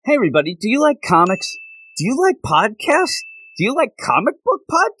Hey everybody, do you like comics? Do you like podcasts? Do you like comic book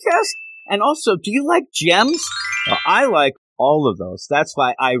podcasts? And also, do you like gems? Well, I like all of those. That's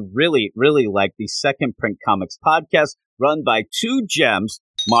why I really, really like the Second Print Comics podcast run by two gems,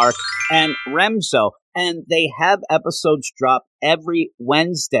 Mark and Remzo. And they have episodes drop every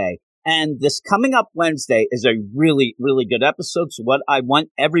Wednesday. And this coming up Wednesday is a really, really good episode. So what I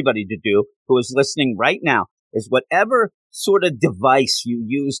want everybody to do who is listening right now is whatever sort of device you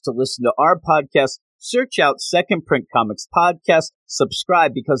use to listen to our podcast, search out Second Print Comics Podcast,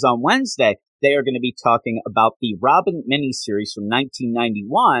 subscribe, because on Wednesday, they are going to be talking about the Robin miniseries from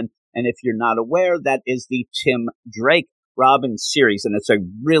 1991. And if you're not aware, that is the Tim Drake Robin series. And it's a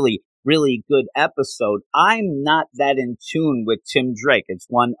really, really good episode. I'm not that in tune with Tim Drake. It's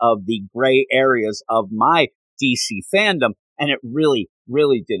one of the gray areas of my DC fandom. And it really,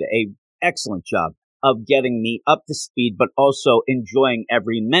 really did an excellent job of getting me up to speed, but also enjoying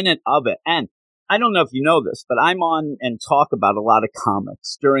every minute of it. And I don't know if you know this, but I'm on and talk about a lot of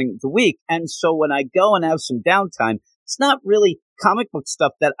comics during the week. And so when I go and have some downtime, it's not really comic book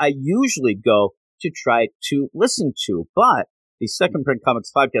stuff that I usually go to try to listen to. But the Second Print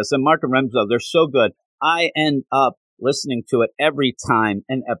Comics podcast and Mark and Remzo, they're so good. I end up listening to it every time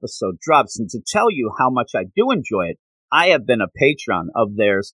an episode drops. And to tell you how much I do enjoy it, I have been a patron of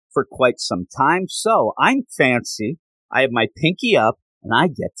theirs for quite some time. So I'm fancy. I have my pinky up and I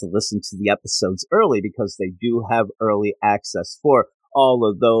get to listen to the episodes early because they do have early access for all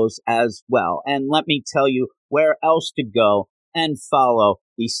of those as well. And let me tell you where else to go and follow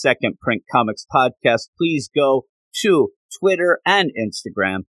the Second Print Comics podcast. Please go to Twitter and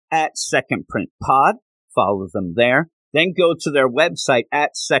Instagram at Second Print Pod. Follow them there. Then go to their website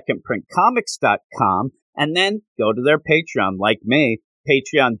at secondprintcomics.com and then go to their Patreon like me,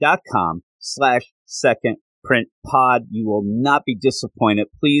 patreon.com/secondprintpod. You will not be disappointed.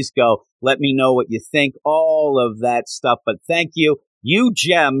 Please go. Let me know what you think, all of that stuff. But thank you, you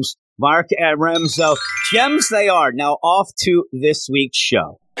gems, Mark and Remzo. Gems they are. Now off to this week's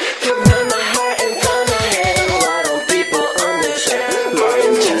show.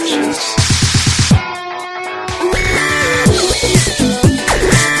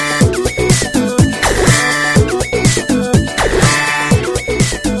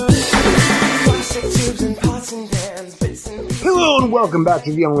 Hello and welcome back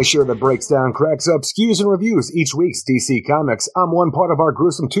to the only show that breaks down, cracks up, skews, and reviews each week's DC Comics. I'm one part of our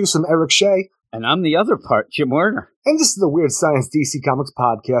gruesome twosome, Eric Shea. And I'm the other part, Jim Werner. And this is the Weird Science DC Comics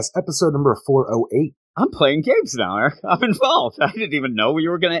Podcast, episode number 408. I'm playing games now, Eric. I'm involved. I didn't even know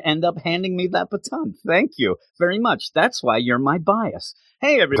you were going to end up handing me that baton. Thank you very much. That's why you're my bias.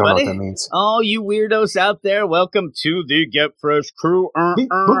 Hey, everybody. Don't know what that means. Oh, you weirdos out there, welcome to the Get Fresh crew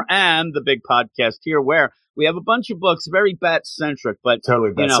and the big podcast here where we have a bunch of books, very Bat-centric, but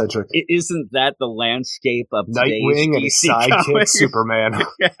totally Bat-centric. Isn't that the landscape of Nightwing and his sidekick, Superman.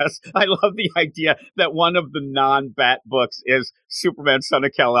 Yes, I love the idea that one of the non-Bat books is Superman, Son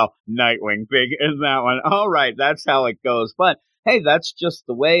of Kal-El, Nightwing, big in that one. All right, that's how it goes. But hey, that's just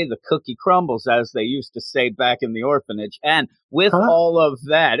the way the cookie crumbles, as they used to say back in the orphanage. And with all of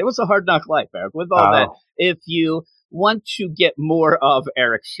that, it was a hard knock life, Eric. With all that, if you want to get more of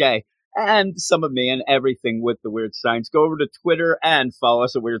Eric Shea and some of me and everything with the Weird Science, go over to Twitter and follow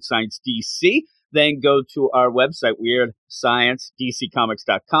us at Weird Science DC. Then go to our website,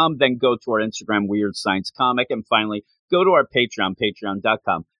 WeirdScienceDCComics.com. Then go to our Instagram, Weird Science Comic. And finally, go to our Patreon,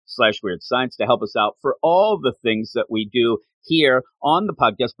 patreon.com/Weird Science to help us out for all the things that we do here on the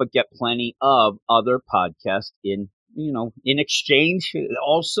podcast, but get plenty of other podcasts in exchange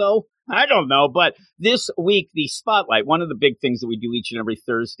also. I don't know, but this week, the Spotlight, one of the big things that we do each and every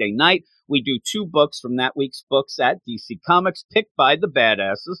Thursday night, we do 2 books from that week's books at DC Comics, picked by the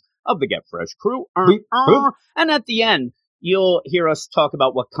badasses of the Get Fresh crew. And at the end, you'll hear us talk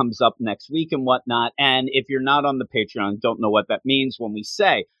about what comes up next week and whatnot. And if you're not on the Patreon, don't know what that means when we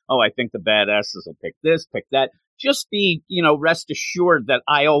say, oh, I think the badasses will pick this, pick that. Just be, rest assured that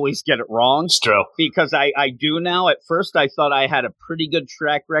I always get it wrong. It's true. Because I do now. At first, I thought I had a pretty good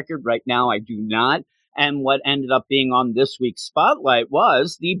track record. Right now, I do not. And what ended up being on this week's Spotlight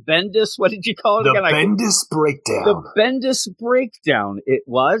was the Bendis, what did you call it again? Bendis Breakdown. The Bendis Breakdown, it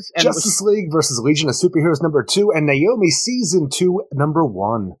was. And Justice League versus Legion of Superheroes number 2 and Naomi Season 2 number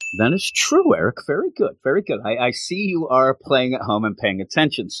 1. That is true, Eric. Very good. Very good. I see you are playing at home and paying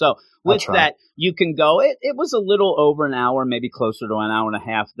attention. So with that, you can go. It was a little over an hour, maybe closer to an hour and a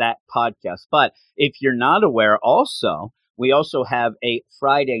half, that podcast. But if you're not aware also, we also have a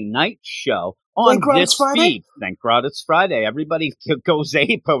Friday night show on Thank God this it's Friday? feed. Thank God it's Friday. Everybody goes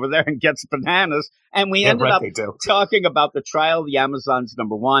ape over there and gets bananas. And we ended up talking about the Trial of the Amazons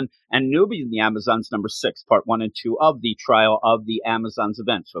 #1 and Newbie and the Amazons #6, part 1 and 2 of the Trial of the Amazons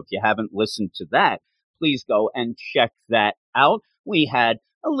event. So if you haven't listened to that, please go and check that out. We had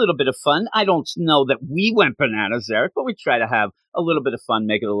a little bit of fun. I don't know that we went bananas, Eric, but we try to have a little bit of fun,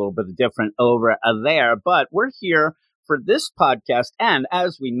 make it a little bit different over there. But we're here for this podcast. And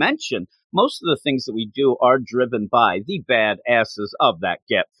as we mentioned, most of the things that we do are driven by the badasses of that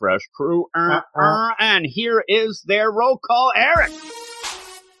Get Fresh crew. And here is their roll call, Eric.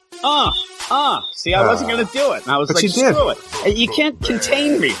 See, I wasn't going to do it. And I was like, screw it. You can't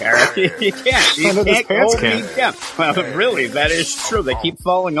contain me, Eric. You can't. You can't hold me down. Well, really, that is true. They keep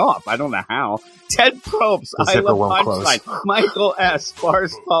falling off. I don't know how. Ted Probst, I Love Punchline, Michael S.,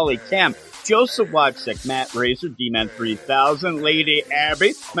 Bars Polly, Cam, Joseph Wojcik, Matt Razor, D-Man 3000, Lady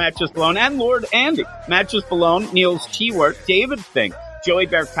Abby, Matches Blown, and Lord Andy, Matches Blown, Niels Keyword, David Fink, Joey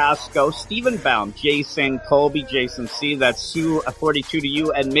Bercasco, Stephen Baum, Jason Colby, Jason C., that's Sue, 42 to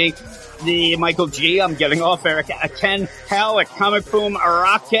you and me, the Michael G., I'm getting off, Eric, Ken Halleck, Comic Boom,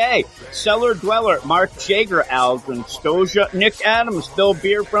 Arake, Cellar Dweller, Mark Jager, Aldrin Stoja, Nick Adams, Bill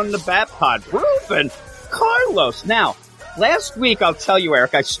Beer from the Bat Pod, Ruben, Carlos. Now, last week, I'll tell you,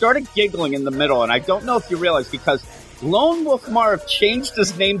 Eric, I started giggling in the middle, and I don't know if you realize, because Lone Wolf Marv changed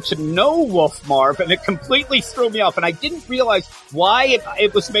his name to No Wolf Marv, and it completely threw me off, and I didn't realize why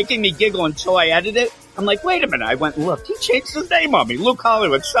it was making me giggle until I edited it. I'm like, wait a minute. I went, look, he changed his name on me. Luke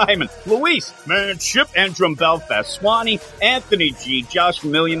Hollywood, Simon, Luis, Manship, Andrew Belfast, Swanee, Anthony G, Josh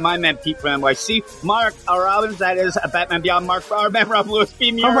Million, my man Pete from NYC, Mark Robbins, that is Batman Beyond, Mark Farman, Rob Lewis,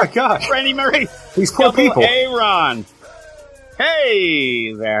 B. Muir, oh my God, Franny Murray, these poor people, Aaron.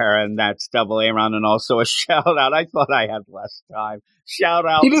 Hey there, and that's Double Aaron, and also a shout out. I thought I had less time. Shout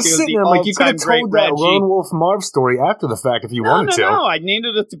out to the all-time you could have told that Lone Wolf Marv story after the fact if you wanted to. No, I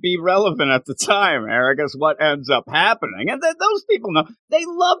needed it to be relevant at the time, Eric, is what ends up happening. And those people know, they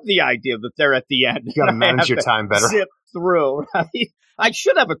love the idea that they're at the end. You gotta manage your time better. Zip through, right? I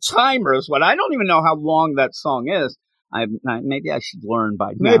should have a timer is what. I don't even know how long that song is. Maybe I should learn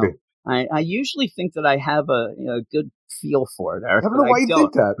by now. Maybe. I usually think that I have a good feel for it, Eric. I don't know why you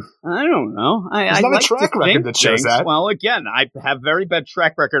think that. I don't know. There's not a track record that shows that. Well, again, I have very bad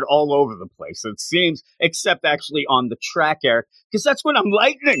track record all over the place, it seems, except actually on the track, Eric, because that's when I'm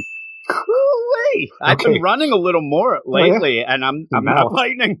lightning. Woo-wee. I've been running a little more lately, and I'm not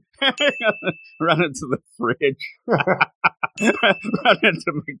lightning. Run into the fridge. Run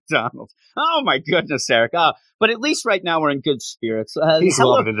into McDonald's. Oh, my goodness, Eric. But at least right now we're in good spirits. He's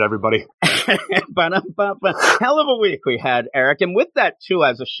loving it, everybody. Hell of a week we had, Eric. And with that, too,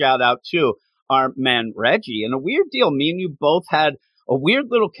 as a shout-out to our man Reggie. And a weird deal, me and you both had a weird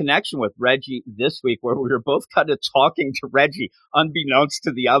little connection with Reggie this week where we were both kind of talking to Reggie unbeknownst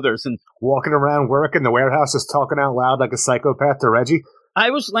to the others. And walking around work in the warehouse just talking out loud like a psychopath to Reggie. I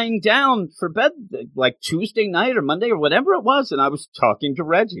was laying down for bed like Tuesday night or Monday or whatever it was, and I was talking to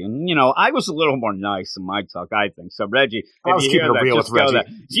Reggie. And, you know, I was a little more nice in my talk, I think. So, Reggie, if you hear that, just go there.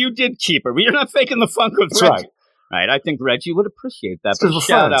 You did keep her. You're not faking the funk with Reggie. Right. I think Reggie would appreciate that. But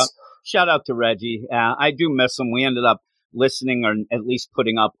shout out to Reggie. I do miss him. We ended up listening or at least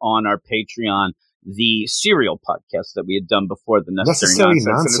putting up on our Patreon the Serial podcast that we had done before the Necessary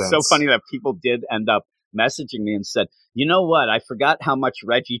Nonsense. And it's so funny that people did end up messaging me and said, you know what, I forgot how much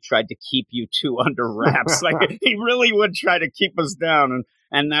Reggie tried to keep you two under wraps. Like, he really would try to keep us down,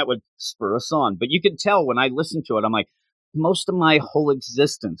 and that would spur us on. But you could tell when I listened to it, I'm like, most of my whole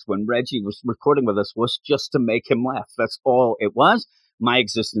existence when Reggie was recording with us was just to make him laugh. That's all it was. My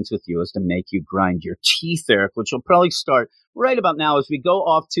existence with you is to make you grind your teeth, Eric, which will probably start right about now as we go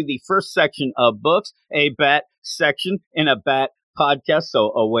off to the first section of books, a Bat section in a Bat podcast.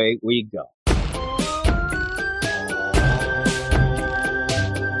 So away we go.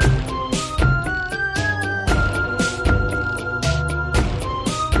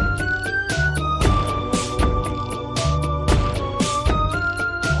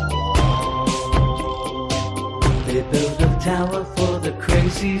 They built a tower for the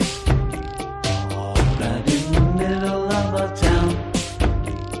crazies right in the middle of our town.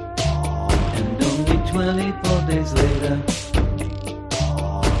 And only 24 days later,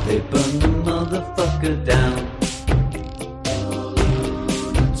 they burned the motherfucker down.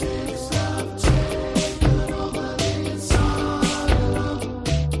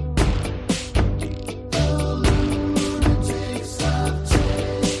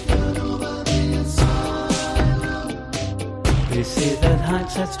 They say that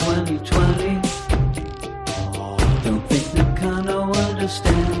hindsight's 20/20. Don't think Nakano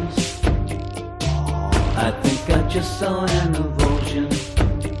understands. just saw an avulsion,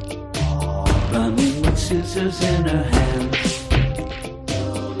 running with scissors in her hands.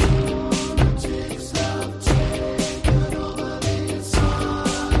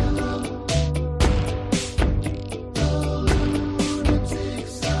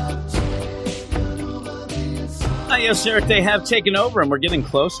 Yes, Eric, they have taken over, and we're getting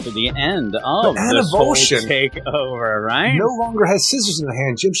close to the end of this whole takeover, right? No longer has scissors in her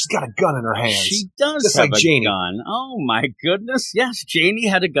hand, Jim. She's got a gun in her hands. She does just have like a Janie. gun. Oh, my goodness. Yes, Janie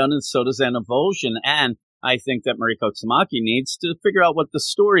had a gun, and so does Anna Volshin. And I think that Mariko Tamaki needs to figure out what the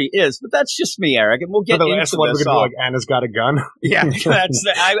story is. But that's just me, Eric, and we'll get For the into last one, this we're going to be like, Anna's got a gun. Yeah,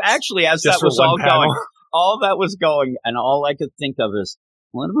 I actually, as Just that was for one all panel. going, all that was going, and all I could think of is,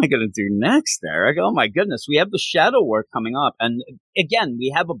 what am I going to do next, Eric? Oh, my goodness. We have the Shadow War coming up. And again,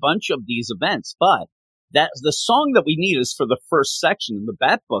 we have a bunch of these events, but the song that we need is for the first section. And the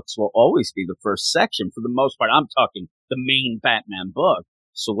Bat books will always be the first section for the most part. I'm talking the main Batman book.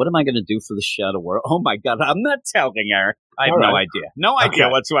 So what am I going to do for the Shadow War? Oh, my God. I'm not telling, Eric. I have no idea. No idea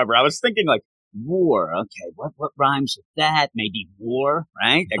whatsoever. I was thinking like war. Okay. What rhymes with that? Maybe war,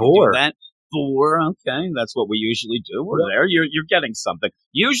 right? I could do that. Four, okay, that's what we usually do. We're there. You're getting something.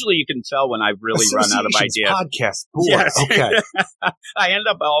 Usually, you can tell when I've really run out of ideas. Podcast. Board. Yes. Okay. I end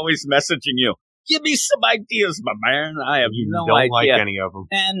up always messaging you. Give me some ideas, my man. I have no don't idea. like any of them.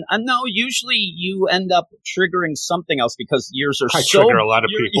 And no, usually you end up triggering something else because yours are I so trigger a lot of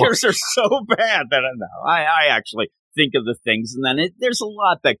people. Yours are so bad that I know. I actually think of the things, and then there's a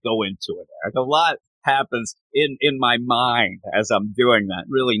lot that go into it, Eric. A lot happens in my mind as I'm doing that.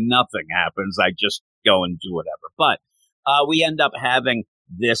 Really nothing happens. I just go and do whatever. But we end up having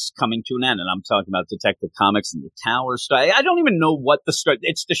this coming to an end, and I'm talking about Detective Comics and the Tower story. I don't even know what the story.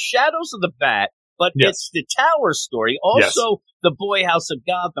 It's the Shadows of the Bat, but it's the Tower story. Also, the Boy House of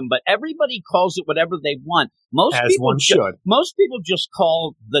Gotham. But everybody calls it whatever they want. Most people just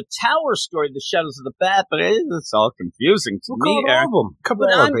call the Tower story the Shadows of the Bat, but it's all confusing to me. But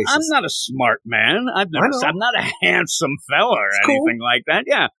I'm not a smart man. I'm not a handsome fella or anything like that.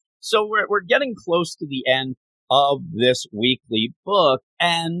 Yeah. So we're getting close to the end of this weekly book,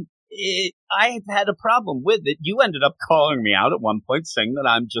 and I've had a problem with it. You ended up calling me out at one point, saying that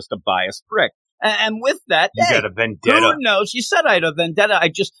I'm just a biased prick. And with that, you got a vendetta. Who knows? You said I had a vendetta.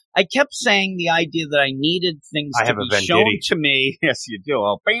 I kept saying the idea that I needed things to be shown to me. Yes, you do.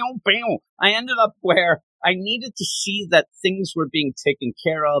 Oh, bam, bam. I ended up where I needed to see that things were being taken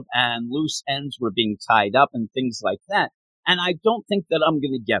care of and loose ends were being tied up and things like that. And I don't think that I'm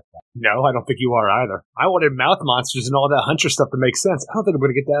going to get that. No, I don't think you are either. I wanted mouth monsters and all that Hunter stuff to make sense. I don't think I'm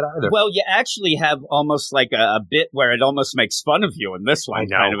going to get that either. Well, you actually have almost like a bit where it almost makes fun of you in this one. I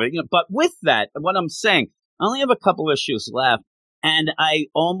know. Kind of, but with that, what I'm saying, I only have a couple issues left. And I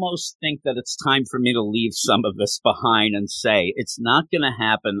almost think that it's time for me to leave some of this behind and say, it's not going to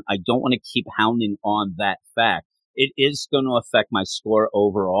happen. I don't want to keep hounding on that fact. It is going to affect my score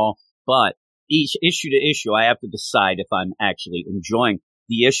overall, but each issue to issue, I have to decide if I'm actually enjoying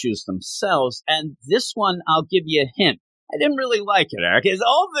the issues themselves. And this one, I'll give you a hint. I didn't really like it, Eric.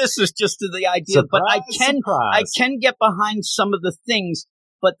 All this is just to the idea, but I can get behind some of the things.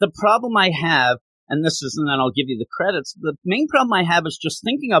 But the problem I have, and this is, and then I'll give you the credits. The main problem I have is just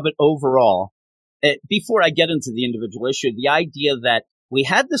thinking of it overall. Before I get into the individual issue, the idea that we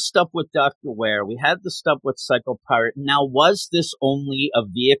had the stuff with Dr. Ware. We had the stuff with Psycho Pirate. Now, was this only a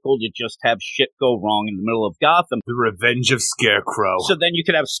vehicle to just have shit go wrong in the middle of Gotham? The Revenge of Scarecrow. So then you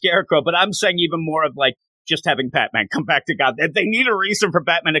could have Scarecrow, but I'm saying even more of like just having Batman come back to Gotham. They need a reason for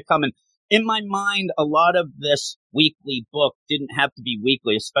Batman to come in. In my mind, a lot of this weekly book didn't have to be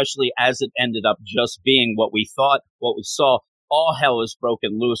weekly, especially as it ended up just being what we thought, what we saw. All hell is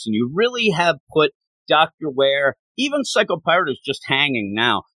broken loose, and you really have put Dr. Ware. Even Psycho Pirate is just hanging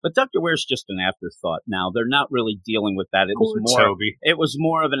now, but Dr. Ware's just an afterthought now. They're not really dealing with that. It was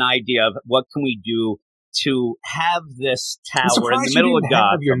more of an idea of what can we do to have this tower in the middle of Gotham.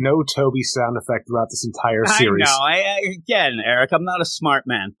 Have your no Toby sound effect throughout this entire series. I know. Again, Eric, I'm not a smart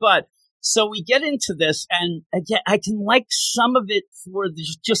man, but so we get into this, and again, I can like some of it for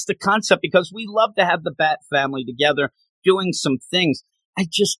just the concept because we love to have the Bat family together doing some things. It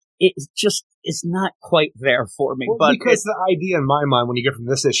just is not quite there for me. Well, but because the idea in my mind, when you get from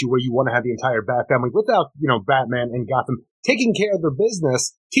this issue where you want to have the entire Bat family without, Batman and Gotham taking care of their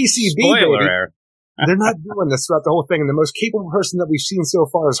business, TCB, baby, they're not doing this throughout the whole thing. And the most capable person that we've seen so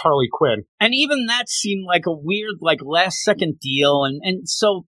far is Harley Quinn. And even that seemed like a weird, last second deal. And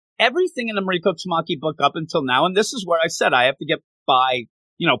so everything in the Mariko Tamaki book up until now, and this is where I said I have to get by,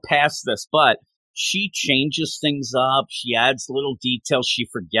 past this, but she changes things up. She adds little details. She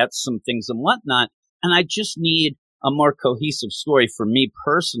forgets some things and whatnot. And I just need a more cohesive story for me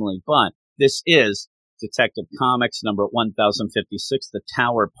personally. But this is Detective Comics number 1056, The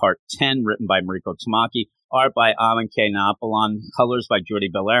Tower Part 10, written by Mariko Tamaki, art by Alan K. Napoleon, colors by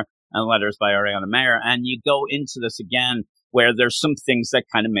Jordi Belair, and letters by Ariana Mayer. And you go into this again where there's some things that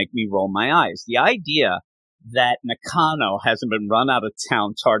kind of make me roll my eyes. The idea that Nakano hasn't been run out of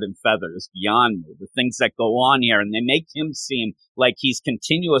town tarred and feathers beyond me. The things that go on here, and they make him seem like he's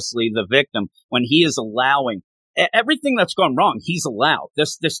continuously the victim when he is allowing everything that's gone wrong. He's allowed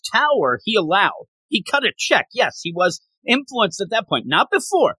this tower. He allowed. He cut a check. Yes, he was influenced at that point, not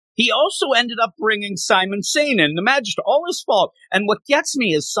before. He also ended up bringing Simon Sane in, the Magistrate, all his fault. And what gets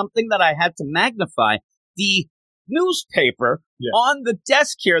me is something that I had to magnify. The newspaper on the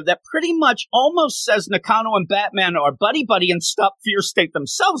desk here that pretty much almost says Nakano and Batman are buddy-buddy and stop Fear State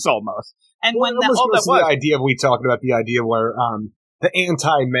themselves almost. And when that was the idea we talked about, the idea where the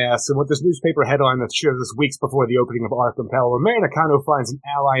anti-mask and what this newspaper headline that shares this weeks before the opening of Arkham Tower, where Mayor Nakano finds an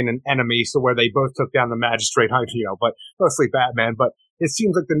ally and an enemy, so where they both took down the Magistrate, but mostly Batman, but it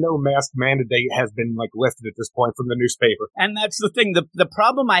seems like the no mask mandate has been lifted at this point from the newspaper. And that's the thing. The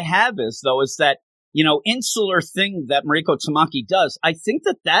problem I have is that insular thing that Mariko Tamaki does, I think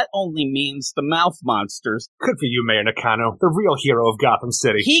that only means the mouth monsters. Good for you, Mayor Nakano, the real hero of Gotham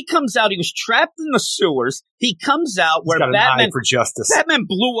City. He comes out, he was trapped in the sewers. He comes out where Batman, an eye for justice. Batman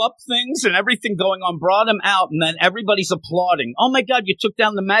blew up things and everything going on, brought him out, and then everybody's applauding. Oh my God, you took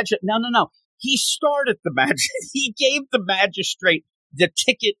down the magistrate. No. He started the magistrate. He gave the magistrate the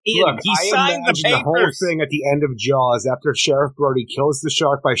ticket in. Look, he signed the papers. The whole thing at the end of Jaws, after Sheriff Brody kills the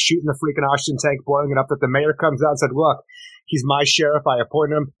shark by shooting the freaking oxygen tank, blowing it up, that the mayor comes out and said, look, he's my sheriff, I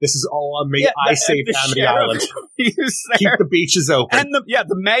appointed him, this is all on me, I saved Amity Island. Keep the beaches open. And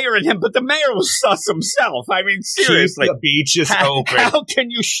the mayor and him, but the mayor was sus himself. I mean, seriously. Keep the beaches open. How can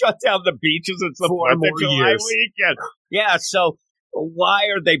you shut down the beaches? It's the 4th of July weekend. Yeah, so why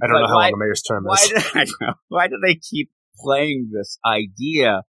are they... I don't know how long the mayor's term is. Why do they keep playing this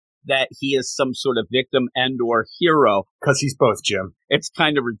idea that he is some sort of victim and or hero? Because he's both, Jim. It's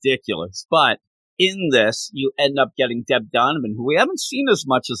kind of ridiculous. But in this, you end up getting Deb Donovan, who we haven't seen as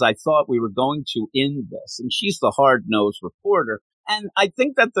much as I thought we were going to in this. And she's the hard-nosed reporter. And I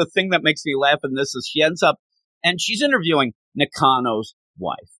think that the thing that makes me laugh in this is she ends up, and she's interviewing Nakano's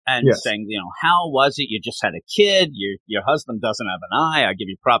wife and saying, how was it? You just had a kid. Your husband doesn't have an eye. I give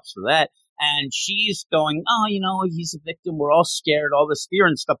you props for that. And she's going, he's a victim. We're all scared, all this fear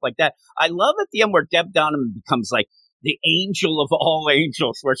and stuff like that. I love at the end where Deb Donovan becomes like the angel of all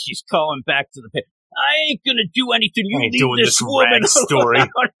angels, where she's calling back to the pit. I ain't going to do anything. You leave doing this woman story.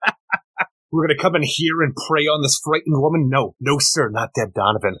 We're going to come in here and prey on this frightened woman? No, sir, not Deb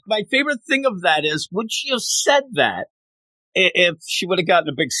Donovan. My favorite thing of that is, would she have said that if she would have gotten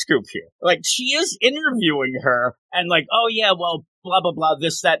a big scoop here? She is interviewing her and blah, blah, blah,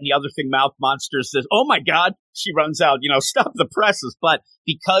 this, that, and the other thing, mouth monsters, this. Oh, my God. She runs out, stop the presses. But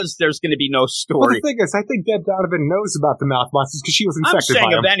because there's going to be no story. Well, the thing is, I think Deb Donovan knows about the mouth monsters because she was infected by them.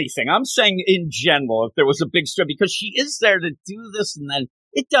 I'm saying of anything. I'm saying in general, if there was a big story, because she is there to do this, and then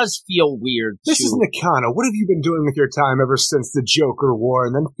it does feel weird. This is Nakano. What have you been doing with your time ever since the Joker War,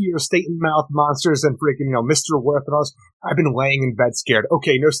 and then Fear State and mouth monsters and freaking, Mr. Worth and all this? I've been laying in bed scared.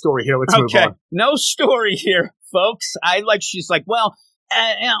 Okay, no story here. Let's move on. No story here, folks. She's like, well,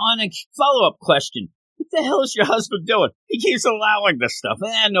 on a follow-up question, what the hell is your husband doing? He keeps allowing this stuff.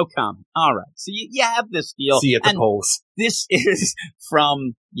 No comment. All right. So you have this deal. See you at the polls. This is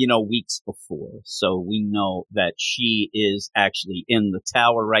from, weeks before. So we know that she is actually in the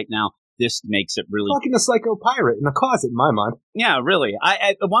tower right now. This makes it really... Fucking a psycho pirate in a closet, in my mind. Yeah, really.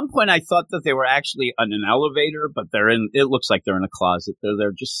 At one point, I thought that they were actually on an elevator, but it looks like they're in a closet.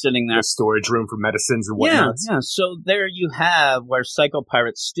 They're just sitting there. A storage room for medicines and whatnot. Yeah. So there you have where Psycho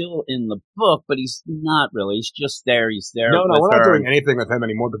Pirate's still in the book, but he's not really. He's just there. He's there. No, we're not doing anything with him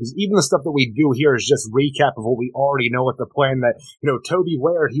anymore, because even the stuff that we do here is just recap of what we already know with the plan that, Toby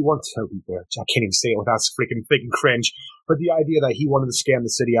Ware, Toby Ware. I can't even say it without freaking thinking cringe. But the idea that he wanted to scam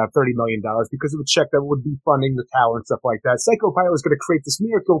the city out of $30 million because of a check that would be funding the tower and stuff like that. Psycho Pirate was going to create this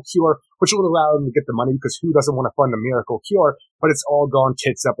miracle cure, which would allow him to get the money, because who doesn't want to fund a miracle cure? But it's all gone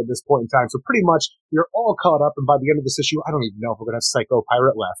tits up at this point in time. So pretty much, you're all caught up, and by the end of this issue, I don't even know if we're going to have Psycho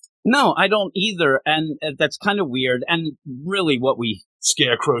Pirate left. No, I don't either, and that's kind of weird, and really what we...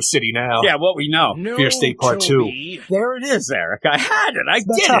 Scarecrow City now. Yeah, what we know. No, Fear State Part 2. There it is, Eric. I had it. I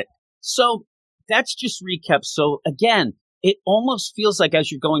did it. So, that's just recap. So, again, it almost feels like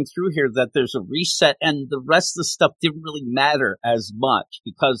as you're going through here that there's a reset and the rest of the stuff didn't really matter as much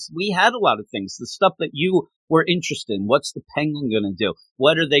because we had a lot of things. The stuff that you were interested in. What's the Penguin going to do?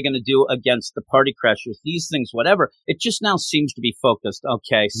 What are they going to do against the Party Crashers? These things, whatever. It just now seems to be focused.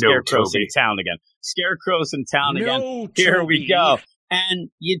 Okay, Scarecrow's in town again. Scarecrow's in town again. Here we go. And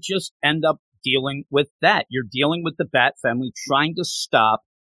you just end up dealing with that. You're dealing with the Bat family trying to stop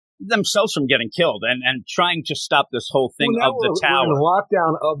themselves from getting killed and trying to stop this whole thing of the tower. We're in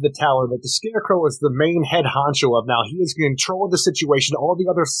lockdown of the tower that the Scarecrow is the main head honcho of now. He is in control of the situation. All the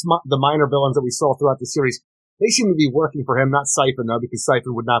other the minor villains that we saw throughout the series, they seem to be working for him, not Siphon, though, because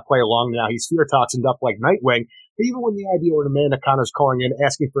Siphon would not play along now. He's fear toxined up like Nightwing. But even when the idea when Amanda Connor's calling in,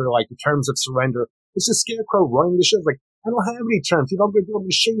 asking for, like, the terms of surrender, it's the Scarecrow running the show. Like, I don't have any terms. You know, I'm going to be able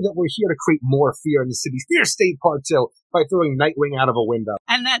to show you that we're here to create more fear in the city. Fear State Part 2 by throwing Nightwing out of a window.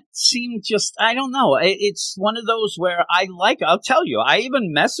 And that seemed just, I don't know. It's one of those where I'll tell you, I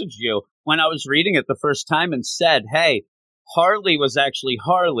even messaged you when I was reading it the first time and said, hey, Harley was actually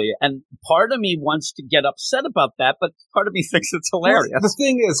Harley. And part of me wants to get upset about that, but part of me thinks it's hilarious. Well, the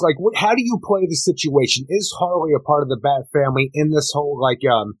thing is, like, how do you play the situation? Is Harley a part of the Bat family in this whole, like,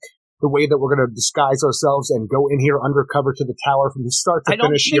 the way that we're going to disguise ourselves and go in here undercover to the tower from the start to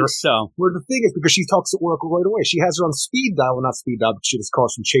finish here? I don't think so. Where the thing is, because she talks to Oracle right away. She has her on speed dial. Well, not speed dial, but she just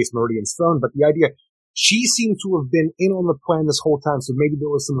calls from Chase Meridian's phone. But the idea, she seems to have been in on the plan this whole time. So maybe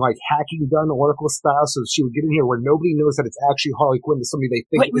there was some, like, hacking done Oracle style. So she would get in here where nobody knows that it's actually Harley Quinn. There's somebody they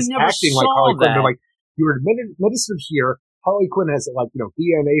think is acting like Harley Quinn. They're like, you were administered here. Harley Quinn has, like, you know,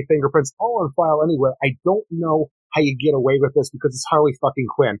 DNA fingerprints all on file anywhere. I don't know how you get away with this because it's Harley fucking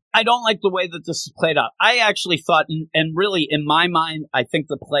Quinn. I don't like the way that this is played out. I actually thought, and really, in my mind, I think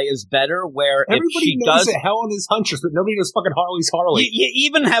the play is better where everybody if she knows does... that Helen is Huntress, but nobody knows fucking Harley's Harley. You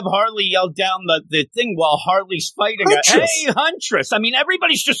even have Harley yell down the thing while Harley's fighting Huntress. Hey, Huntress! I mean,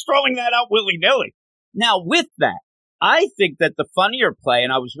 everybody's just throwing that out willy-nilly. Now, with that, I think that the funnier play,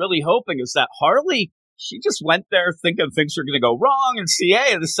 and I was really hoping, is that Harley, she just went there thinking things are going to go wrong and see,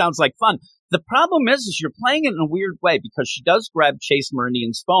 hey, this sounds like fun. The problem is you're playing it in a weird way because she does grab Chase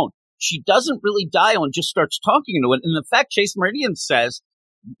Meridian's phone. She doesn't really dial and just starts talking to it. And the fact Chase Meridian says,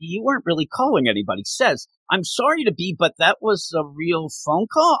 you weren't really calling anybody, says, I'm sorry to be, but that was a real phone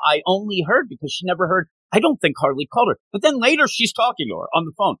call. I only heard because she never heard. I don't think Harley called her. But then later she's talking to her on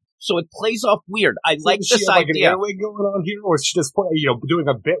the phone. So it plays off weird. I like this idea. Like an earwig going on here, or is she just doing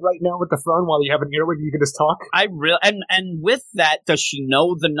a bit right now with the phone while you have an earwig and you can just talk? And with that, does she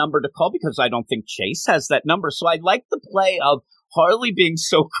know the number to call? Because I don't think Chase has that number. So I like the play of Harley being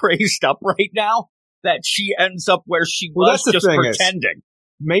so crazed up right now that she ends up where she was just pretending.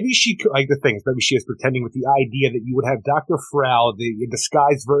 Maybe she could, like the things, maybe she is pretending with the idea that you would have Dr. Frau, the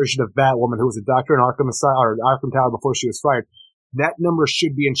disguised version of Batwoman, who was a doctor in Arkham Tower before she was fired. That number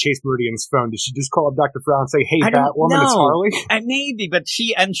should be in Chase Meridian's phone. Did she just call up Dr. Frau and say, hey, Batwoman, it's Harley? Maybe, but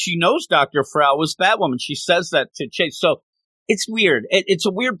she knows Dr. Frau was Batwoman. She says that to Chase. So it's weird. It's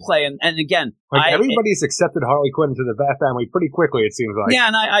a weird play. And again, everybody's accepted Harley Quinn to the Bat family pretty quickly, it seems like. Yeah,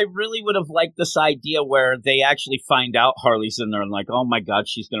 and I really would have liked this idea where they actually find out Harley's in there and like, oh my God,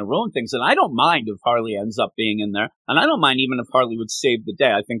 she's going to ruin things. And I don't mind if Harley ends up being in there. And I don't mind even if Harley would save the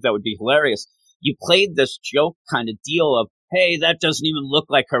day. I think that would be hilarious. You played this joke kind of deal of, hey, that doesn't even look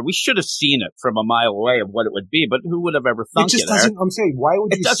like her. We should have seen it from a mile away of what it would be, but who would have ever thunk it? It just doesn't, I'm saying, why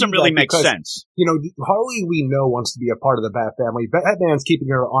would you? It doesn't really make sense. You know, Harley, we know, wants to be a part of the Bat family. Batman's keeping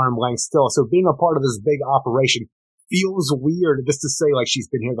her arm length still, so being a part of this big operation feels weird just to say, like, she's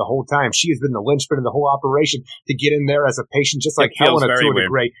been here the whole time. She has been the linchpin of the whole operation to get in there as a patient, just like Helena to a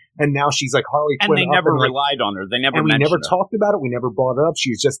degree. And now she's like Harley Quinn. And they never relied on her. They never mentioned her. And we never talked about it. We never brought it up.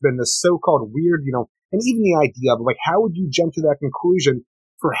 She's just been this so-called weird, you know, and even the idea of, like, how would you jump to that conclusion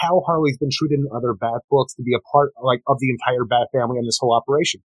for how Harley's been treated in other Bat books to be a part, like, of the entire Bat family in this whole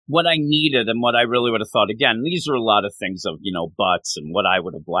operation? What I needed and what I really would have thought, again, these are a lot of things of, you know, butts and what I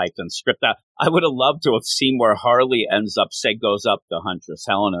would have liked and script out. I would have loved to have seen where Harley ends up, goes up to Huntress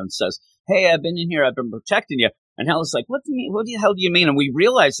Helena and says, hey, I've been in here, I've been protecting you. And Helena's like, what the hell do you mean? And we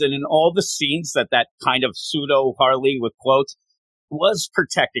realized that in all the scenes that kind of pseudo Harley with quotes was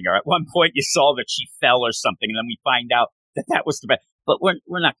protecting her. At one point you saw that she fell or something, and then we find out that was the best. But we're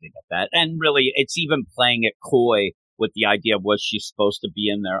not going to get that. And really, it's even playing it coy with the idea of was she supposed to be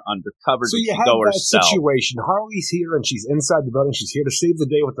in there undercover? So you have that situation. Harley's here and she's inside the building. She's here to save the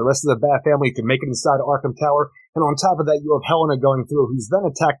day with the rest of the Bat family to make it inside Arkham Tower. And on top of that, you have Helena going through, who's then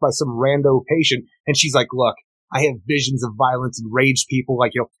attacked by some rando patient. And she's like, look, I have visions of violence and rage people.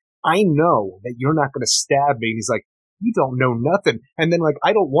 Like, you know, I know that you're not going to stab me. And he's like, you don't know nothing. And then, like,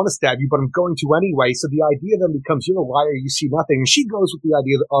 I don't want to stab you, but I'm going to anyway. So the idea then becomes, you're a liar, you see nothing. And she goes with the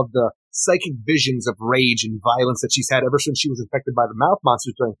idea of the psychic visions of rage and violence that she's had ever since she was infected by the mouth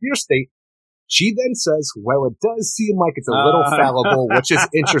monsters during Fear State. She then says, well, it does seem like it's a little fallible, which is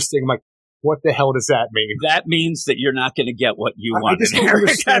interesting. I'm like, what the hell does that mean? That means that you're not going to get what you want. I just don't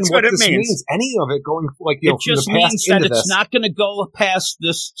understand what this means. Any of it going, like, you know, it just means that it's not going to go past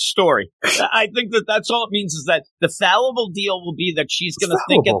this story. I think that that's all it means, is that the fallible deal will be that she's going to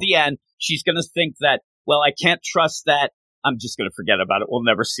think at the end, she's going to think that, well, I can't trust that. I'm just going to forget about it. We'll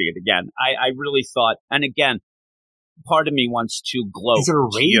never see it again. I really thought, and again, part of me wants to gloat. Is it a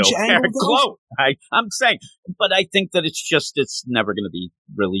rage angle? Gloat. I'm saying, but I think that it's never going to be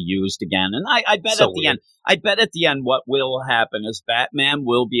really used again. And I bet at the end, what will happen is Batman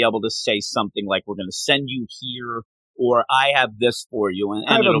will be able to say something like, "We're going to send you here," or "I have this for you,"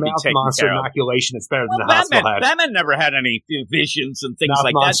 and it'll be taken monster care of. Inoculation. It's better than the hospital had. Batman never had any visions and things mouth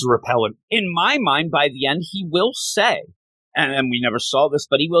like monster that. Repellent. In my mind, by the end, he will say. And we never saw this,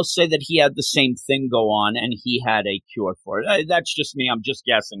 but he will say that he had the same thing go on and he had a cure for it. That's just me. I'm just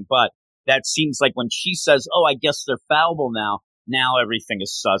guessing. But that seems like when she says, oh, I guess they're fallible now everything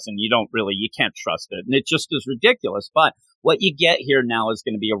is sus and you can't trust it. And it just is ridiculous. But what you get here now is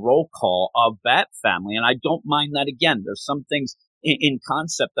going to be a roll call of Bat Family. And I don't mind that again. There's some things in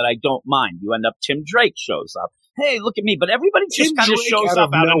concept that I don't mind. You end up, Tim Drake shows up. Hey, look at me. But everybody just kind of shows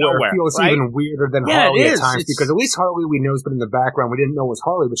up out of nowhere. Feels right? even weirder than Harley at times, because at least Harley we know has been in the background. We didn't know it was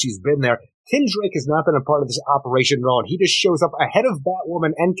Harley, but she's been there. Tim Drake has not been a part of this operation at all. And he just shows up ahead of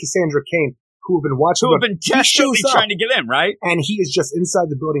Batwoman and Cassandra Cain, who have been watching. Who have been desperately trying to get in, right? And he is just inside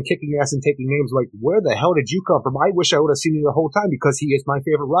the building kicking ass and taking names. Like, where the hell did you come from? I wish I would have seen you the whole time, because he is my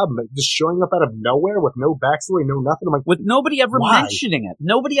favorite Robin. But just showing up out of nowhere with no backstory, no nothing. I'm like, with nobody ever mentioning it.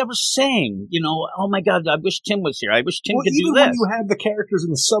 Nobody ever saying, oh my God, I wish Tim was here. I wish Tim could do this. Even when you have the characters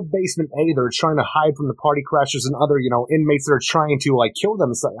in the sub-basement A that are trying to hide from the party crashers and other, inmates that are trying to, like, kill them.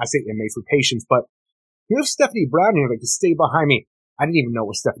 I say inmates with patients, but you have Stephanie Brown here, like, to stay behind me. I didn't even know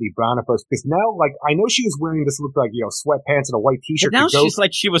it was Stephanie Brown at first, because now, like, I know she was wearing this look like, sweatpants and a white t-shirt. But now she's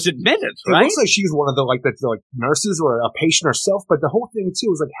like she was admitted, right? It looks like she's one of the nurses or a patient herself, but the whole thing, too,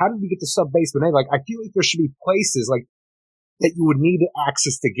 is like, how did we get to sub-basement A? Like, I feel like there should be places, like, that you would need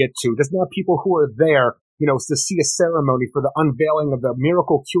access to get to. There's not people who are there, to see a ceremony for the unveiling of the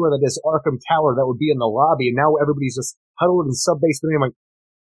miracle cure that is Arkham Tower that would be in the lobby, and now everybody's just huddled in sub-basement A. I'm like,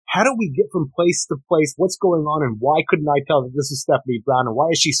 how do we get from place to place? What's going on? And why couldn't I tell that this is Stephanie Brown? And why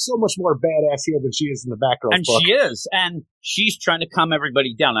is she so much more badass here than she is in the Batgirl book? And she is. And she's trying to calm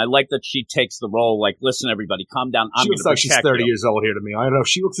everybody down. I like that she takes the role, like, listen, everybody, calm down. She looks like she's 30 years old here to me. I don't know.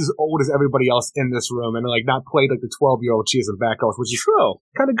 She looks as old as everybody else in this room, and, like, not played like the 12-year-old she is in Batgirl, which is true.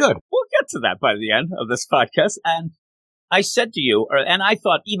 Kind of good. We'll get to that by the end of this podcast. And I said to you, and I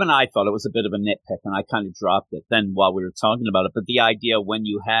thought it was a bit of a nitpick, and I kind of dropped it then while we were talking about it. But the idea when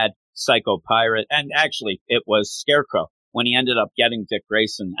you had Psycho Pirate, and actually it was Scarecrow, when he ended up getting Dick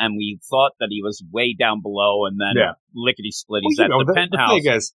Grayson, and we thought that he was way down below, and then lickety-split, he's at the penthouse. The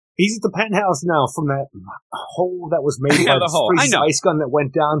thing is, he's at the penthouse now from that hole that was made by the ice gun that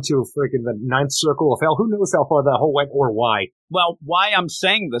went down to freaking the ninth circle of hell. Who knows how far that hole went or why? Well, why I'm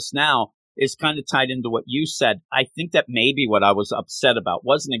saying this now is kind of tied into what you said. I think that maybe what I was upset about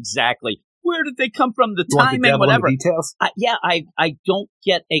wasn't exactly where did they come from, the timing, whatever. Details? I don't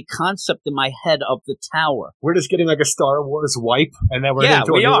get a concept in my head of the tower. We're just getting like a Star Wars wipe, and then we're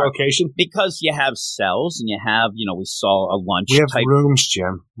into a new location? Because you have cells, and you have, we saw a lunch We have type. rooms,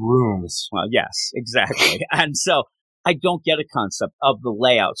 Jim. Rooms. Well, yes, exactly. And so I don't get a concept of the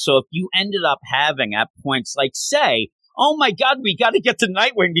layout. So if you ended up having at points like, say, oh my God, we got to get to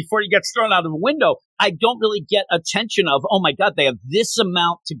Nightwing before he gets thrown out of the window, I don't really get attention of, oh my God, they have this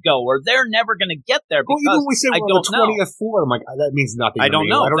amount to go, or they're never going to get there because even we say we're on the 20th floor, I'm like, that means nothing. I don't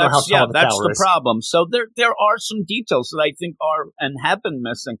know. I don't know how tall the that's tower the is. problem. So there are some details that I think are and have been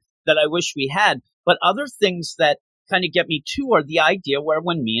missing that I wish we had. But other things that kind of get me too are the idea where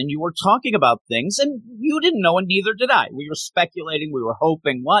when me and you were talking about things, and you didn't know and neither did I, we were speculating, we were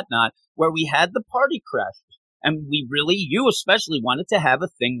hoping, whatnot, where we had the party crashers. And we really, you especially, wanted to have a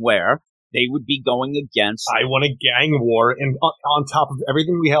thing where they would be going against. I want a gang war on top of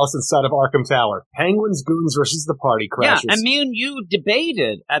everything we have inside of Arkham Tower. Penguins, goons versus the party crashers. Yeah, and me and you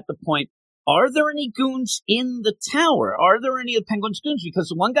debated at the point, are there any goons in the tower? Are there any of Penguin's goons? Because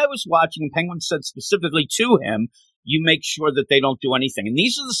the one guy was watching, and Penguin said specifically to him, you make sure that they don't do anything. And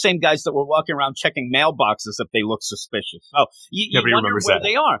these are the same guys that were walking around checking mailboxes if they look suspicious. So you wonder where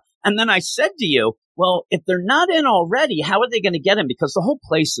they are. And then I said to you, well, if they're not in already, how are they going to get in? Because the whole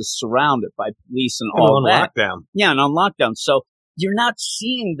place is surrounded by police and all on that. Lockdown. Yeah, and on lockdown. So you're not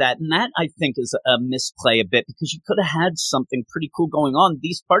seeing that. And that, I think, is a misplay a bit because you could have had something pretty cool going on.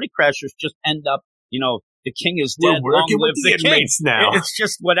 These party crashers just end up, the king is dead. We're working long with live the king. inmates now. It's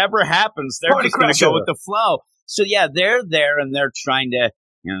just whatever happens, they're Party just going to go crasher. with the flow. So yeah, they're there and they're trying to,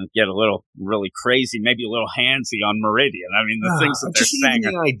 get a little really crazy, maybe a little handsy on Meridian. I mean, the things that they're just saying.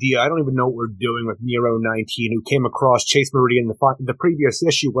 Even the idea, I don't even know what we're doing with Nero 19, who came across Chase Meridian in the previous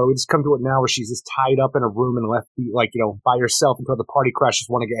issue, where we just come to it now where she's just tied up in a room and left, by herself until the party crashers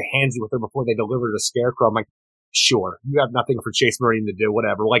want to get handsy with her before they deliver the Scarecrow. I'm like, sure, you have nothing for Chase Meridian to do,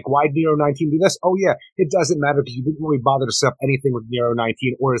 whatever. Like, why did Nero 19 do this? Oh, yeah, it doesn't matter because you didn't really bother to set up anything with Nero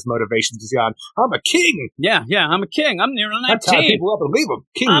 19 or his motivations. He's gone, I'm a king. Yeah, I'm a king. I'm Nero 19. I tie people up and leave them.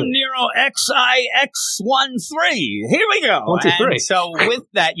 King. I'm Nero XIX13. Here we go. 1, 2, 3. And so with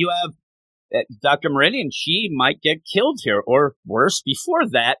that, you have Dr. Meridian. She might get killed here, or worse, before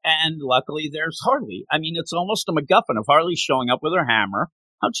that. And luckily, there's Harley. I mean, it's almost a MacGuffin of Harley showing up with her hammer.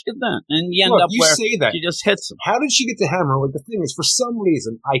 How'd she get that? And you end up where say that. she just hits him. How did she get the hammer? Like, the thing is, for some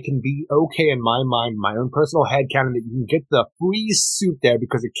reason, I can be okay in my mind, my own personal headcanon, that you can get the freeze suit there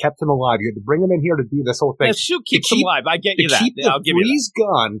because it kept him alive. You had to bring him in here to do this whole thing. The suit keeps him alive. I get you that. Keep the freeze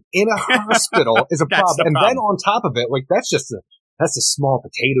gun in a hospital is a problem. And then on top of it, that's the small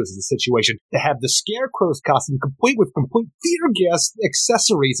potatoes of the situation. To have the Scarecrow's costume complete with complete tear gas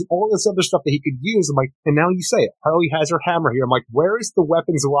accessories and all this other stuff that he could use. I'm like, and now you say it. Harley has her hammer here. I'm like, where is the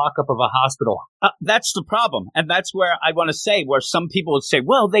weapons lockup of a hospital? That's the problem. And that's where I want to say, where some people would say,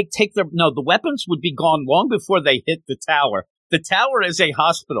 well, they take the weapons would be gone long before they hit the tower. The tower is a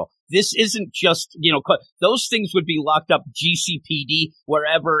hospital. This isn't just, those things would be locked up GCPD,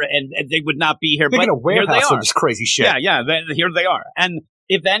 wherever, and they would not be here. They're but a warehouse here they are. Of this crazy shit. Yeah, here they are. And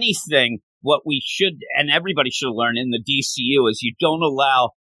if anything, what we should, and everybody should learn in the DCU, is you don't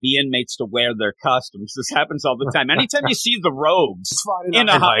allow the inmates to wear their costumes. This happens all the time. Anytime you see the rogues in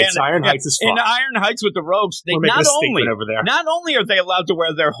Iron Heights, Iron Heights is fine. In Iron Heights with the rogues, they not only are they allowed to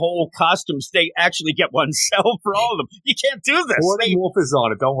wear their whole costumes, they actually get one cell for all of them. You can't do this. Warden Wolf is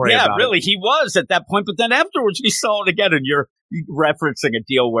on it. Don't worry about it. Yeah, really, he was at that point. But then afterwards, we saw it again, and you're referencing a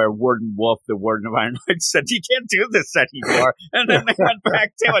deal where Warden Wolf, the warden of Iron Heights, said, you can't do this anymore. And then they went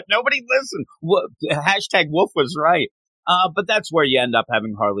back to it. Nobody listened. Hashtag Wolf was right. But that's where you end up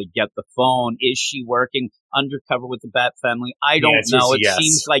having Harley get the phone. Is she working undercover with the Bat family? I don't know. It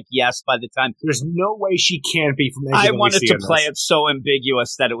seems like yes by the time. There's no way she can't be from I wanted to play it so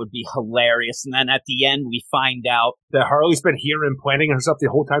ambiguous that it would be hilarious. And then at the end, we find out that Harley's been here and planning herself the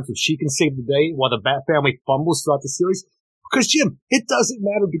whole time so she can save the day while the Bat family fumbles throughout the series. Because, Jim, it doesn't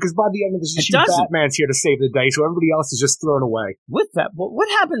matter because by the end of this issue, Batman's here to save the day, so everybody else is just thrown away. With that, what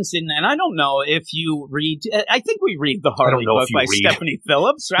happens in that? I don't know if you read, I think we read the Harley book by Stephanie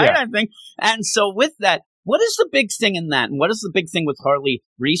Phillips, right? Yeah. I think. And so with that, what is the big thing in that? And what is the big thing with Harley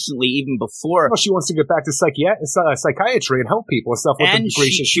recently, even before? Well, she wants to get back to psychiatry and help people and stuff. And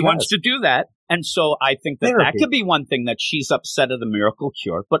she wants to do that. And so I think that could be one thing that she's upset at the Miracle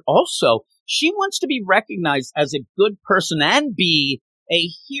Cure. But also, she wants to be recognized as a good person and be a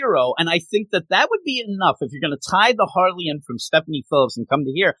hero. And I think that would be enough. If you're going to tie the Harley in from Stephanie Phillips and come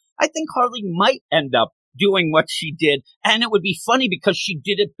to here, I think Harley might end up doing what she did. And it would be funny because she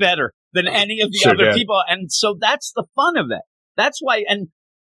did it better than any of the other people. And so that's the fun of it. That's why. And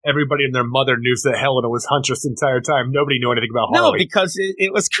everybody and their mother knew that Helena was Huntress the entire time. Nobody knew anything about Harley. No, because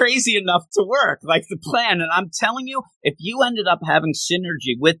it was crazy enough to work, like the plan. And I'm telling you, if you ended up having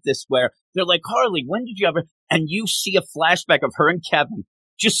synergy with this where they're like, Harley, when did you ever? And you see a flashback of her and Kevin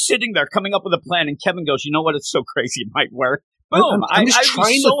just sitting there coming up with a plan. And Kevin goes, you know what? It's so crazy. It might work. Boom. I'm just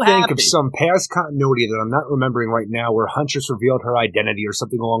trying to think of some past continuity that I'm not remembering right now where Huntress revealed her identity or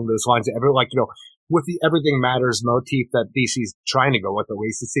something along those lines. With the Everything Matters motif that DC's trying to go with, at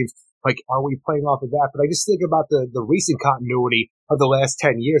least, it seems like, are we playing off of that? But I just think about the recent continuity of the last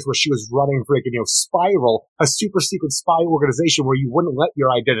 10 years where she was running freaking, Spiral, a super secret spy organization where you wouldn't let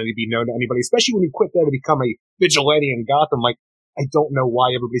your identity be known to anybody, especially when you quit there to become a vigilante in Gotham. Like, I don't know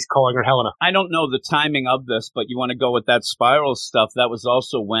why everybody's calling her Helena. I don't know the timing of this, but you want to go with that Spiral stuff. That was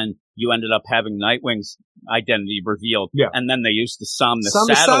also when you ended up having Nightwing's identity revealed. Yeah. And then they used to Som the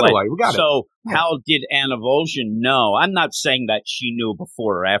satellite. We got it. How did Anna Volshin know? I'm not saying that she knew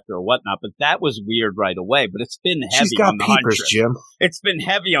before or after or whatnot, but that was weird right away. But it's been heavy on the Huntress. Jim. It's been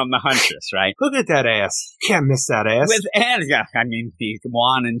heavy on the Huntress, right? Look at that ass. Can't miss that ass. With Anna, I mean,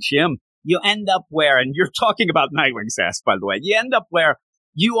 Juan and Jim. you end up where, and you're talking about Nightwing's ass, by the way, you end up where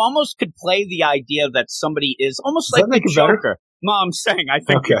you almost could play the idea that somebody is almost like the Joker. No, I'm saying, I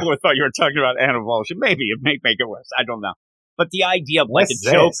think people thought you were talking about Anna Volshin. Maybe it may make it worse. I don't know. But the idea of like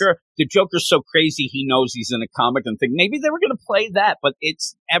Joker, the Joker's so crazy he knows he's in a comic and think maybe they were going to play that, but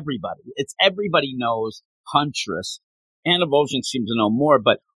it's everybody. It's everybody knows Huntress. Anna Volshin seems to know more,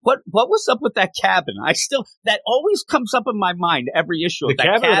 but what was up with that cabin? That always comes up in my mind every issue. The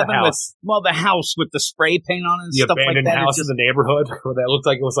cabin or the house? The house with the spray paint on it and stuff like that. The abandoned house in the neighborhood where that looked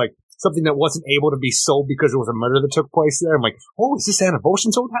like it was like something that wasn't able to be sold because there was a murder that took place there. I'm like, oh, is this Anna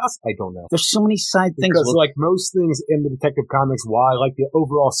Volshin's old house? I don't know. There's so many side things. Because like most things in the Detective Comics, while I like the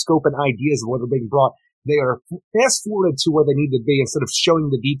overall scope and ideas of what are being brought, they are fast-forwarded to where they need to be instead of showing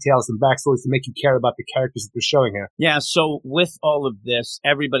the details and backstories to make you care about the characters that they're showing here. Yeah, so with all of this,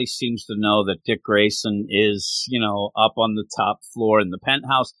 everybody seems to know that Dick Grayson is, up on the top floor in the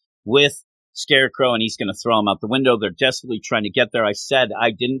penthouse with Scarecrow, and he's going to throw him out the window. They're desperately trying to get there. I said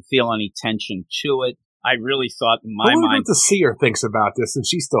I didn't feel any tension to it. I really thought in my mind... Who would the seer thinks about this, and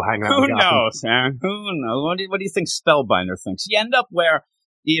she's still hanging out with Gotham? Who knows, man? Who knows? What do you think Spellbinder thinks? You end up where...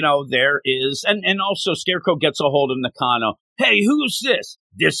 there is, and also Scarecrow gets a hold of Nakano. Hey, who's this?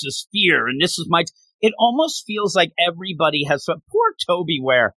 This is Fear, and this is my... It almost feels like everybody has... Poor Toby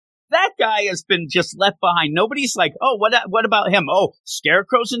Ware. That guy has been just left behind. Nobody's like, oh, what about him? Oh,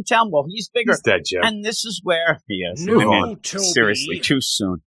 Scarecrow's in town? Well, he's bigger. He's dead, Jim. And this is where... Yes. No, Toby. Seriously, too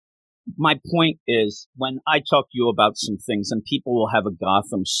soon. My point is, when I talk to you about some things, and people will have a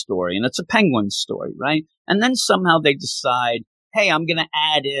Gotham story, and it's a Penguin story, right? And then somehow they decide... Hey, I'm going to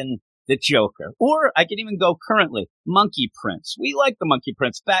add in the Joker. Or I can even go currently, Monkey Prince. We like the Monkey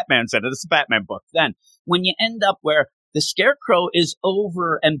Prince. Batman's in it. It's a Batman book. Then when you end up where the Scarecrow is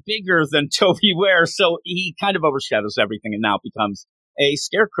over and bigger than Toby Ware, so he kind of overshadows everything and now becomes a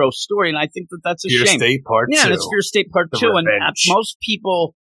Scarecrow story. And I think that's a shame. Fear State Part 2. Yeah, it's Fear State Part 2. And most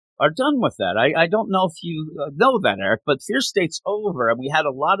people are done with that. I don't know if you know that, Eric, but Fear State's over. And we had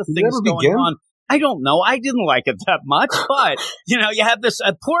a lot of things going on. I don't know. I didn't like it that much, but, you have this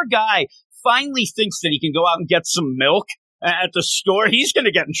poor guy finally thinks that he can go out and get some milk at the store. He's going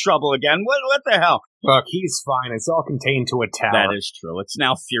to get in trouble again. What the hell? Look, he's fine. It's all contained to a tower. That is true. It's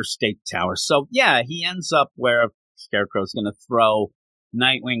now Fear State Tower. So, yeah, he ends up where Scarecrow's going to throw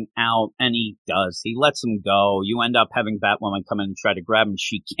Nightwing out, and he does. He lets him go. You end up having Batwoman come in and try to grab him.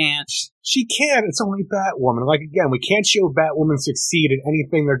 She can't. She can't. It's only Batwoman. Like, again, we can't show Batwoman succeed at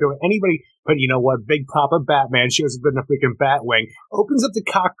anything they're doing. Anybody, but you know what? Big Papa Batman shows up in a freaking Batwing, opens up the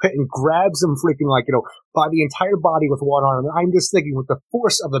cockpit and grabs him freaking by the entire body with one arm. And I'm just thinking with the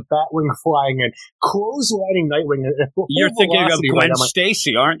force of the Batwing flying in, clotheslining Nightwing. You're thinking of Gwen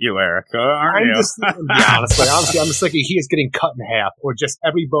Stacy, aren't you, Eric? I'm just thinking, honestly, I'm just thinking he is getting cut in half, or just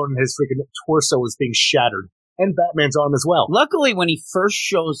every bone in his freaking torso is being shattered. And Batman's arm as well. Luckily, when he first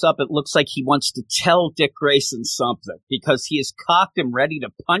shows up, it looks like he wants to tell Dick Grayson something because he is cocked and ready to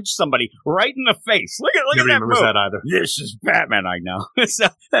punch somebody right in the face. Look at that move. That either. This is Batman, I know. That's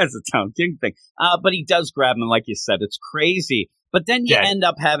a Tom King thing. But he does grab him, like you said. It's crazy. But then you end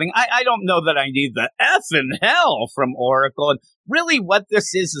up having, I don't know that I need the F in hell from Oracle. And really what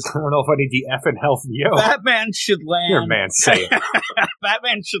this is I don't know if I need the F in hell from you. Batman should land. Your man say it.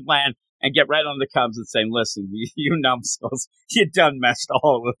 Batman should land and get right on the comms and saying, listen, you numbskulls, you done messed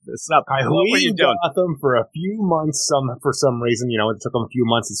all of this up. I leave Gotham for a few months for some reason. It took them a few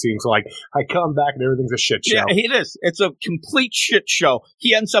months, it seems like. I come back and everything's a shit show. Yeah, it is. It's a complete shit show.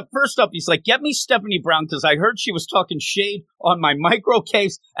 He ends up, first up, he's like, get me Stephanie Brown, because I heard she was talking shade on my micro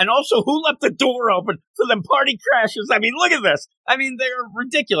case, and also who left the door open for them party crashes. I mean, look at this. I mean, they're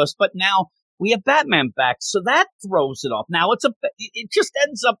ridiculous, but now we have Batman back, so that throws it off. Now it just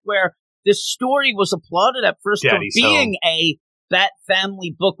ends up where this story was applauded at first for being a Bat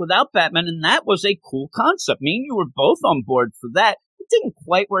family book without Batman, and that was a cool concept. Me and you were both on board for that. It didn't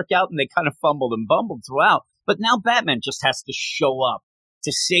quite work out, and they kind of fumbled and bumbled throughout. But now Batman just has to show up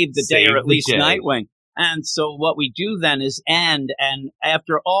to save the day, or at least Nightwing. And so what we do then is end, and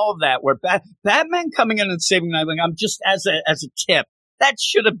after all that, we're Batman coming in and saving Nightwing. I'm just, as a tip, that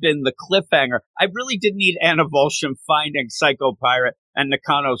should have been the cliffhanger. I really did need Anna Volshin finding Psycho Pirate and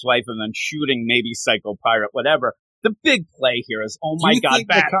Nakano's wife and then shooting maybe Psycho Pirate, whatever. The big play here is, oh my God, Batman.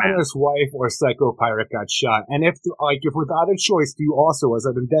 Do you think Nakano's wife or Psycho Pirate got shot? And if without a choice, do you also, as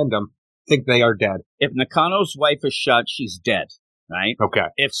an addendum, think they are dead? If Nakano's wife is shot, she's dead, right? Okay.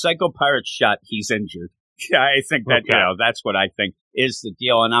 If Psycho Pirate's shot, he's injured. Yeah, I think that, that's what I think is the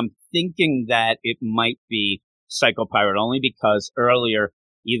deal. And I'm thinking that it might be Psycho Pirate only because earlier,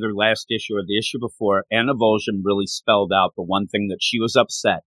 either last issue or the issue before, Anna Volshin really spelled out the one thing that she was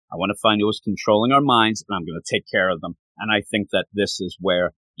upset. I want to find who was controlling our minds, and I'm going to take care of them. And I think that this is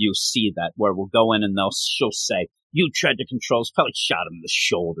where you see that, where we'll go in and she'll say, you tried to control us, probably shot him in the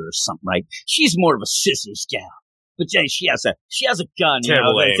shoulder or something, right? She's more of a scissors gal. But Jay, she has a gun,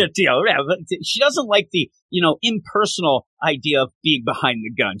 Terrible aim. She doesn't like the, impersonal idea of being behind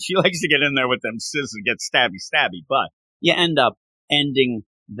the gun. She likes to get in there with them scissors and get stabby. But you end up ending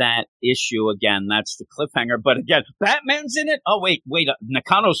that issue again. That's the cliffhanger. But again, Batman's in it. Oh, wait.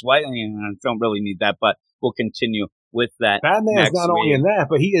 Nakano's wife. I don't really need that, but we'll continue with that. Batman's not only in that,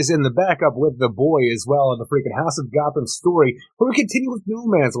 but he is in the backup with the boy as well in the freaking House of Gotham story. But we continue with No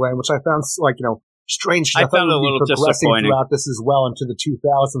Man's Land, which I found strange. I found it a little disappointing throughout this as well into the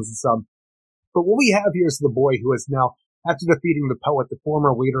 2000s and some. But what we have here is the boy who is now, after defeating the poet, the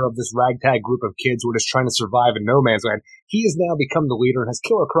former leader of this ragtag group of kids who are just trying to survive in No Man's Land, he has now become the leader and has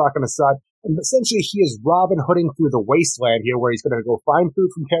Killer Croc on his side. And essentially, he is Robin Hooding through the wasteland here, where he's going to go find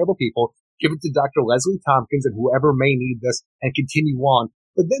food from terrible people, give it to Dr. Leslie Tompkins and whoever may need this, and continue on.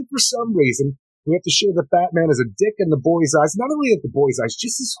 But then, for some reason, we have to show that Batman is a dick in the boy's eyes. Not only at the boy's eyes,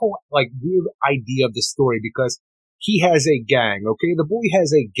 just this whole weird idea of the story, because he has a gang. Okay, the boy has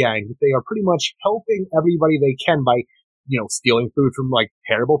a gang. They are pretty much helping everybody they can by stealing food from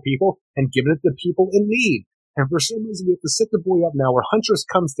terrible people and giving it to people in need. And for some reason, we have to set the boy up now where Huntress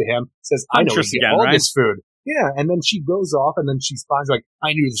comes to him, says, I know you get all this food. Yeah, and then she goes off, and then she finds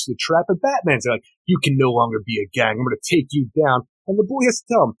I knew this was a trap, and Batman's you can no longer be a gang. I'm going to take you down. And the boy has to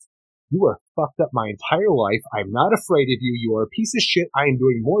tell him, you are fucked up my entire life. I'm not afraid of you. You are a piece of shit. I am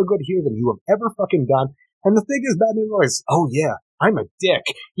doing more good here than you have ever fucking done. And the thing is, Batman realizes, oh yeah, I'm a dick.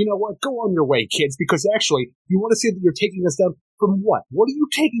 You know what? Go on your way, kids, because actually, you want to say that you're taking us down from what? What are you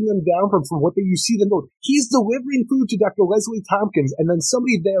taking them down from what you see them doing? He's delivering food to Dr. Leslie Tompkins, and then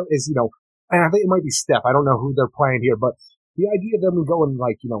somebody there is, and I think it might be Steph. I don't know who they're playing here, but the idea of them going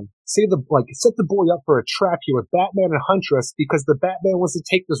set the boy up for a trap here with Batman and Huntress because the Batman wants to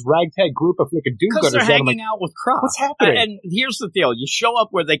take this ragtag group of do-gooders. Because they're hanging out with Croc. What's happening? And here's the deal. You show up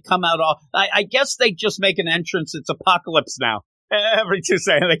where they come out all, I guess they just make an entrance. It's Apocalypse now. Every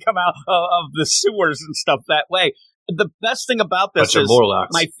Tuesday they come out of the sewers and stuff that way. The best thing about this is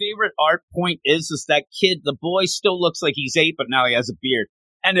my favorite art point is that kid, the boy still looks like he's 8, but now he has a beard.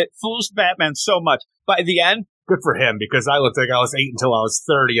 And it fools Batman so much. By the end, good for him, because I looked like I was 8 until I was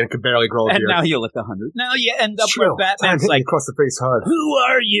 30 and could barely grow a beard. And now you look 100. Now you end up where Batman's like, across the face hard. Who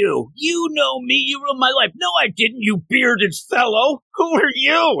are you? You know me. You ruined my life. No, I didn't, you bearded fellow. Who are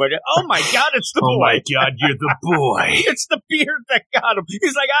you? And, oh my God, it's the boy. Oh my God, you're the boy. It's the beard that got him.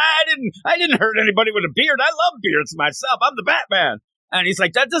 He's like, I didn't hurt anybody with a beard. I love beards myself. I'm the Batman. And he's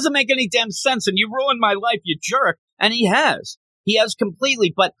like, that doesn't make any damn sense. And you ruined my life, you jerk. And he has. He has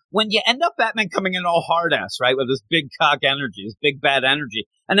completely, but when you end up Batman coming in all hard ass, right, with his big cock energy, his big bad energy,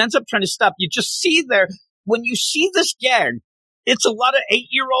 and ends up trying to stop, you just see there, when you see this gang, it's a lot of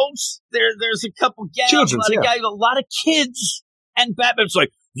 8-year-olds. There's a couple gangs, a lot of kids, and Batman's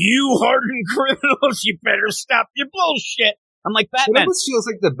like, you hardened criminals, you better stop your bullshit. I'm like, Batman. It almost feels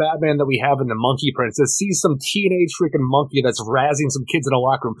like the Batman that we have in the Monkey Prince that sees some teenage freaking monkey that's razzing some kids in a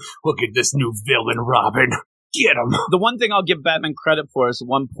locker room. Look at this new villain, Robin. Get him. The one thing I'll give Batman credit for is at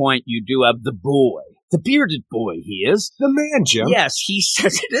one point you do have the boy. The bearded boy, he is. The man, Jim. Yes, he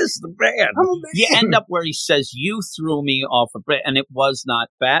says it is the man. You end up where he says, you threw me off a bridge, and it was not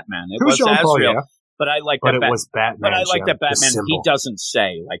Batman. It was Azrael. Yeah. But I like that. But it was Batman. But I like that Batman. He doesn't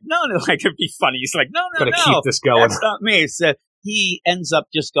say, no, it'd be funny. He's like, no. Gotta keep this going. That's not me. So he ends up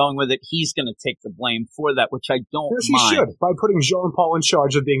just going with it. He's going to take the blame for that, which I don't mind. Yes, he should, by putting Jean-Paul in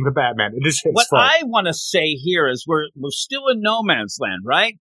charge of being the Batman. It is his fault. What I want to say here is we're still in No Man's Land,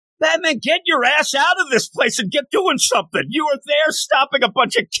 right? Batman, get your ass out of this place and get doing something. You are there stopping a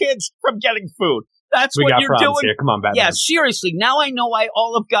bunch of kids from getting food. That's what you're doing. Here. Come on, Batman. Yeah, seriously. Now I know why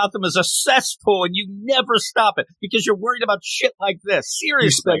all of Gotham is a cesspool and you never stop it because you're worried about shit like this. Seriously.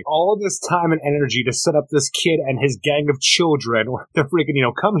 You spent all this time and energy to set up this kid and his gang of children to freaking,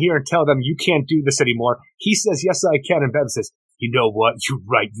 come here and tell them you can't do this anymore. He says, yes, I can. And Batman says, you know what? You're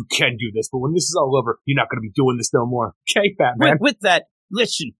right. You can do this. But when this is all over, you're not going to be doing this no more. Okay, Batman? With that,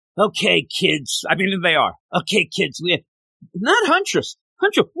 listen. Okay, kids. I mean, they are. Okay, kids. Not Huntress.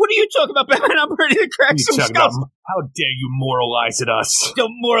 Hunter, what are you talking about, Batman? I'm ready to crack some skulls. How dare you moralize at us?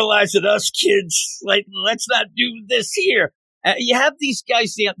 Don't moralize at us, kids. Let's not do this here. You have these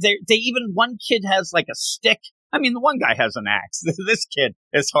guys, they even, one kid has a stick. I mean, the one guy has an axe. This kid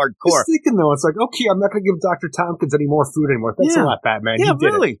is hardcore. Just thinking, though, it's okay, I'm not going to give Dr. Tompkins any more food anymore. That's a lot, Batman. Yeah,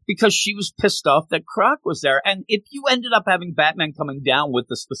 really. Because she was pissed off that Croc was there. And if you ended up having Batman coming down with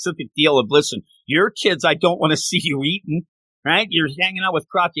the specific deal of, listen, your kids, I don't want to see you eating. right? You're hanging out with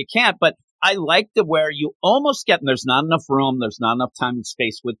Croc, you can't, but I like the where you almost get, and there's not enough room, there's not enough time and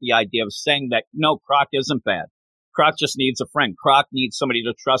space with the idea of saying that, no, Croc isn't bad. Croc just needs a friend. Croc needs somebody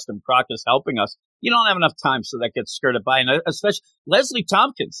to trust him. Croc is helping us. You don't have enough time, so that gets skirted by. And especially Leslie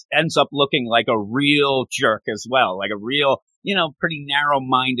Tompkins ends up looking like a real jerk as well, like a real, pretty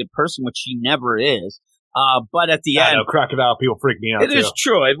narrow-minded person, which she never is. But at the end, Crocodile people freak me out. It is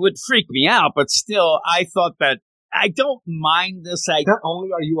true. It would freak me out, but still, I thought that I don't mind this. Not only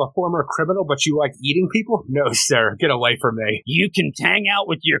are you a former criminal, but you like eating people? No, sir. Get away from me. You can hang out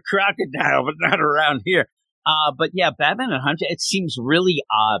with your crocodile, but not around here. But yeah, Batman and Hunter, it seems really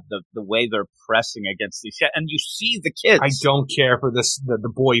odd the way they're pressing against these, and you see the kids. I don't care for this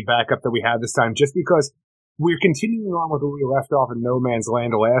the boy backup that we had this time, just because we're continuing on with where we left off in No Man's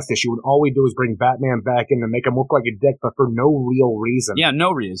Land the last issue, and all we do is bring Batman back in and make him look like a dick, but for no real reason. Yeah,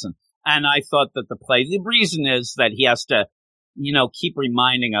 no reason. And I thought that the reason is that he has to, keep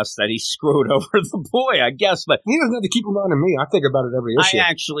reminding us that he screwed over the boy, I guess. But he doesn't have to keep reminding me. I think about it every issue. I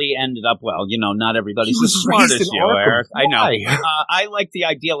actually ended up, not everybody's as smart as you, Eric. I know. I like the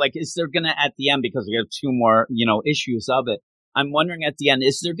idea, is there going to, at the end, because we have 2 more, issues of it, I'm wondering at the end,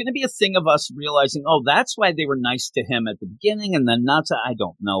 is there going to be a thing of us realizing, that's why they were nice to him at the beginning and then not to, I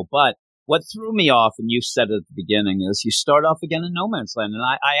don't know. But what threw me off, and you said at the beginning, is you start off again in No Man's Land. And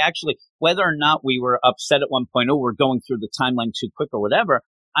I actually, whether or not we were upset at one point, we're going through the timeline too quick or whatever,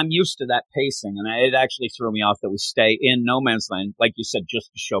 I'm used to that pacing. And it actually threw me off that we stay in No Man's Land, like you said, just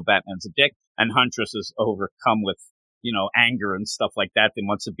to show Batman's a dick. And Huntress is overcome with, anger and stuff like that, and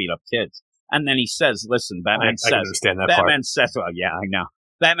wants to beat up kids. And then he says, listen, Batman says, I understand that Batman part. says, well, yeah, I know.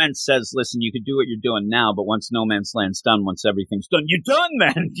 Batman says, listen, you can do what you're doing now, but once No Man's Land's done, once everything's done, you're done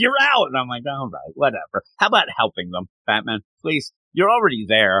then. You're out. And I'm like, all right, whatever. How about helping them, Batman? Please, you're already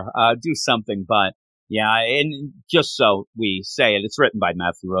there. Do something. But, yeah, and just so we say it, it's written by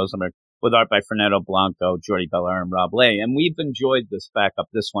Matthew Rosenberg, with art by Fernando Blanco, Jordi Belair, and Rob Leigh. And we've enjoyed this backup.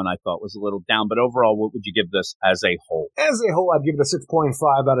 This one I thought was a little down, but overall, what would you give this as a whole? As a whole, I'd give it a 6.5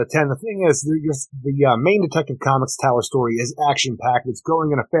 out of 10. The thing is, the main Detective Comics Tower story is action-packed. It's going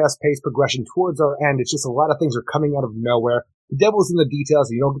in a fast-paced progression towards our end. It's just a lot of things are coming out of nowhere. The devil's in the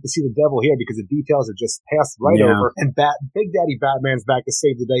details, and you don't get to see the devil here because the details are just passed right over. And Big Daddy Batman's back to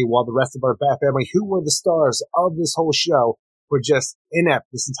save the day, while the rest of our Bat family, who were the stars of this whole show, were just inept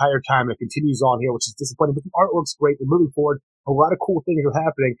this entire time. It continues on here, which is disappointing, but the art looks great. We're moving forward. A lot of cool things are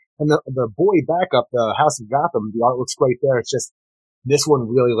happening. And the boy backup, the House of Gotham, the art looks great there. It's just, this one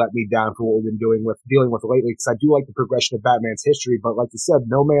really let me down for what we've been dealing with lately, because I do like the progression of Batman's history, but like you said,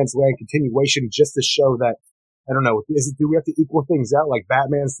 No Man's Land continuation just to show that, I don't know, do we have to equal things out? Like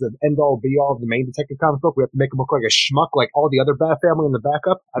Batman's the end-all, be-all of the main Detective Comics book? We have to make him look like a schmuck like all the other Bat family in the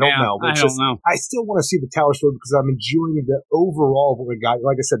backup? I don't know. I don't know. I still want to see the Tower story because I'm enjoying the overall of what we got.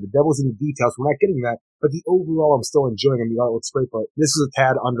 Like I said, the devil's in the details. We're not getting that. But the overall, I'm still enjoying, and the art looks great. But this is a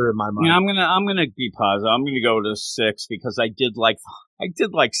tad under in my mind. Yeah, I'm gonna be positive. I'm gonna go to 6 because I did like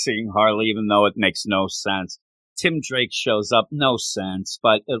seeing Harley, even though it makes no sense. Tim Drake shows up, no sense,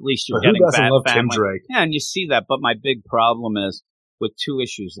 but at least you're getting Bat love family. Tim Drake? Yeah, and you see that. But my big problem is with 2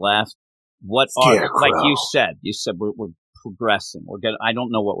 issues left. What Scarecrow. are, like you said we're progressing. I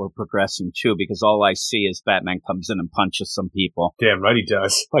don't know what we're progressing to because all I see is Batman comes in and punches some people. Damn right he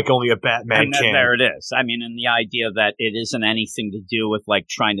does. Like only a Batman can. There it is. I mean, and the idea that it isn't anything to do with like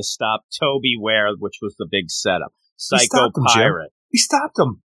trying to stop Toby Ware, which was the big setup. Psycho Pirate. We stopped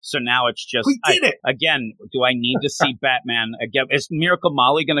him. So now it's just, we did it. Again, do I need to see Batman again? Is Miracle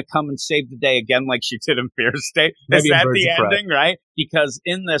Molly going to come and save the day again like she did in Fear State? Is that the ending, right? Because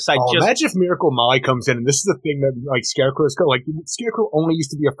in this, imagine if Miracle Molly comes in, and this is the thing that, like, Scarecrow's like, Scarecrow only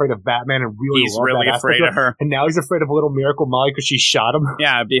used to be afred of Batman and he's really afraid of her. And now he's afraid of little Miracle Molly because she shot him.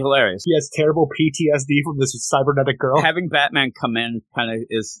 Yeah, it'd be hilarious. He has terrible PTSD from this cybernetic girl. Having Batman come in kind of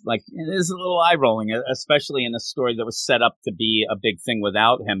is like, it is a little eye-rolling, especially in a story that was set up to be a big thing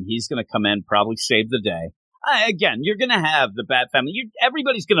without him. He's going to come in, probably save the day. Again, you're going to have the Bat family.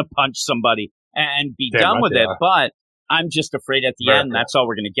 Everybody's going to punch somebody and be done with it, but I'm just afraid at the end, that's all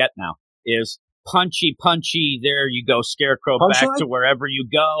we're going to get now, is punchy, there you go, Scarecrow, back to wherever you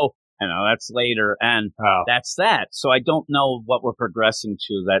go. I know, that's later, and that's that. So I don't know what we're progressing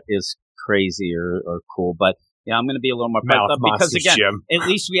to that is crazy or cool, but yeah, I'm going to be a little more pumped up because, again, at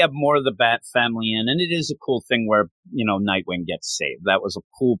least we have more of the Bat family in, and it is a cool thing where, Nightwing gets saved. That was a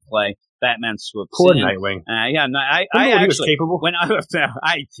cool play. Batman swoops in. Poor in. Nightwing. I actually, he was capable. When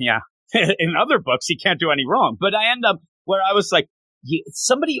in other books, he can't do any wrong. But I end up where I was like,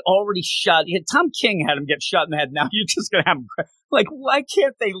 somebody already shot. Tom King had him get shot in the head. Now you're just going to have him. Like, why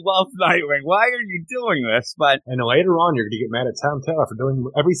can't they love Nightwing? Why are you doing this? And later on, you're going to get mad at Tom Taylor for doing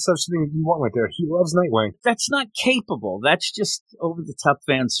every such thing you want right there. He loves Nightwing. That's not capable. That's just over-the-top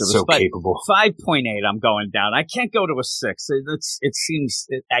fan service. So capable. 5.8, I'm going down. I can't go to a 6.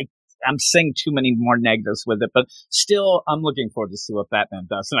 I'm saying too many more negatives with it, but still, I'm looking forward to see what Batman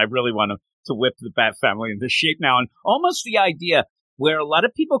does. And I really want to whip the Bat family into shape now. And almost the idea where a lot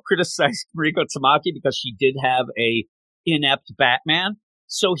of people criticize Mariko Tamaki because she did have a inept Batman.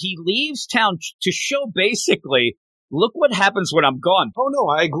 So he leaves town to show basically, look what happens when I'm gone. Oh, no,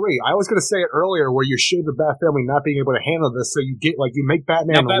 I agree. I was going to say it earlier where you show the Bat family not being able to handle this. So you make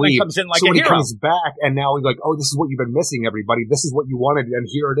Batman leave. Comes in like so a when hero. He comes back and now he's like, oh, this is what you've been missing, everybody. This is what you wanted. And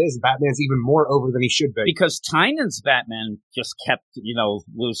here it is. Batman's even more over than he should be. Because Tynan's Batman just kept,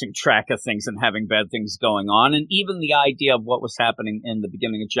 losing track of things and having bad things going on. And even the idea of what was happening in the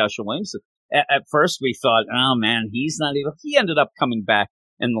beginning of Joshua Williamson. At first we thought, oh man, he ended up coming back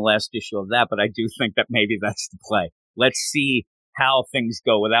in the last issue of that. But I do think that maybe that's the play. Let's see how things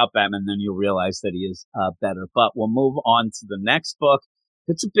go without Batman, then you'll realize that he is better. But we'll move on to the next book.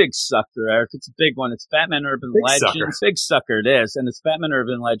 It's a big sucker, Eric. It's a big one. It's Batman Urban Legends. Sucker. Big sucker it is. And it's Batman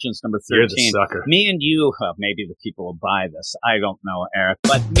Urban Legends number 13. You're the sucker. Me and you, maybe the people will buy this. I don't know, Eric.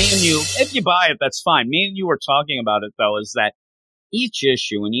 But me and you, if you buy it, that's fine. Me and you were talking about it, though, is that each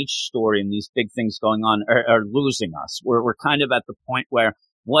issue and each story and these big things going on are losing us. We're kind of at the point where,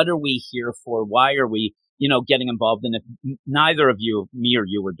 what are we here for? Why are we getting involved in it? Neither of you, me or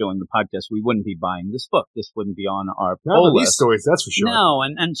you, were doing the podcast. We wouldn't be buying this book. This wouldn't be on our poll list. These stories, that's for sure. No,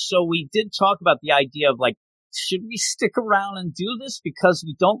 and so we did talk about the idea of like, should we stick around and do this because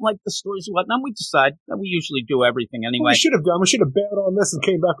we don't like the stories and whatnot? We decide that we usually do everything anyway. Well, we should have done. We should have bailed on this and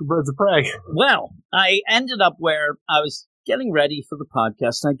came back with Birds of Prey. Well, I ended up where I was getting ready for the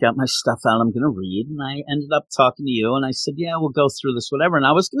podcast. I got my stuff out I'm going to read, and I ended up talking to you, and I said, yeah, we'll go through this, whatever. And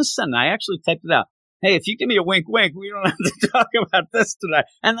I was going to send it. I actually typed it out. Hey, if you give me a wink, wink, we don't have to talk about this today.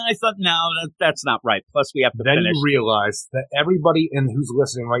 And then I thought, no, that's not right. Plus, we have to finish. Then you realize that everybody who's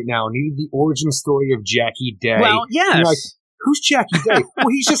listening right now needed the origin story of Jackie Day. Well, yes. You're like, who's Jackie Day? Well,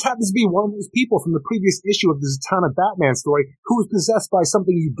 he just happens to be one of those people from the previous issue of the Zatanna Batman story who was possessed by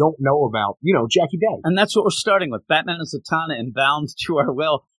something you don't know about. Jackie Day. And that's what we're starting with. Batman and Zatanna and Bound to Our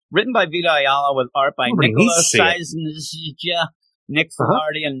Will. Written by Vito Ayala with art by Nicola Seisnija, Nick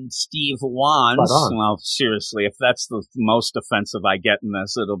Filardi, and Steve Wands. Well, seriously, if that's the most offensive I get in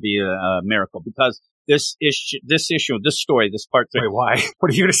this, it'll be a miracle. Because this story, this part 3. Wait, why?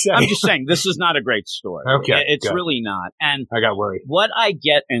 What are you going to say? I'm just saying, this is not a great story. Okay. It's really not. And I got worried. What I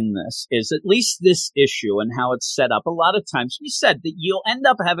get in this is at least this issue and how it's set up. A lot of times we said that you'll end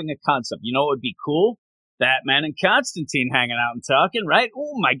up having a concept. You know what would be cool? Batman and Constantine hanging out and talking, right?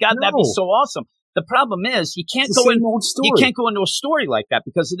 Oh my God, that'd be so awesome. The problem is you can't go into a story like that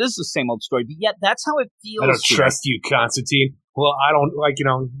because it is the same old story. But yet that's how it feels. I don't trust you, Constantine. Well, I don't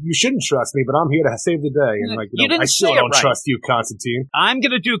you shouldn't trust me, but I'm here to save the day. And I still don't trust you, Constantine. I'm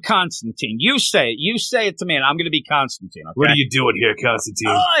going to do Constantine. You say it. You say it to me, and I'm going to be Constantine. Okay? What are you doing here,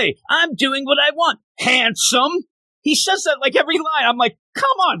 Constantine? I'm doing what I want. Handsome. He says that like every line. I'm like, come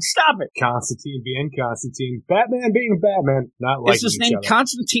on, stop it. Constantine being Constantine. Batman being Batman. Not like Is his name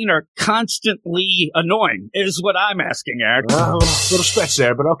Constantine or constantly annoying is what I'm asking, Eric. A little stretch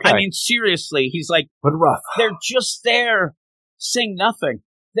there, but okay. I mean, seriously, he's like, but rough. They're just there saying nothing.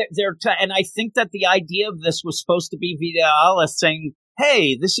 And I think that the idea of this was supposed to be Vito Ayala saying,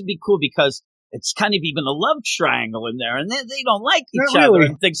 hey, this would be cool because it's kind of even a love triangle in there, and they don't like each other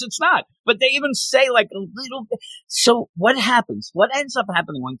and thinks it's not. But they even say like a little bit. So what happens? What ends up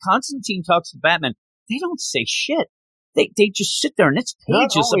happening when Constantine talks to Batman? They don't say shit. They just sit there and it's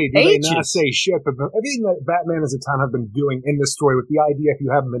pages of pages. They not say shit, but everything that Batman and Zatanna have been doing in this story with the idea, if you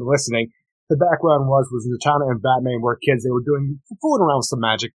haven't been listening, the background was Zatanna and Batman were kids. They were fooling around with some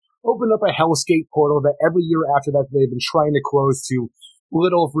magic. Opened up a Hellscape portal that every year after that they've been trying to close to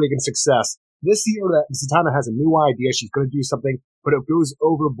little freaking success. This year, Zatanna has a new idea. She's going to do something, but it goes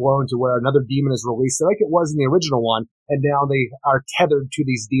overblown to where another demon is released, like it was in the original one, and now they are tethered to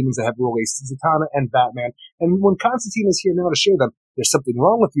these demons that have released Zatanna and Batman. And when Constantine is here now to show them, there's something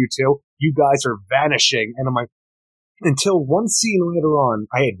wrong with you two, you guys are vanishing. And I'm like, until one scene later on,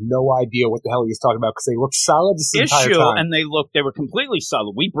 I had no idea what the hell he was talking about because they looked solid this entire time. And they were completely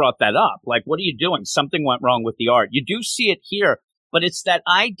solid. We brought that up. Like, what are you doing? Something went wrong with the art. You do see it here. But it's that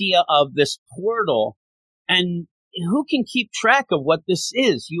idea of this portal, and who can keep track of what this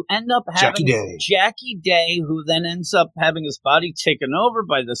is? You end up having Jackie Day, who then ends up having his body taken over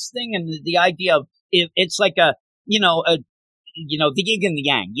by this thing, and the idea of it's like the yin and the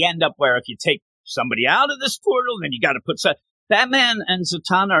yang. You end up where if you take somebody out of this portal, then you got to put Batman and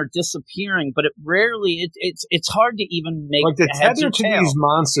Zatanna are disappearing, but it rarely, it's hard to even make like the heads tether or to tail. these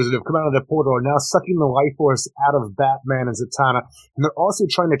monsters that have come out of the portal are now sucking the life force out of Batman and Zatanna, and they're also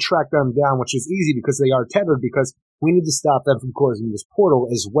trying to track them down, which is easy because they are tethered, because we need to stop them from closing this portal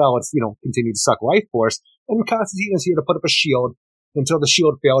as well as, continue to suck life force. And Constantine is here to put up a shield until the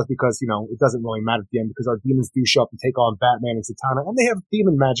shield fails because, it doesn't really matter at the end because our demons do show up to take on Batman and Zatanna, and they have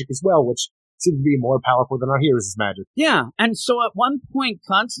demon magic as well, which seem to be more powerful than our heroes' magic. Yeah, and so at one point,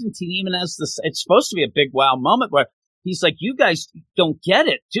 Constantine even has this, it's supposed to be a big wow moment where he's like, you guys don't get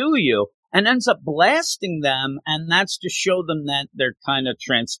it, do you? And ends up blasting them, and that's to show them that they're kind of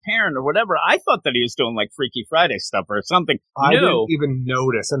transparent or whatever. I thought that he was doing like Freaky Friday stuff or something I new. didn't even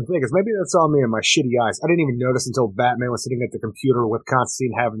notice. And the thing is, maybe that's on me and my shitty eyes. I didn't even notice until Batman was sitting at the computer with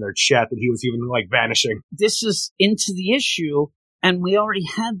Constantine having their chat that he was even, vanishing. This is into the issue. And we already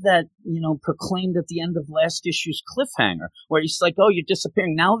had that, proclaimed at the end of last issue's cliffhanger, where he's like, oh, you're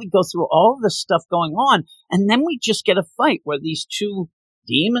disappearing. Now we go through all this stuff going on, and then we just get a fight where these two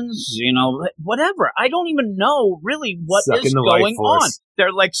demons, whatever. I don't even know really what is going on.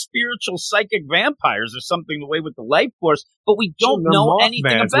 They're like spiritual psychic vampires or something, the way with the life force, but we don't know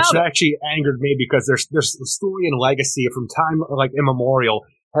anything about which it. Actually angered me because there's story and legacy from time, immemorial.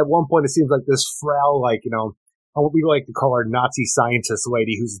 At one point, it seems like this Frau, what we like to call our Nazi scientist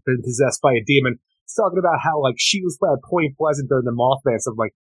lady who's been possessed by a demon, is talking about how, she was at Point Pleasant during the Mothman. So I'm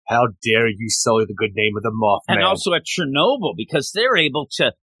like, how dare you sully the good name of the Mothman? And also at Chernobyl, because they're able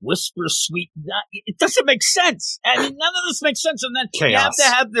to whisper sweet. It doesn't make sense. I mean, none of this makes sense. And then Chaos. you have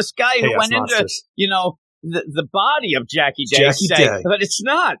to have this guy who went monsters. into, the body of Jackie Day say, but it's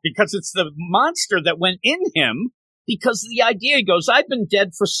not, because it's the monster that went in him. Because the idea goes, I've been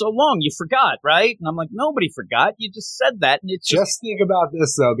dead for so long, you forgot, right? And I'm like, nobody forgot. You just said that. And it's just think about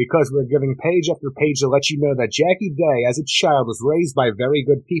this, though, because we're giving page after page to let you know that Jackie Day, as a child, was raised by very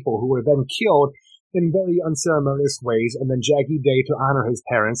good people who were then killed in very unceremonious ways. And then Jackie Day, to honor his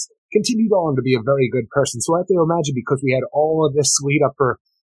parents, continued on to be a very good person. So I have to imagine, because we had all of this lead up for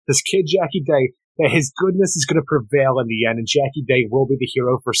this kid, Jackie Day, that his goodness is going to prevail in the end, and Jackie Day will be the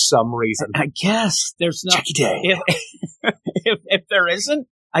hero for some reason. I guess there's no Jackie Day. If there isn't,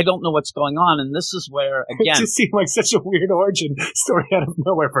 I don't know what's going on, and this is where again it just seemed like such a weird origin story out of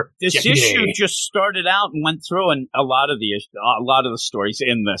nowhere for this Jackie issue. Day. Just started out and went through, and a lot of the stories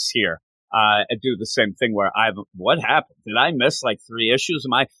in this here do the same thing. Where what happened? Did I miss 3 issues?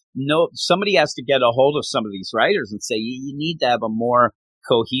 Somebody has to get a hold of some of these writers and say you need to have a more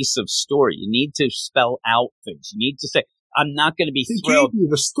cohesive story. You need to spell out things. You need to say, I'm not going to be thrilled. They gave you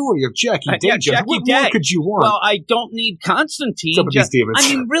the story of Jackie Day. Yeah, Jackie what Day. more could you want? Well, I don't need Constantine. Some of these demons. I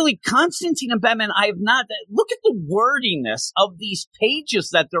mean, really, Constantine and Batman, I have not. Look at the wordiness of these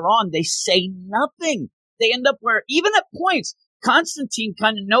pages that they're on. They say nothing. They end up where, even at points, Constantine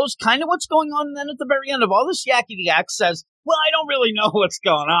kind of knows kind of what's going on, and then at the very end of all this yakety yak says, well, I don't really know what's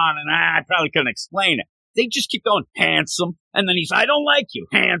going on, and I probably couldn't explain it. They just keep going, handsome. And then he's, I don't like you,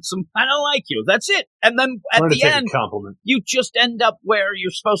 handsome. I don't like you. That's it. And then at the end, you just end up where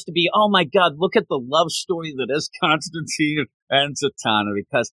you're supposed to be. Oh, my God, look at the love story that is Constantine and Zatanna,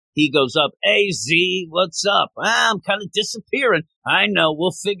 because he goes up, hey, Z, what's up? I'm kind of disappearing. I know,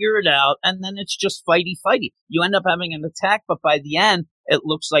 we'll figure it out. And then it's just fighty. You end up having an attack, but by the end, it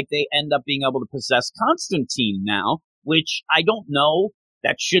looks like they end up being able to possess Constantine now, which I don't know.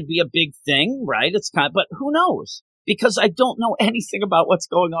 That should be a big thing, right? But who knows? Because I don't know anything about what's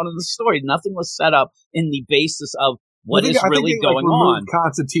going on in the story. Nothing was set up in the basis of what is really going on.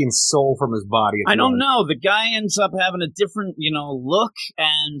 Constantine's soul from his body. I don't know. The guy ends up having a different, look,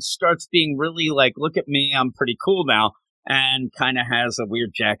 and starts being really like, look at me, I'm pretty cool now, and kind of has a weird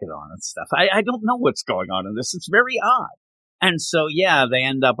jacket on and stuff. I don't know what's going on in this. It's very odd. And so, yeah, they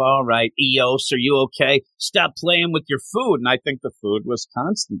end up, all right, Eos, are you okay? Stop playing with your food. And I think the food was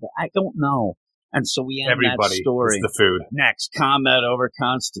constant. I don't know. And so we end that story. Is the food. Next, combat over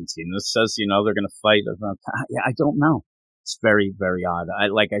Constantine. This says, they're going to fight. I don't know. It's very, very odd.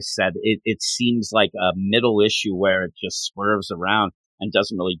 Like I said, it seems like a middle issue where it just swerves around and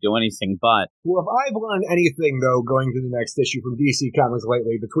doesn't really do anything but. Well, if I've learned anything, though, going to the next issue from DC Comics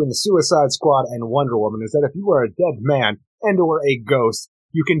lately, between the Suicide Squad and Wonder Woman, is that if you are a dead man and or a ghost,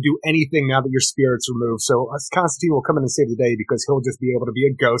 you can do anything now that your spirit's removed. So Constantine will come in and save the day because he'll just be able to be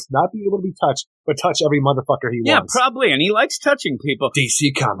a ghost, not be able to be touched, but touch every motherfucker he wants. Yeah, probably, and he likes touching people.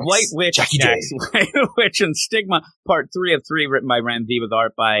 DC Comics. White Witch, Jackie Day. White Witch and Stigma, Part 3 of 3, written by Ram V with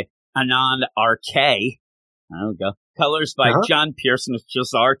art by Anand R.K. There we go. Colors by John Pearson. It's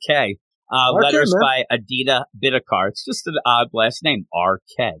just R.K. Letters by Adita Bidikar. It's just an odd last name,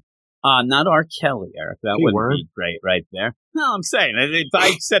 R.K. Not R. Kelly, Eric. That wouldn't be great right there. No, I'm saying, if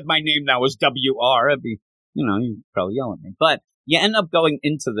I said my name now was W.R., it'd be, you'd probably yell at me. But you end up going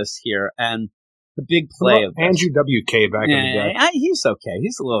into this here, and the big play of Andrew W.K. back in the day. He's okay.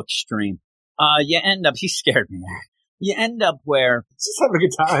 He's a little extreme. He scared me. You end up where... Just having a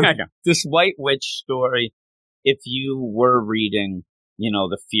good time. I know. This White Witch story, if you were reading...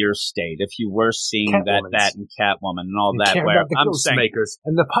 the Fear State, if you were seeing that in Catwoman and all that, where I'm saying, makers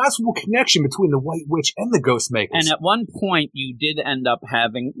and the possible connection between the White Witch and the Ghost Makers. And at one point, you did end up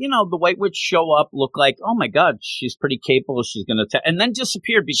having, the White Witch show up, look like, oh my God, she's pretty capable, she's going to, and then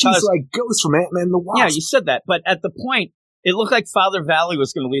disappeared because she's like Ghost from Ant-Man and the Wasp. Yeah, you said that, but at the point, it looked like Father Valley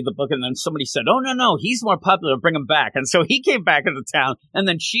was going to lead the book, and then somebody said, "Oh no, he's more popular, bring him back," and so he came back into town, and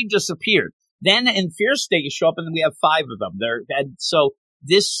then she disappeared. Then in Fear State, you show up and then we have 5 of them. And so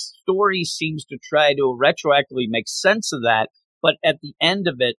this story seems to try to retroactively make sense of that. But at the end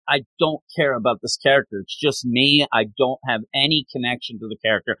of it, I don't care about this character. It's just me. I don't have any connection to the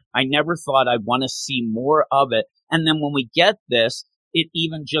character. I never thought I'd want to see more of it. And then when we get this, it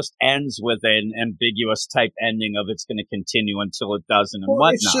even just ends with an ambiguous type ending of it's going to continue until it doesn't and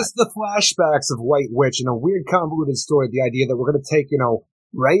whatnot. It's just the flashbacks of White Witch and a weird convoluted story. The idea that we're going to take,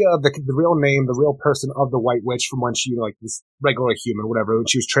 Rhea, the real name, the real person of the White Witch from when she, this regular human, whatever, when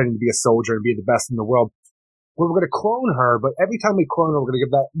she was training to be a soldier and be the best in the world. We're going to clone her, but every time we clone her, we're going to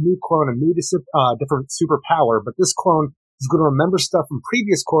give that new clone a new different superpower. But this clone is going to remember stuff from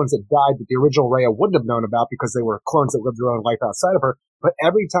previous clones that died that the original Rhea wouldn't have known about because they were clones that lived their own life outside of her. But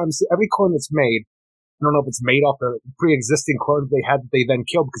every clone that's made, I don't know if it's made off the pre-existing clone that they then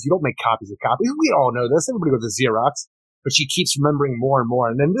killed, because you don't make copies of copies. We all know this. Everybody goes to Xerox. But she keeps remembering more and more.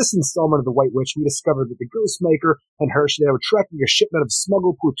 And in this installment of The White Witch, we discovered that the Ghostmaker and her, they were tracking a shipment of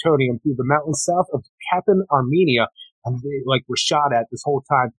smuggled plutonium through the mountains south of Kapan, Armenia. And they, were shot at this whole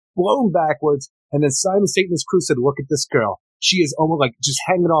time, blown backwards. And then Simon Satan's crew said, "Look at this girl. She is almost just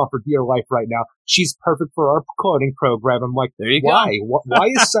hanging on for dear life right now. She's perfect for our cloning program." I'm like, there you why? Go. Why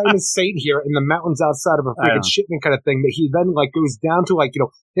is Simon Satan here in the mountains outside of a freaking shipment kind of thing that he then, goes down to,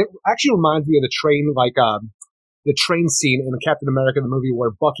 it actually reminds me of the train, the train scene in the Captain America, the movie where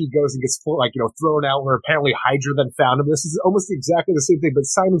Bucky goes and gets thrown out, where apparently Hydra then found him. This is almost exactly the same thing, but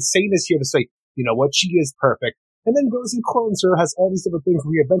Simon Satan is here to say, you know what, she is perfect. And then goes and clones her, has all these different things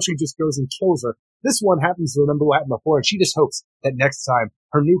where he eventually just goes and kills her. This one happens to remember what happened before, and she just hopes that next time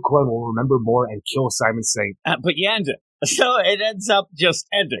her new clone will remember more and kill Simon Satan. But you end it. So it ends up just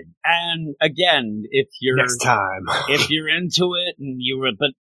ending. And again, if you're into it and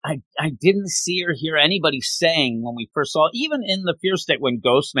but I didn't see or hear anybody saying when we first saw, even in the Fear State when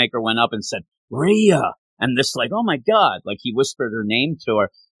Ghostmaker went up and said, "Rhea," and this oh my God, he whispered her name to her.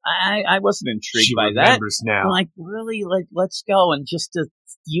 I wasn't intrigued by that. Now. I'm really, let's go and just to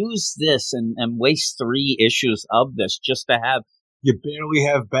use this and waste 3 issues of this just to have. You barely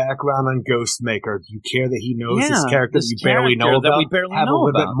have background on Ghostmaker. You care that he knows this character that you barely know about? We barely have know a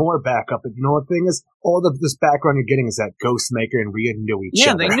little bit more backup. And you know what the thing is? All of this background you're getting is that Ghostmaker and Rhea knew each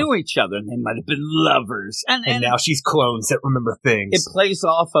other. Yeah, they knew each other. And they might have been lovers. And now she's clones that remember things. It plays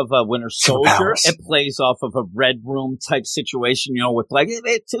off of a Winter Soldier. It plays off of a Red Room type situation, with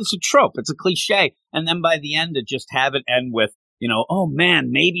it's a trope. It's a cliche. And then by the end, to just have it end with, oh man,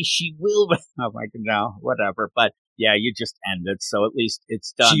 maybe she will. I'm like, no, whatever. But yeah, you just end it. So at least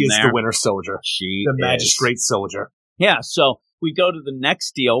it's done. She is there. The Winter Soldier. The Magistrate Soldier. Yeah, so we go to the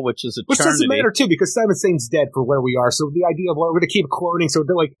next deal, which is Eternity. Which doesn't matter, too, because Simon Satan's dead for where we are. So the idea of, we're going to keep cloning. So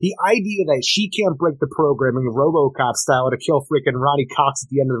they're the idea that she can't break the programming, RoboCop style, to kill freaking Ronnie Cox at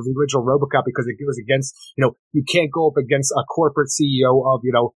the end of the original RoboCop because it goes against, you can't go up against a corporate CEO of,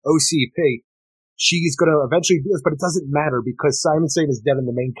 OCP. She's going to eventually do this, but it doesn't matter because Simon Satan is dead in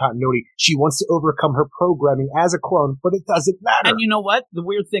the main continuity. She wants to overcome her programming as a clone, but it doesn't matter. And you know what? The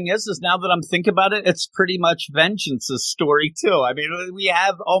weird thing is now that I'm thinking about it, it's pretty much Vengeance's story, too. I mean, we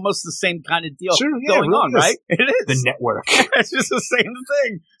have almost the same kind of deal going on, right? It is. The network. It's just the same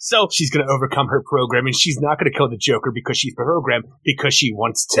thing. So she's going to overcome her programming. She's not going to kill the Joker because she's programmed, because she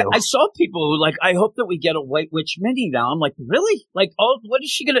wants to. I saw people who I hope that we get a White Witch mini now. I'm like, really? What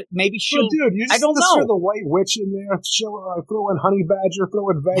is she going to, maybe she'll, I don't know. Throw the White Witch in there, throw in Honey Badger, throw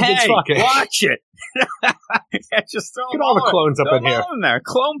in Vengeance. Hey, fuck it. Watch it. Just throw Get all the clones up in here. In there.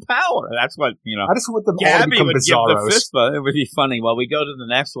 Clone power. That's what, I just want them Gabby all to become would Bizarros. Give the fist bump. It would be funny. Well, we go to the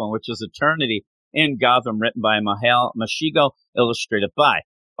next one, which is Eternity in Gotham, written by Mihail Mashigo, illustrated by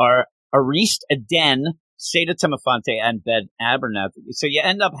Arist Aden, Seda Timofonte and Ben Abernathy. So you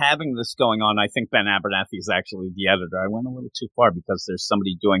end up having this going on. I think Ben Abernathy is actually the editor. I went a little too far because there's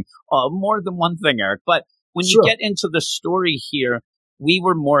somebody doing more than one thing, Eric. But when you get into the story here, we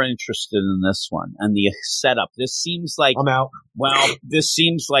were more interested in this one and the setup. This seems like I'm out. Well, this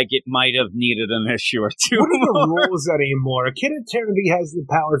seems like it might have needed an issue or two. What are the rules anymore? Kid Eternity has the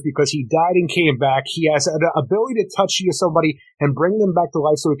powers because he died and came back. He has an ability to touch somebody and bring them back to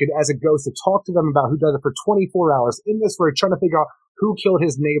life so he could, as a ghost, to talk to them about who does it for 24 hours. In this, we're trying to figure out who killed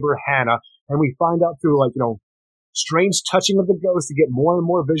his neighbor, Hannah. And we find out through, strange touching of the ghost to get more and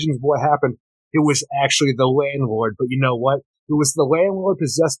more visions of what happened. It was actually the landlord. But you know what? It was the landlord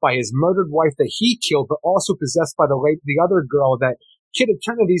possessed by his murdered wife that he killed, but also possessed by the other girl that Kid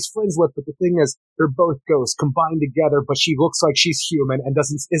Eternity's friends with. But the thing is, they're both ghosts combined together, but she looks like she's human and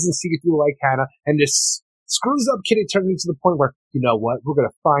isn't see-through like Hannah. And this screws up Kid Eternity to the point where, you know what, we're going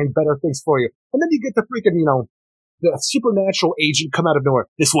to find better things for you. And then you get the freaking, the supernatural agent come out of nowhere.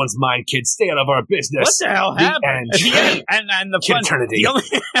 This one's mine, kid. Stay out of our business. What the hell happened? And the Kid fun, Eternity.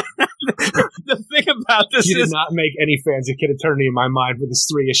 The thing about this you is... did not make any fans of Kid Eternity in my mind with this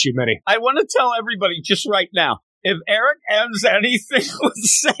 3-issue mini. I want to tell everybody just right now, if Eric ends anything with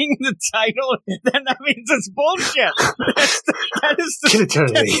saying the title, then that means it's bullshit. That is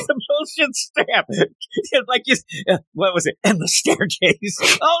the bullshit stamp. What was it? And the staircase.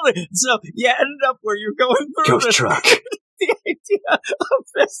 So you ended up where you're going through Ghost truck. The idea of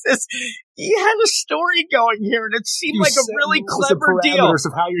this is he had a story going here, and it seemed like a really clever the deal.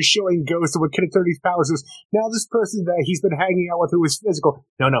 Of how you're showing ghosts and what Kid Eternity's powers is. Now this person that he's been hanging out with who is physical.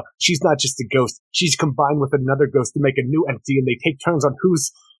 No, she's not just a ghost. She's combined with another ghost to make a new entity, and they take turns on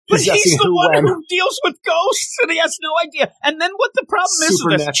who's possessing who. But he's the one who deals with ghosts, and he has no idea. And then what the problem is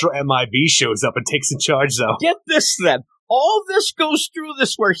with this? Supernatural MIB shows up and takes in charge, though. Get this, then. All this goes through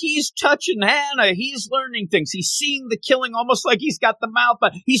this where he's touching Hannah, he's learning things, he's seeing the killing almost like he's got the mouth,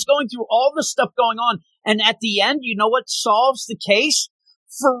 but he's going through all this stuff going on. And at the end, you know what solves the case?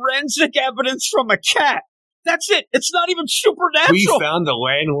 Forensic evidence from a cat. That's it. It's not even supernatural. We found the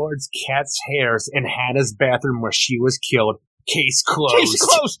landlord's cat's hairs in Hannah's bathroom where she was killed. Case closed. Case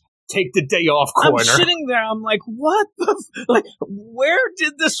closed. Take the day off corner. I'm sitting there, I'm like, what the where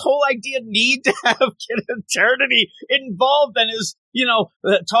did this whole idea need to have Kid Eternity involved and is,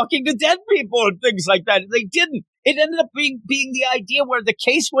 talking to dead people and things like that? They didn't. It ended up being the idea where the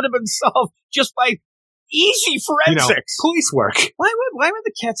case would have been solved just by easy forensics. Police work. Why would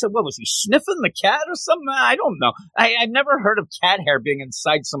the cat say, what was he, sniffing the cat or something? I don't know. I've never heard of cat hair being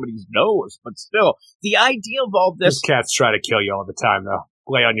inside somebody's nose, but still, the idea of all this. These cats try to kill you all the time, though.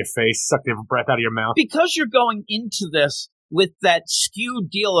 Lay on your face, suck the breath out of your mouth. Because you're going into this with that skewed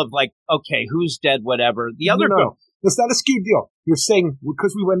deal of okay, who's dead, whatever. The other No. It's not a skewed deal. You're saying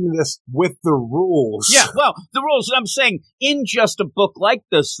because we went into this with the rules. Yeah, well, the rules. I'm saying in just a book like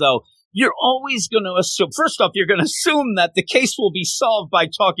this, though, you're always going to assume, first off, you're going to assume that the case will be solved by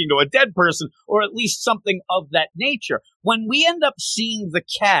talking to a dead person or at least something of that nature. When we end up seeing the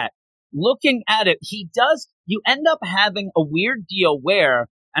cat, looking at it, you end up having a weird deal where,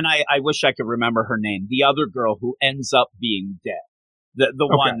 and I wish I could remember her name, the other girl who ends up being dead. The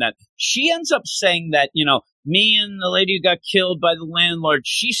one that she ends up saying that, me and the lady who got killed by the landlord,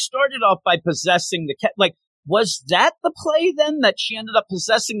 she started off by possessing the cat. Was that the play then, that she ended up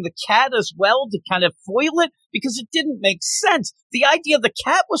possessing the cat as well to kind of foil it? Because it didn't make sense. The idea the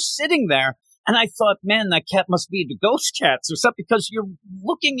cat was sitting there, and I thought, man, that cat must be the ghost cats or something, because you're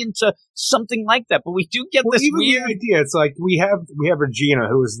looking into something like that. But we do get this weird idea. It's like we have Regina,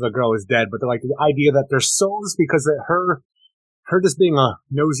 who is the girl who's dead, but the idea that their souls, because her just being a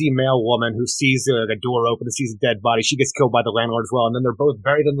nosy male woman who sees a door open and sees a dead body, she gets killed by the landlord as well, and then they're both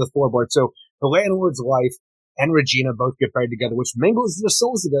buried in the floorboard. So the landlord's wife and Regina both get buried together, which mingles their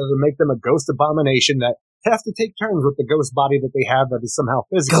souls together to make them a ghost abomination that have to take turns with the ghost body that they have that is somehow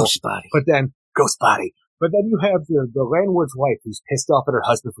physical. Ghost body. Ghost body. But then you have the landlord's wife who's pissed off at her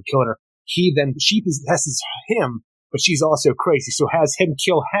husband for killing her. She possesses him, but she's also crazy, so has him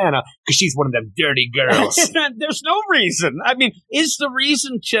kill Hannah because she's one of them dirty girls. There's no reason. I mean, is the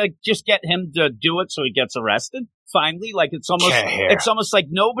reason to just get him to do it so he gets arrested? Finally, it's almost like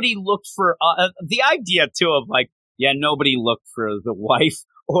nobody looked for the idea too of nobody looked for the wife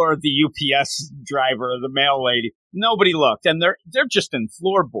or the UPS driver or the mail lady. Nobody looked, and they're just in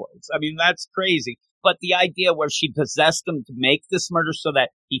floorboards. I mean, that's crazy. But the idea where she possessed him to make this murder so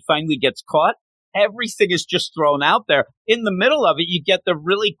that he finally gets caught, everything is just thrown out there. In the middle of it, you get the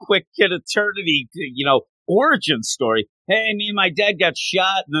really quick Kid Eternity, origin story. Hey, me and my dad got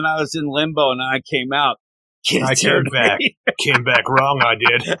shot, and then I was in limbo, and then I came out. I came back wrong, I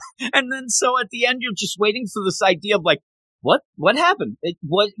did. And then so at the end, you're just waiting for this idea of like, what happened?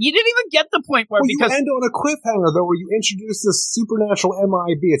 You didn't even get the point where you end on a cliffhanger though, where you introduce this supernatural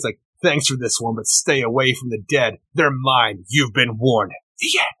MIB. It's like, thanks for this one, but stay away from the dead. They're mine. You've been warned.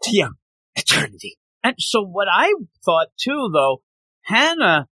 The end. Yeah. Eternity. And so what I thought too, though,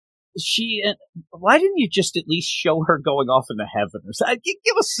 Hannah, why didn't you just at least show her going off into heaven or something?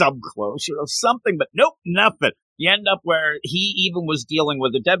 Give us some closure or something, but nope, nothing. You end up where he even was dealing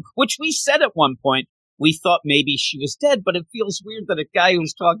with the dead, which we said at one point. We thought maybe she was dead, but it feels weird that a guy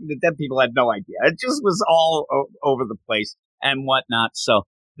who's talking to dead people had no idea. It just was all over the place and whatnot. So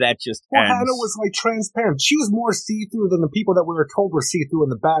that just ends. Hannah was like transparent. She was more see-through than the people that we were told were see-through in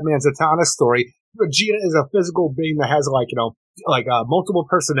the Batman Zatanna story. Regina is a physical being that has multiple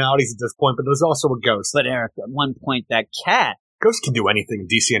personalities at this point, but there's also a ghost. But Eric, at one point, that cat. Ghosts can do anything in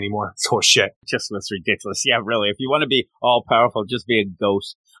DC anymore. It's horse shit. Just was ridiculous. Yeah, really. If you want to be all powerful, just be a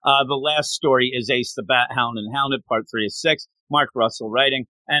ghost. The last story is Ace the Bat Hound and Hounded, Part 3 of 6. Mark Russell writing,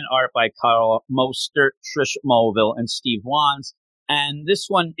 and art by Carl Mostert, Trish Mulville, and Steve Wands. And this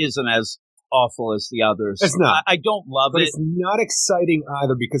one isn't as awful as the others. It's not. I don't love but it. It's not exciting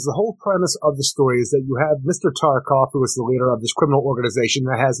either, because the whole premise of the story is that you have Mr. Tarkov, who is the leader of this criminal organization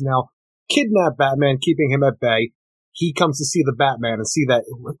that has now kidnapped Batman, keeping him at bay. He comes to see the Batman and see that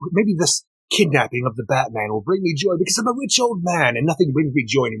maybe this kidnapping of the Batman will bring me joy because I'm a rich old man and nothing brings me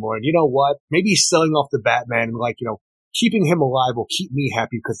joy anymore. And you know what? Maybe he's selling off the Batman and keeping him alive will keep me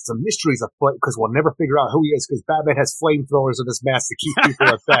happy because some mysteries afoot because we'll never figure out who he is because Batman has flamethrowers in his mask to keep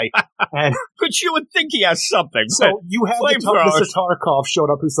people at bay. And but you would think he has something. So you have Mr. Tarkov showed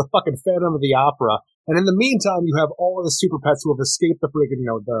up, who's the fucking Phantom of the Opera. And in the meantime, you have all of the super pets who have escaped the friggin',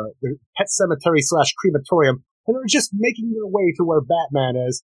 the pet cemetery / crematorium. And they're just making their way to where Batman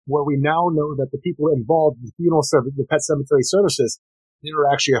is, where we now know that the people involved in the funeral service, the pet cemetery services, they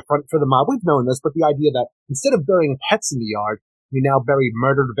were actually a front for the mob. We've known this, but the idea that instead of burying pets in the yard, we now bury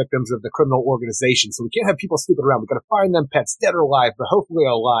murdered victims of the criminal organization. So we can't have people sleeping around. We've got to find them pets, dead or alive, but hopefully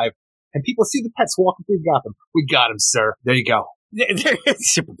alive. And people see the pets walking through Gotham. We got him, sir. There you go.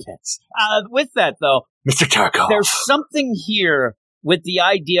 Super pets. With that, though, Mr. Tarkov. There's something here with the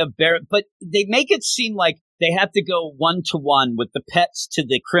idea of but they make it seem like they have to go 1-to-1 with the pets to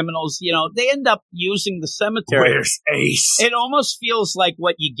the criminals. They end up using the cemetery. Where's Ace? It almost feels like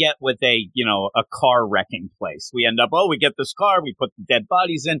what you get with a car wrecking place. We end up, we get this car, we put the dead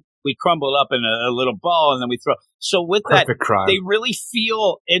bodies in, we crumble it up in a little ball, and then we throw. So with Perfect that, crime. They really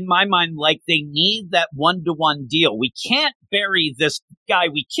feel, in my mind, like they need that 1-to-1 deal. We can't bury this guy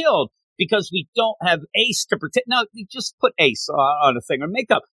we killed because we don't have Ace to protect. No, you just put Ace on a thing or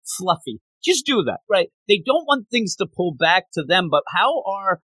make up Fluffy. Just do that, right? They don't want things to pull back to them, but how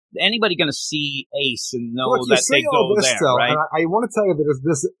are anybody going to see Ace and know that they go there, though, right? And I want to tell you that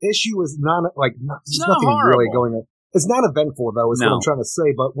this issue is not it's not nothing horrible. Really going on. It's not eventful, though, is what I'm trying to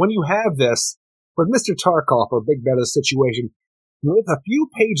say. But when you have this, with Mr. Tarkov or Big Bear's situation, with a few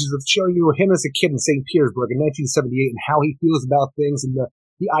pages of showing you him as a kid in St. Petersburg in 1978 and how he feels about things and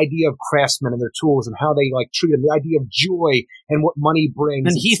the idea of craftsmen and their tools and how they treat them, the idea of joy and what money brings.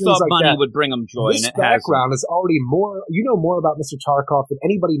 And he thought money would bring him joy. This background is already more about Mr. Tarkov than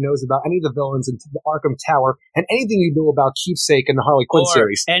anybody knows about any of the villains in the Arkham Tower and anything you know about Keepsake and the Harley Quinn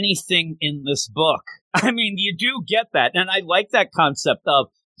series. Anything in this book. I mean, you do get that. And I like that concept of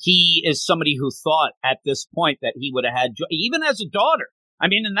he is somebody who thought at this point that he would have had joy, even as a daughter. I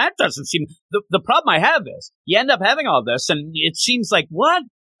mean, and that doesn't seem... The problem I have is, you end up having all this, and it seems like, what?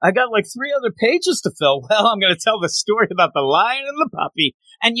 I got 3 other pages to fill. Well, I'm going to tell the story about the lion and the puppy.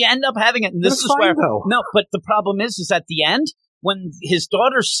 And you end up having it, and this is where... Though. No, but the problem is at the end, when his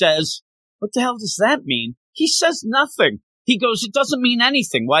daughter says, what the hell does that mean? He says nothing. He goes, it doesn't mean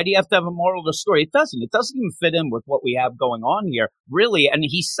anything. Why do you have to have a moral to the story? It doesn't. It doesn't even fit in with what we have going on here, really. And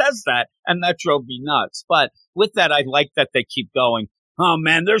he says that, and that drove me nuts. But with that, I like that they keep going. Oh,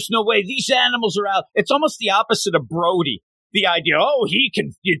 man, there's no way. These animals are out. It's almost the opposite of Brody. The idea, he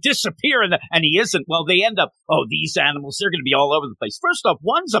can disappear, and he isn't. Well, they end up, these animals, they're going to be all over the place. First off,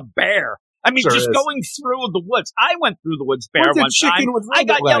 one's a bear. I mean, just going through the woods. I went through the woods bear one time. I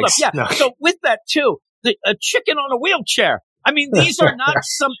got yelled at. Yeah. No. So with that, too, a chicken on a wheelchair. I mean, these are not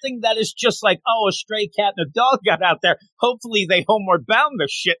something that is just like, a stray cat and a dog got out there. Hopefully they homeward bound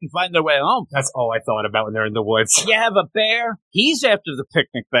this shit and find their way home. That's all I thought about when they're in the woods. You have a bear. He's after the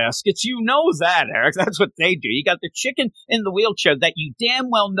picnic baskets. You know that, Eric. That's what they do. You got the chicken in the wheelchair that you damn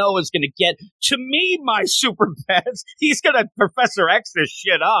well know is going to get, to me, my super pets. He's going to Professor X this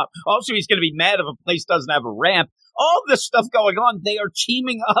shit up. Also, he's going to be mad if a place doesn't have a ramp. all this stuff going on. They are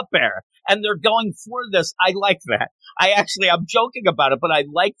teaming up, Eric, and they're going for this. I like that. I'm joking about it, but I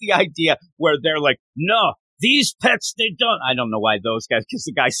like the idea where they're like, no, these pets, they don't. I don't know why those guys, because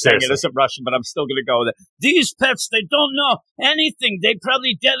the guy saying it isn't Russian, but I'm still going to go with it. These pets, they don't know anything. They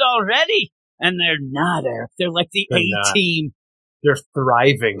probably dead already. And they're not, Eric. They're like the A-team. They're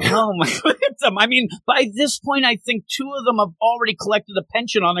thriving. Oh, my, look at them. I mean, by this point, I think 2 of them have already collected a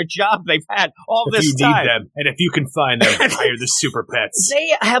pension on a job they've had all this time. If you need them, and if you can find them, hire the super pets.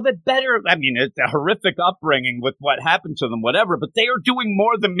 They have it better. I mean, it's a horrific upbringing with what happened to them, whatever, but they are doing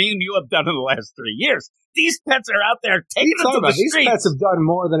more than me and you have done in the last 3 years. These pets are out there taking them to the streets. These pets have done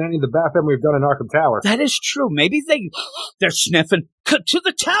more than any of the Batman we've done in Arkham Tower. That is true. Maybe they're sniffing. To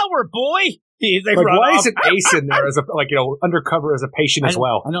the tower, boy! Why is it Ace in there as undercover as a patient as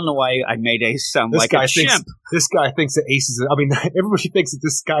well? I don't know why I made Ace sound like a chimp. This guy thinks that Ace is. Everybody thinks that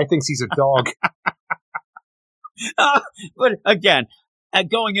this guy thinks he's a dog. But again,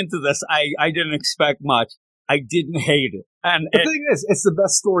 going into this, I didn't expect much. I didn't hate it. And the thing is, it's the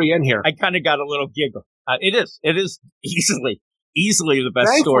best story in here. I kind of got a little giggle. It is easily the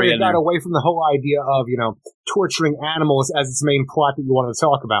best story in there. Got there. away from the whole idea of torturing animals as its main plot that you wanted to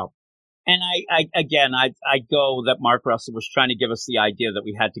talk about. And I go that Mark Russell was trying to give us the idea that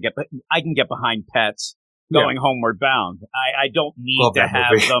we had to I can get behind pets going homeward bound. I don't need to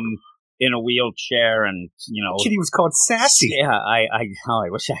have them in a wheelchair and, Kitty was called Sassy. Yeah, I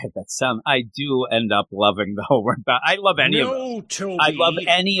wish I had that sound. I do end up loving the homeward bound. I love any of them. Toby. I love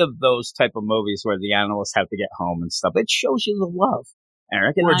any of those type of movies where the animals have to get home and stuff. It shows you the love.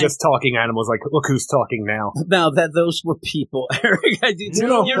 Eric and we're just talking animals, like, look who's talking now. No, those were people, Eric.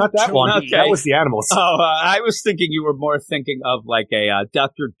 No, not that one. Okay. That was the animals. Oh, I was thinking you were more thinking of like a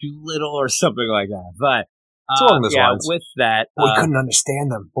Dr. Dolittle or something like that. But it's along those lines. With that, we couldn't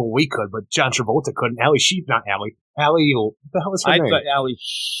understand them. Well, we could, but John Travolta couldn't. Allie Sheep, not Allie. Allie, what the hell is her name? I thought Allie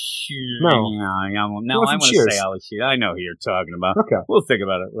Sheep. No, I want to say Allie Sheep. I know who you're talking about. Okay, we'll think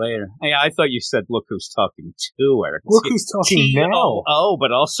about it later. Yeah, I thought you said "Look Who's Talking To," Eric. Look Who's Talking Now. Oh,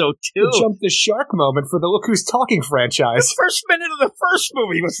 but also too. We jumped the shark moment for the Look Who's Talking franchise. The first minute of the first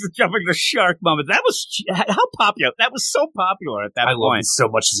movie was the jumping the shark moment. That was how popular. That was so popular at that point. I loved it so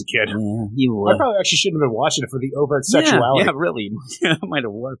much as a kid. Yeah, you would. I probably actually shouldn't have been watching it for the overt sexuality. Yeah, really. It might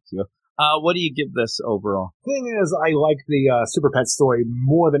have worked you. What do you give this overall? Thing is, I like the Super Pet story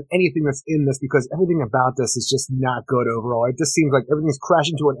more than anything that's in this because everything about this is just not good overall. It just seems like everything's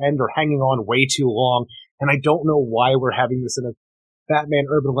crashing to an end or hanging on way too long, and I don't know why we're having this in a Batman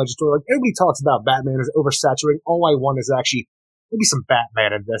urban legend story. Like, everybody talks about Batman as oversaturating. All I want is actually maybe some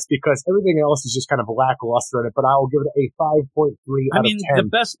Batman in this because everything else is just kind of lackluster in it, but I'll give it a 5.3 out of 10. The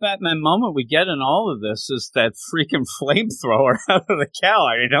best Batman moment we get in all of this is that freaking flamethrower out of the cow.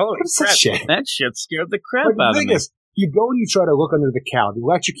 What's that shit? That shit scared the crap out of me. You go and you try to look under the cow. The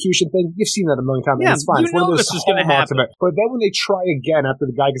electrocution thing, you've seen that a million times. Yeah, it's fine. You know this is going to happen. But then when they try again after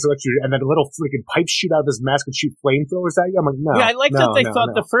the guy gets electrocuted and then little freaking pipes shoot out of his mask and shoot flamethrowers at you, I'm like, no. Yeah, I like that they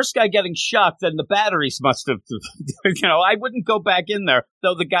thought the first guy getting shocked, then the batteries must have, I wouldn't go back in there,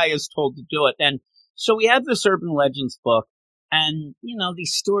 though the guy is told to do it. And so we have this Urban Legends book. And,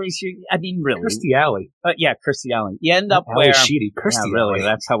 these stories, really. Kirstie Alley. Kirstie Alley. You end up where... Sheedy. Kirstie Alley.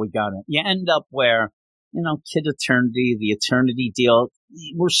 That's how we got it. You end up where... Kid Eternity, the Eternity deal.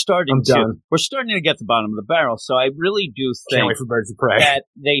 We're starting to get to the bottom of the barrel. So I really do think Can't wait for Birds of Prey. that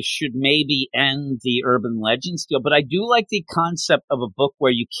they should maybe end the Urban Legends deal. But I do like the concept of a book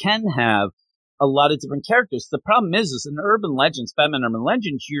where you can have a lot of different characters. The problem is in Urban Legends, Batman Urban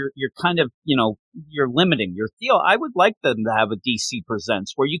Legends, you're kind of, you're limiting your deal. I would like them to have a DC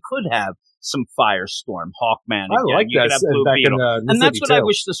Presents where you could have some Firestorm, Hawkman. I like that back in and that's what I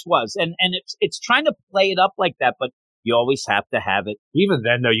wish this was. And it's trying to play it up like that, but you always have to have it. Even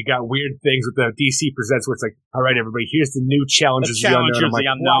then, though, you got weird things with the DC Presents where it's like, all right, everybody, here's the new challenges. The challenges, the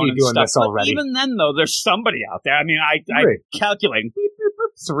unknown. Why are you doing this already? But even then, though, there's somebody out there. I calculate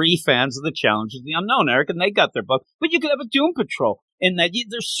 3 fans of the Challenges of the Unknown, Eric, and they got their book. But you could have a Doom Patrol. In that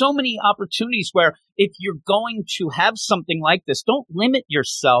there's so many opportunities where if you're going to have something like this, don't limit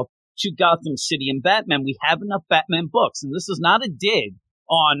yourself to Gotham City and Batman. We have enough Batman books, and this is not a dig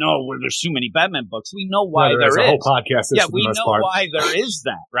on, there's too many Batman books. We know why there is. A whole podcast. We know why there is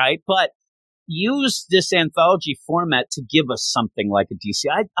that, right? But use this anthology format to give us something like a DC.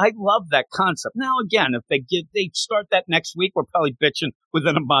 I love that concept. Now, again, if they start that next week, we're probably bitching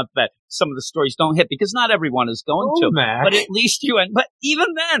within a month that some of the stories don't hit because not everyone is going to. Mac. But at least but even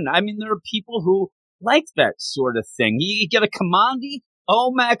then, there are people who like that sort of thing. You get a Kamandi,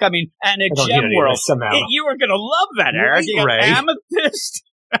 Mac, and a Gem World. Somehow. You are going to love that, Eric. You got Amethyst.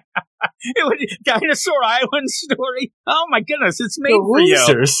 Dinosaur Island story. Oh my goodness, it's made The for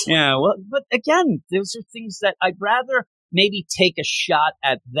losers. you. Yeah, well, but again, those are things that I'd rather maybe take a shot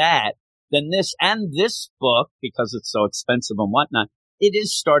at that than this and this book, because it's so expensive and whatnot. It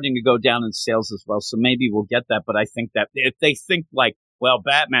is starting to go down in sales as well, so maybe we'll get that. But I think that if they think like, well,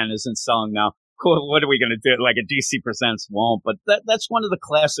 Batman isn't selling now, cool, what are we going to do? Like a DC Presents won't, but that's one of the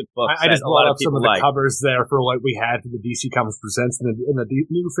classic books. I just brought up some of the like. covers there for what we had for the DC Comics Presents in the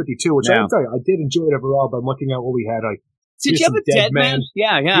New 52, which I can tell you, I did enjoy it overall, but I'm looking at what we had. Like, did you have a Dead Man?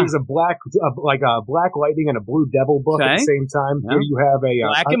 Yeah. Here's a Black Lightning and a Blue Devil book at the same time. Yeah. Here you have a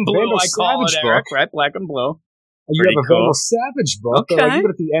Black and Blue, Vandal I call Savage it, Eric, book. right? Black and Blue. You have a Vandal Savage book. Okay. But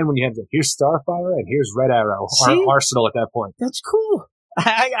even at the end, when you have here's Starfire and here's Red Arrow, Arsenal at that point. That's cool.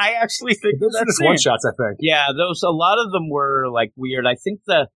 I actually think those are just one shots. I think. Yeah, a lot of them were like weird. I think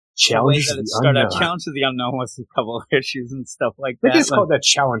the Challenge way that it started out, Challenge of the Unknown was a couple of issues and stuff like that. They just called that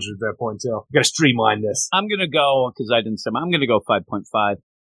Challenge at that point too. You got to streamline this. I'm gonna go because I didn't say. I'm gonna go 5.5.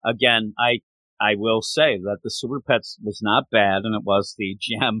 Again, I will say that the Super Pets was not bad, and it was the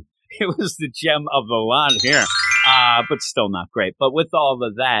gem. It was the gem of the lot here. But still not great. But with all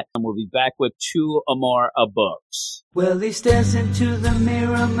of that, we'll be back with 2 or more books. Well, he stares into the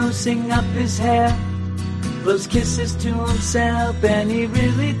mirror, moosing up his hair, blows kisses to himself, and he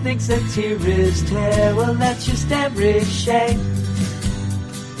really thinks that tear is tear. Well, that's just Eric Shea,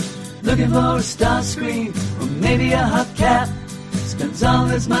 looking for a star screen or maybe a hubcap. Spends all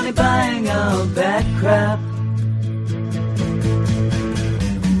his money buying all that crap.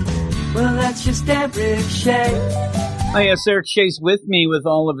 Well, that's just Eric Shea. Oh, yes, Eric Shea's with me with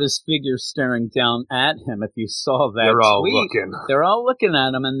all of his figures staring down at him. If you saw that They're all tweet, looking. They're all looking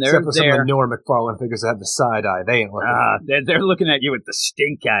at him, and they're Except for some of the newer McFarlane figures that have the side eye. They ain't looking. They're looking at you with the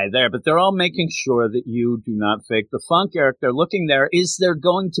stink eye there, but they're all making sure that you do not fake the funk, Eric. They're looking there. Is there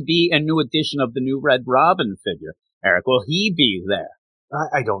going to be a new edition of the new Red Robin figure? Eric, will he be there?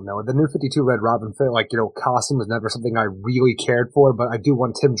 I don't know. The new 52 Red Robin fit, costume was never something I really cared for, but I do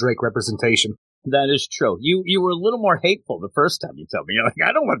want Tim Drake representation. That is true. You were a little more hateful the first time you told me. You're like,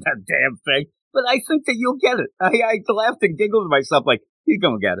 I don't want that damn thing. But I think that you'll get it. I laughed and giggled to myself like, he's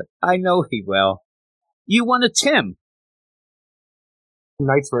going to get it. I know he will. You want a Tim.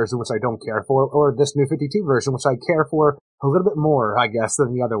 Knight's version, which I don't care for, or this new 52 version, which I care for a little bit more, I guess,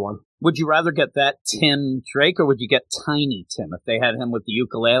 than the other one. Would you rather get that Tim Drake, or would you get Tiny Tim if they had him with the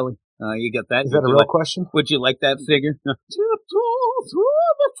ukulele? You get that? Is that a real question? Would you like that figure? I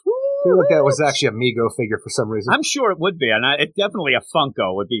feel like that was actually a Mego figure for some reason. I'm sure it would be, and it definitely a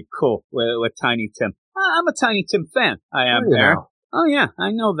Funko would be cool with Tiny Tim. I'm a Tiny Tim fan. I am there. Oh yeah,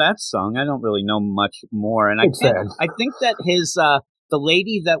 I know that song. I don't really know much more, and I think that his the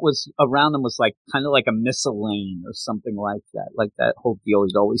lady that was around him was like kind of like a Miss Elaine or something like that whole deal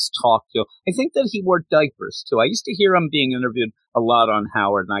he'd always talk to. I think that he wore diapers too. I used to hear him being interviewed a lot on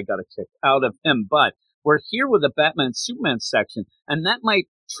Howard, and I got a kick out of him. But we're here with the Batman Superman section, and that might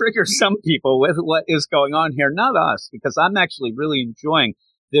trigger some people with what is going on here. Not us, because I'm actually really enjoying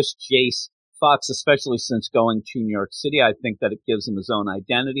this Jace Fox, especially since going to New York City. I think that it gives him his own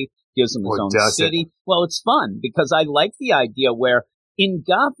identity, gives him his own city. Well, it's fun because I like the idea where in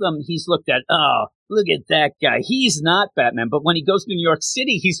Gotham, he's looked at, oh, look at that guy. He's not Batman. But when he goes to New York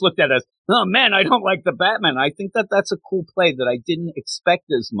City, he's looked at as, oh, man, I don't like the Batman. I think that that's a cool play that I didn't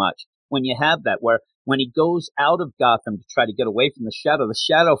expect as much when you have that, where when he goes out of Gotham to try to get away from the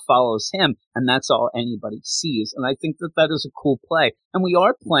Shadow follows him, and that's all anybody sees. And I think that that is a cool play. And we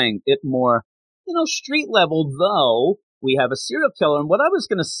are playing it more, street level, though. We have a serial killer. And what I was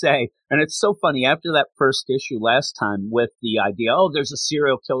going to say, and it's so funny, after that first issue last time with the idea, oh, there's a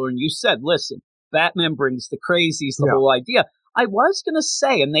serial killer, and you said, listen, Batman brings the crazies, the whole idea. I was going to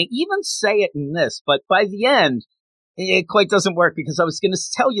say, and they even say it in this, but by the end, it quite doesn't work, because I was going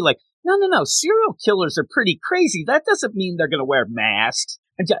to tell you, no, serial killers are pretty crazy. That doesn't mean they're going to wear masks.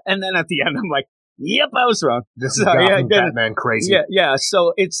 And then at the end, I'm like, yep, I was wrong. This is Batman crazy. Yeah.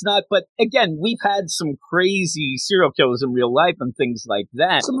 So it's not, but again, we've had some crazy serial killers in real life and things like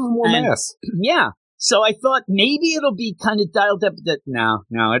that. Some of them wore masks. Yeah. So I thought maybe it'll be kind of dialed up. No,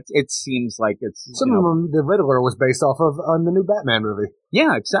 it seems like it's... Some of them, the Riddler was based off of on the new Batman movie.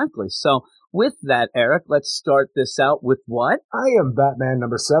 Yeah, exactly. So with that, Eric, let's start this out with what? I Am Batman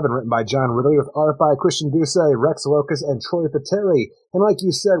 #7, written by John Ridley, with art by Christian Doucet, Rex Locus, and Troy Peteri. And like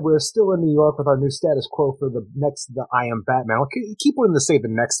you said, we're still in New York with our new status quo for the I Am Batman. I'll keep wanting to say the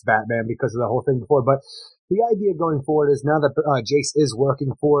next Batman because of the whole thing before, but the idea going forward is now that Jace is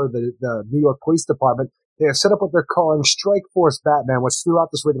working for the New York Police Department, they have set up what they're calling Strike Force Batman, which throughout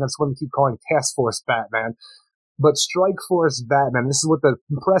this reading, I just want to keep calling Task Force Batman. But Strike Force Batman, this is what the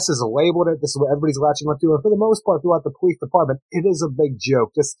press has labeled it. This is what everybody's latching onto. And for the most part, throughout the police department, it is a big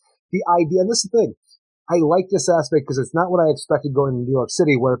joke. Just the idea, and this is the thing. I like this aspect because it's not what I expected going to New York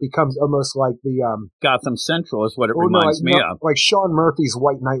City, where it becomes almost like the Gotham Central is what it reminds me of. Like Sean Murphy's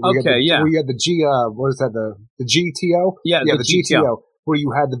White Knight. Where yeah. Where you had the what is that? The GTO? Yeah, the GTO. Where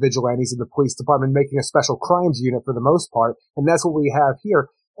you had the vigilantes in the police department making a special crimes unit for the most part, and that's what we have here.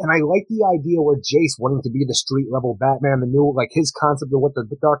 And I like the idea where Jace wanting to be the street level Batman, the new, like his concept of what the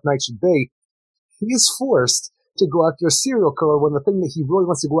Dark Knight should be. He is forced to go after a serial killer when the thing that he really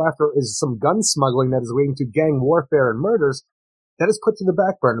wants to go after is some gun smuggling that is leading to gang warfare and murders. That is put to the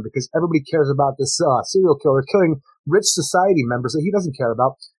back burner because everybody cares about this serial killer killing rich society members that he doesn't care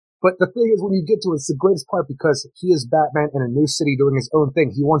about. But the thing is, when you get to it, it's the greatest part because he is Batman in a new city doing his own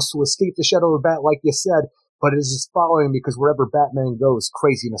thing. He wants to escape the shadow of the bat, like you said, but it is just following because wherever Batman goes,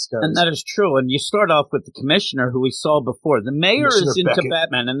 craziness goes. And that is true. And you start off with the commissioner who we saw before. The mayor is into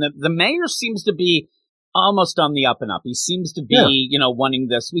Batman, and the mayor seems to be almost on the up and up. He seems to be, wanting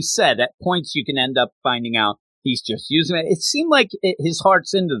this. We said at points you can end up finding out he's just using it. It seemed like his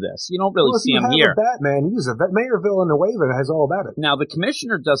heart's into this. You don't really see him here. Batman, use it. Mayorville and the Wave has all about it. Now, the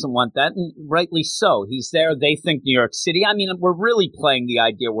commissioner doesn't want that, and rightly so. He's there. They think New York City. I mean, we're really playing the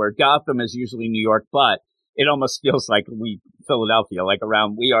idea where Gotham is usually New York, but it almost feels like Philadelphia, like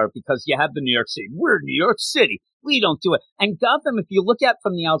around we are, because you have the New York City. We're New York City. We don't do it. And Gotham, if you look at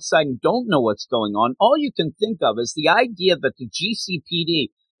from the outside and don't know what's going on, all you can think of is the idea that the GCPD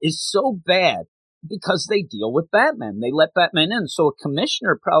is so bad because they deal with Batman. They let Batman in. So a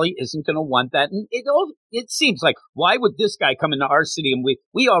commissioner probably isn't going to want that. And it seems like, why would this guy come into our city and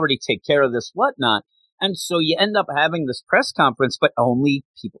we already take care of this, whatnot? And so you end up having this press conference, but only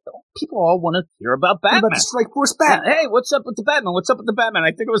people all want to hear about Batman. About the Strike Force Batman. Hey, what's up with the Batman? What's up with the Batman?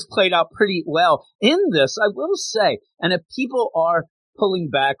 I think it was played out pretty well. In this, I will say, and if people are pulling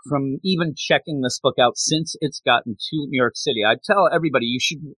back from even checking this book out since it's gotten to New York City, I tell everybody you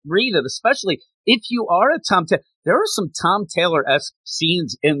should read it, especially if you are a Tom Taylor. There are some Tom Taylor-esque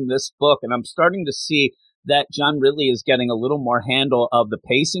scenes in this book, and I'm starting to see that John Ridley is getting a little more handle of the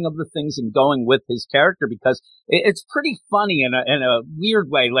pacing of the things and going with his character because it's pretty funny in a weird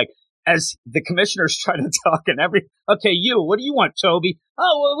way. Like, as the commissioners try to talk and okay, what do you want, Toby?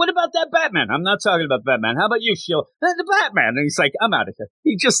 Oh, well, what about that Batman? I'm not talking about Batman. How about you, Shield? The Batman. And he's like, I'm out of here.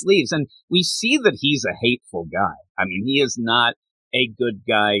 He just leaves. And we see that he's a hateful guy. I mean, he is not a good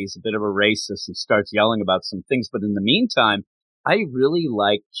guy. He's a bit of a racist. He starts yelling about some things. But in the meantime, I really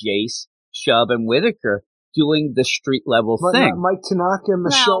like Jace, Chubb, and Whitaker doing the street level thing. Mike Tanaka and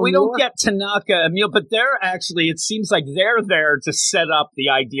Michelle we don't get Tanaka and Emil, but they're actually, it seems like they're there to set up the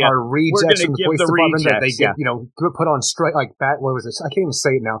idea. Our rejects from the police department that they get, put on strike, like what was it? I can't even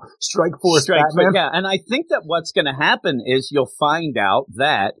say it now. Strike Force Batman. Yeah, and I think that what's going to happen is you'll find out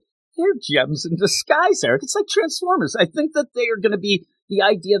that they're gems in disguise, Eric. It's like Transformers. I think that they are going to be the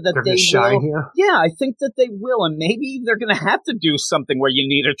idea that they shine here. Yeah, I think that they will, and maybe they're going to have to do something where you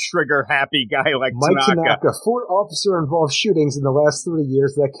need a trigger-happy guy like Mike Tanaka. 4 officer-involved shootings in the last 3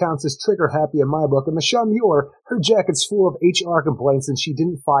 years. That counts as trigger-happy in my book. And Michelle Muir, her jacket's full of HR complaints, and she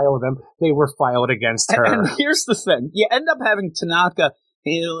didn't file them. They were filed against her. And here's the thing. You end up having Tanaka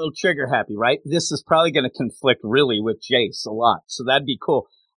a little trigger-happy, right? This is probably going to conflict really with Jace a lot, so that'd be cool.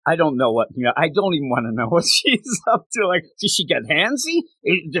 I don't know I don't even want to know what she's up to. Like, does she get handsy?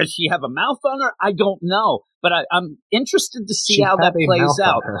 Does she have a mouth on her? I don't know. But I'm interested to see how that plays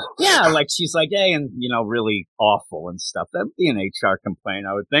out. Yeah, like she's like, hey, and, really awful and stuff. That'd be an HR complaint,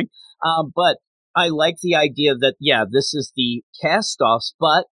 I would think. But I like the idea that, this is the cast-offs,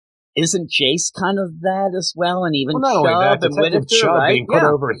 but isn't Jace kind of that as well? And even not only that, and Detective Whitaker, Chubb right? being put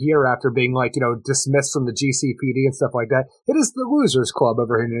over here after being dismissed from the GCPD and stuff like that. It is the Losers Club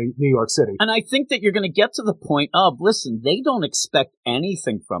over here in New York City. And I think that you're going to get to the point of, listen, they don't expect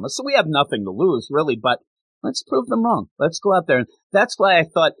anything from us, so we have nothing to lose, really, but let's prove them wrong. Let's go out there. And that's why I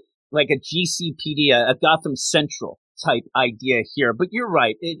thought like a GCPD, a Gotham Central type idea here. But you're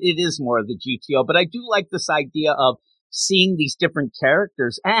right, it is more of the GTO. But I do like this idea of seeing these different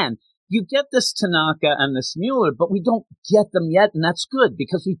characters, and you get this Tanaka and this Mueller, but we don't get them yet, and that's good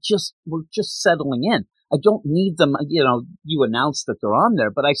because we're just settling in. I don't need them, you announced that they're on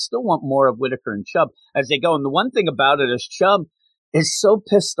there, but I still want more of Whitaker and Chubb as they go. And the one thing about it is Chubb is so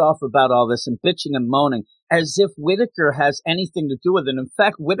pissed off about all this and bitching and moaning as if Whitaker has anything to do with it. In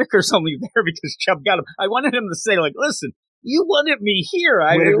fact, Whitaker's only there because Chubb got him. I wanted him to say, like, listen, you wanted me here.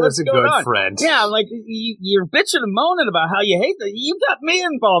 Whitaker's what's a going good on? friend. Yeah, like, you're bitching and moaning about how you hate that. You got me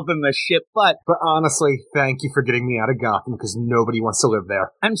involved in this shit, But honestly, thank you for getting me out of Gotham, because nobody wants to live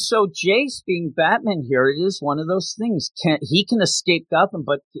there. And so Jace being Batman here, it is one of those things. He can escape Gotham,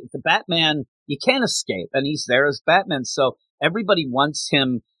 but the Batman, you can't escape, and he's there as Batman. So everybody wants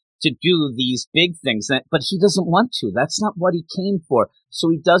him to do these big things, but he doesn't want to. That's not what he came for. So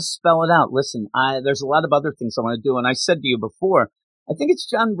he does spell it out. Listen, there's a lot of other things I want to do. And I said to you before, I think it's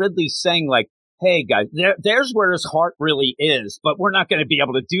John Ridley saying, like, hey, guys, there's where his heart really is, but we're not going to be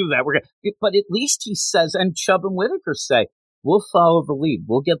able to do that. But at least he says, and Chubb and Whitaker say, we'll follow the lead.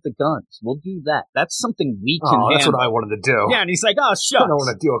 We'll get the guns. We'll do that. That's something we can handle. That's what I wanted to do. Yeah, and he's like, oh, shucks. I don't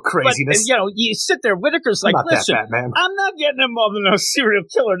want to deal with craziness. But, you sit there, Whitaker's like, listen, I'm not getting involved in no serial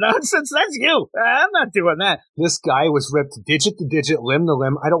killer nonsense. That's you. I'm not doing that. This guy was ripped digit to digit, limb to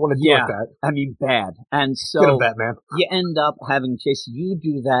limb. I don't want to deal with that. I mean, bad. And so get him, Batman. You end up having Jace, you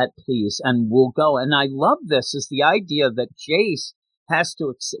do that, please, and we'll go. And I love this, is the idea that Jace has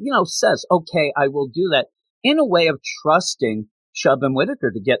to, says, okay, I will do that, in a way of trusting Chubb and Whitaker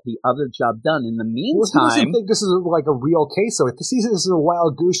to get the other job done. In the meantime, he doesn't think this is like a real case. So if he sees this is a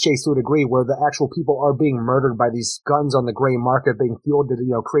wild goose chase to a degree, where the actual people are being murdered by these guns on the gray market, being fueled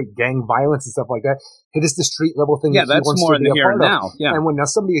to create gang violence and stuff like that, it is the street level thing. Yeah, that's more in the here and now. Yeah, and when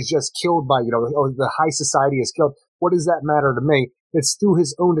somebody is just killed by the high society is killed, what does that matter to me? It's through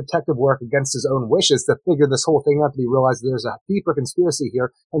his own detective work against his own wishes to figure this whole thing out, to be realized there's a deeper conspiracy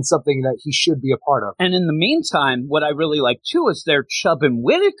here and something that he should be a part of. And in the meantime, what I really like too is their Chubb and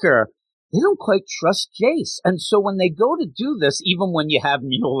Whitaker, they don't quite trust Jace. And so when they go to do this, even when you have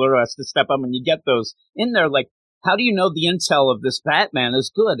Mueller has to step up and you get those in there, like, how do you know the intel of this Batman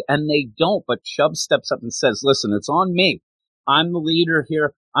is good? And they don't, but Chubb steps up and says, listen, it's on me. I'm the leader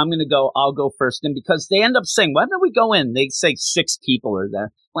here. I'm going to go. I'll go first. And because they end up saying, why don't we go in? They say 6 people are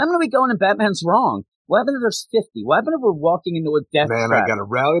there. Why don't we go in and Batman's wrong? Why happen if there's 50? Why happen if we're walking into a death trap? I got to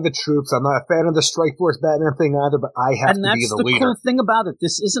rally the troops. I'm not a fan of the Strike Force Batman thing either, but I have to be the leader. And that's the cool thing about it.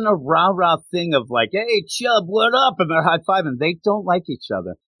 This isn't a rah-rah thing of like, hey, Chubb, what up? And they're high-fiving. They don't like each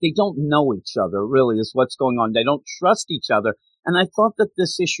other. They don't know each other, really, is what's going on. They don't trust each other. And I thought that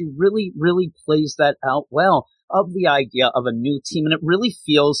this issue really, really plays that out well, of the idea of a new team. And it really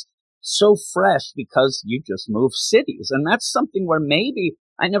feels so fresh because you just move cities. And that's something where maybe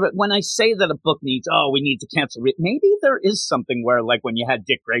when I say that a book needs, we need to cancel it, maybe there is something where, like when you had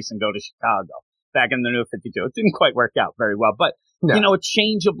Dick Grayson go to Chicago back in the New 52, it didn't quite work out very well. But, a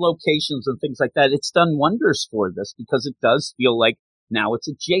change of locations and things like that, it's done wonders for this because it does feel like now it's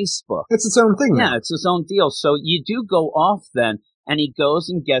a Jace book. It's its own thing. Yeah, it's its own deal. So you do go off then, and he goes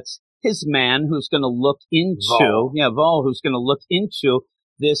and gets his man who's going to look into, Vol, who's going to look into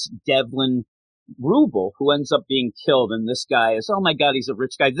this Devlin Ruble, who ends up being killed. And this guy is, oh my God, he's a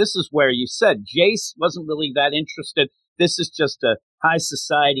rich guy. This is where you said Jace wasn't really that interested. This is just a high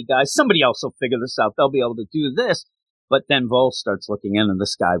society guy. Somebody else will figure this out. They'll be able to do this. But then Vol starts looking in, and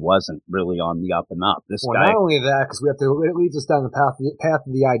this guy wasn't really on the up and up. Not only that, because it leads us down the path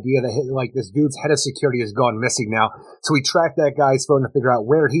of the idea that this dude's head of security has gone missing now. So we track that guy's phone to figure out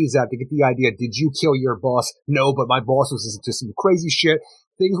where he's at to get the idea. Did you kill your boss? No, but my boss was into some crazy shit.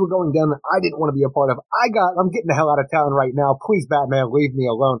 Things were going down that I didn't want to be a part of. I'm getting the hell out of town right now. Please, Batman, leave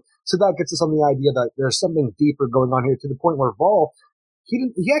me alone. So that gets us on the idea that there's something deeper going on here, to the point where Vol,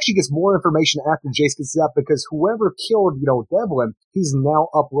 he actually gets more information after Jace gets up, because whoever killed, Devlin, he's now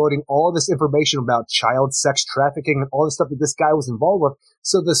uploading all this information about child sex trafficking and all the stuff that this guy was involved with.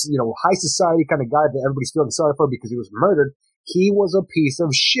 So this, high society kind of guy that everybody's feeling sorry for because he was murdered, he was a piece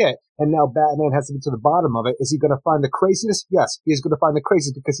of shit. And now Batman has to get to the bottom of it. Is he going to find the craziest? Yes, he's going to find the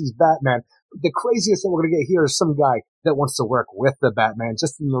craziest because he's Batman. The craziest that we're going to get here is some guy that wants to work with the Batman,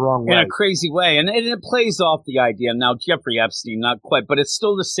 just in the wrong way. In a crazy way. And it plays off the idea. Now, Jeffrey Epstein, not quite, but it's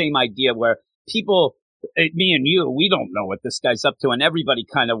still the same idea where people, me and you, we don't know what this guy's up to, and everybody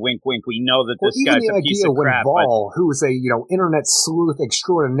kind of wink, wink. We know that this guy's a piece of crap. Vol, who is a internet sleuth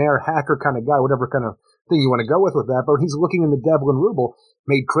extraordinaire, hacker kind of guy, whatever kind of thing you want to go with that, but he's looking into Devlin Ruble,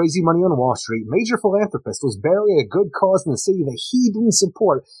 made crazy money on Wall Street, major philanthropist, was burying a good cause in the city that he didn't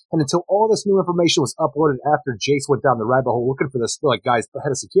support, and until all this new information was uploaded after Jace went down the rabbit hole looking for this guy's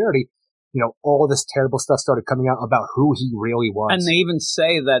head of security, all this terrible stuff started coming out about who he really was. And they even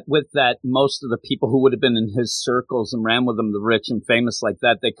say that with that, most of the people who would have been in his circles and ran with him, the rich and famous like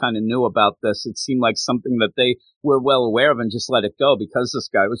that, they kind of knew about this. It seemed like something that they were well aware of and just let it go because this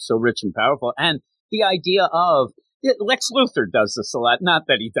guy was so rich and powerful. And the idea of Lex Luthor does this a lot. Not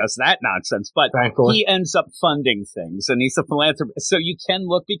that he does that nonsense, but Thankfully. he ends up funding things, and he's a philanthropist. So you can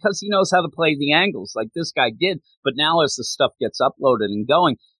look, because he knows how to play the angles like this guy did. But now as the stuff gets uploaded and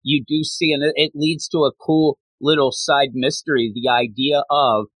going, you do see, and it leads to a cool little side mystery, the idea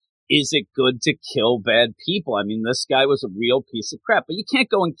of, is it good to kill bad people? I mean, this guy was a real piece of crap, but you can't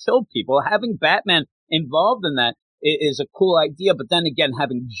go and kill people. Having Batman involved in that is a cool idea, but then again,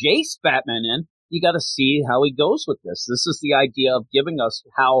 having Jace Batman in, you got to see how he goes with this. This is the idea of giving us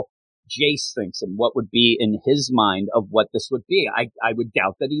how Jace thinks and what would be in his mind of what this would be. I would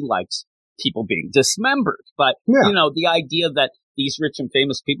doubt that he likes people being dismembered, but you know, the idea that these rich and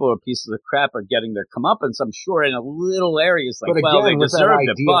famous people or pieces of crap are getting their comeuppance, I'm sure, in a little areas like, but again, well, they deserved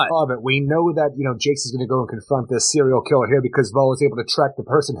it. But of it, we know that, you know, Jace is going to go and confront this serial killer here because Vo is able to track the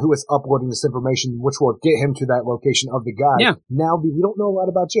person who is uploading this information, which will get him to that location of the guy. Yeah. Now, we don't know a lot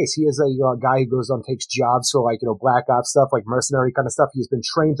about Jace. He is a guy who goes on, takes jobs for, like, you know, black ops stuff, like mercenary kind of stuff. He's been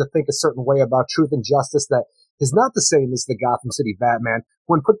trained to think a certain way about truth and justice that is not the same as the Gotham City Batman.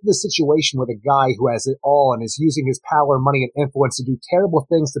 When put in this situation with a guy who has it all and is using his power, money, and influence to do terrible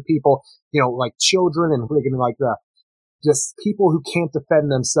things to people, you know, like children and friggin' like just people who can't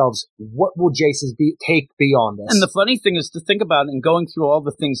defend themselves, what will Jace's take beyond this? And the funny thing is to think about it, and going through all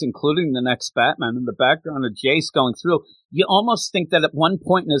the things, including the next Batman, and the background of Jace going through, you almost think that at one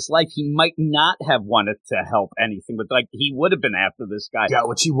point in his life he might not have wanted to help anything, but like he would have been after this guy. He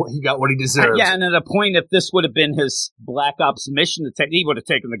got what he deserved. Yeah, and at a point, if this would have been his Black Ops mission to take, he would have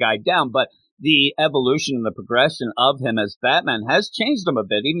taken the guy down. But the evolution and the progression of him as Batman has changed him a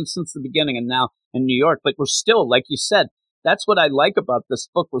bit, even since the beginning and now in New York. But we're still, like you said, that's what I like about this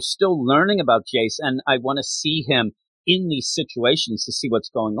book. We're still learning about Jace, and I want to see him in these situations to see what's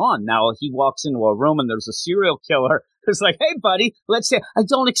going on. Now, he walks into a room and there's a serial killer who's like, hey, buddy, let's say, I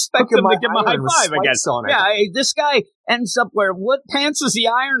don't expect him to give him a high five again. Yeah, this guy ends up where, what pants is he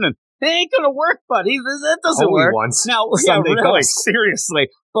ironing? It ain't going to work, buddy. That doesn't Only work. Once. Now, Sunday really, goes. seriously.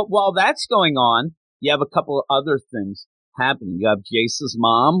 But while that's going on, you have a couple of other things happening. You have Jace's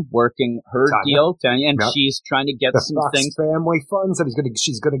mom working her deal, Tanya, and she's trying to get some Fox things. Family funds that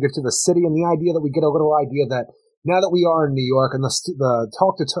she's going to give to the city, and the idea that we get a little idea that now that we are in New York, and the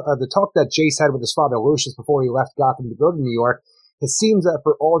talk that Jace had with his father Lucius before he left Gotham to go to New York, it seems that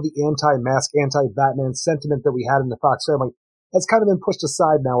for all the anti-mask, anti-Batman sentiment that we had in the Fox family, has kind of been pushed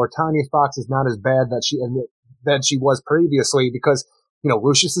aside now, where Tanya Fox is not as bad that she was previously, because, you know,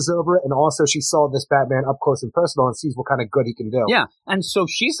 Lucius is over it, and also she saw this Batman up close and personal and sees what kind of good he can do. Yeah, and so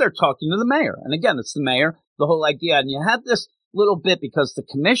she's there talking to the mayor. And again, it's the mayor, the whole idea. And you have this little bit because the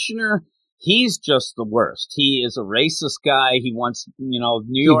commissioner, he's just the worst. He is a racist guy. He wants, you know,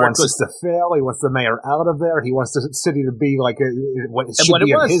 New York. He wants us to fail. He wants the mayor out of there. He wants the city to be like what it should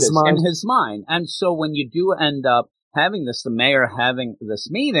be in his mind. In his mind. And so when you do end up having this, the mayor having this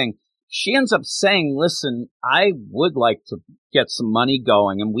meeting, she ends up saying, listen, I would like to get some money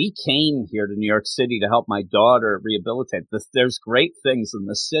going, and we came here to New York City to help my daughter rehabilitate. There's great things in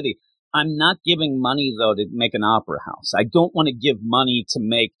the city. I'm not giving money, though, to make an opera house. I don't want to give money to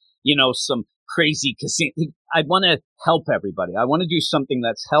make, you know, some crazy casino. I want to help everybody. I want to do something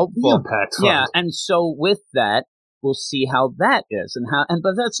that's helpful. Impact fund. Yeah, and so with that, we'll see how that is,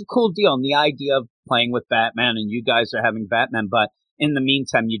 but that's a cool deal. And the idea of playing with Batman, and you guys are having Batman, but in the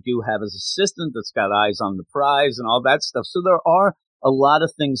meantime, you do have his assistant that's got eyes on the prize and all that stuff. So there are a lot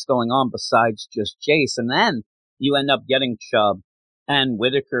of things going on besides just Jace. And then you end up getting Chubb and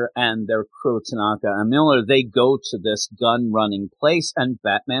Whitaker and their crew, Tanaka and Miller. They go to this gun-running place, and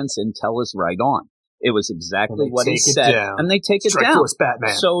Batman's intel is right on. It was exactly what he said. And they take it down. Force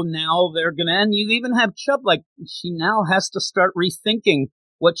Batman. So now they're going to end. You even have Chubb, like, she now has to start rethinking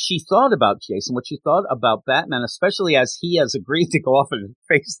what she thought about Jason, what she thought about Batman, especially as he has agreed to go off and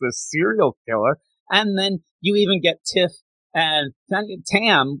face this serial killer. And then you even get Tiff and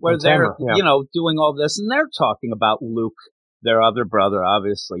Tam, where they're, you know, doing all this, and they're talking about Luke, their other brother,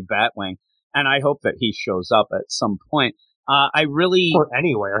 obviously, Batwing. And I hope that he shows up at some point. Or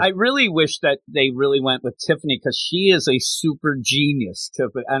anywhere. I really wish that they really went with Tiffany, because she is a super genius,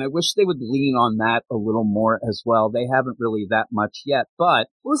 Tiffany, and I wish they would lean on that a little more as well. They haven't really that much yet, but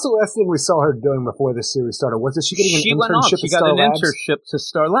what was the last thing we saw her doing before this series started? Was it she getting an internship She got an internship to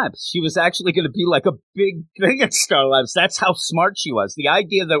Star Labs. She was actually going to be like a big thing at Star Labs. That's how smart she was. The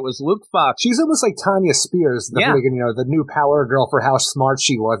idea that it was Luke Fox. She's almost like Tanya Spears, you know, the new power girl for how smart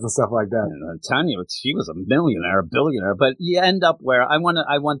she was and stuff like that. Tanya, she was a millionaire, a billionaire, but you end up where I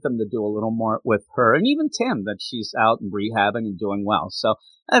want them to do a little more with her, and even Tim, that she's out and rehabbing and doing well. So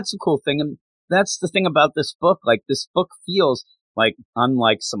that's a cool thing. And that's the thing about this book. Like, this book feels like,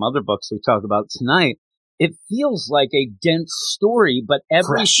 unlike some other books we talked about tonight, it feels like a dense story, but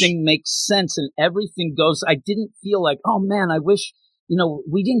everything makes sense and everything goes. I didn't feel like, oh man, I wish,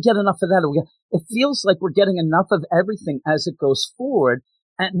 we didn't get enough of that. It feels like we're getting enough of everything as it goes forward,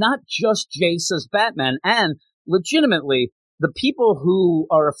 and not just Jace as Batman. And legitimately, the people who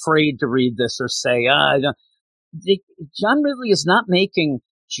are afraid to read this or say, John Ridley is not making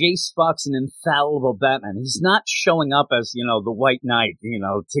Jace Fox an infallible Batman. He's not showing up as, the White Knight,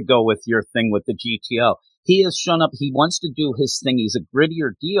 to go with your thing with the GTO. He has shown up. He wants to do his thing. He's a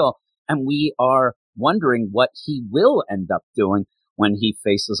grittier deal. And we are wondering what he will end up doing when he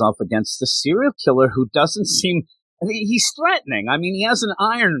faces off against the serial killer who doesn't seem... He's threatening. I mean, he has an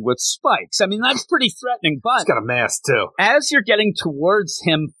iron with spikes. I mean, that's pretty threatening. But he's got a mask, too. As you're getting towards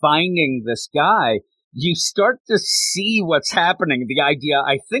him finding this guy, you start to see what's happening. The idea,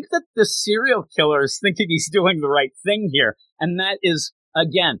 I think that the serial killer is thinking he's doing the right thing here. And that is,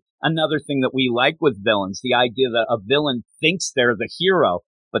 again, another thing that we like with villains. The idea that a villain thinks they're the hero,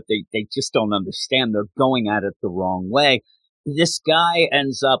 but they just don't understand. They're going at it the wrong way. This guy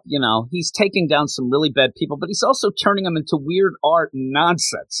ends up, he's taking down some really bad people, but he's also turning them into weird art and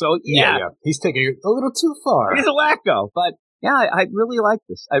nonsense. So, yeah. He's taking it a little too far. He's a wacko, but... Yeah, I really like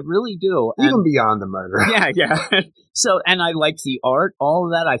this. I really do. Even beyond the murder. Yeah. So, and I like the art, all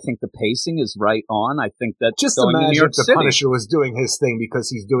of that. I think the pacing is right on. I think that just imagine if the Punisher was doing his thing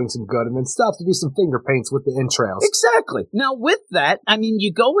because he's doing some good and then stuff to do some finger paints with the entrails. Exactly. Now, with that, I mean,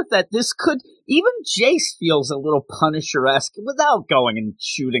 you go with that. This could, even Jace feels a little Punisher-esque without going and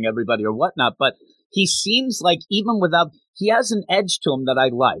shooting everybody or whatnot, but he seems like even without... He has an edge to him that I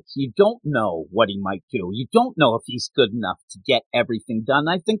like. You don't know what he might do. You don't know if he's good enough to get everything done.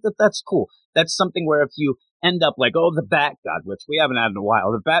 I think that that's cool. That's something where if you end up like, the Bat God, which we haven't had in a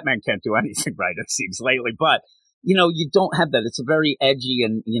while, the Batman can't do anything right, it seems, lately. But, you don't have that. It's a very edgy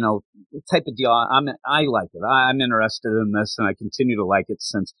and, type of deal. I like it. I'm interested in this, and I continue to like it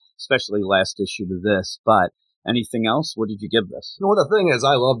since, especially last issue to this. But anything else? What did you give this? The thing is,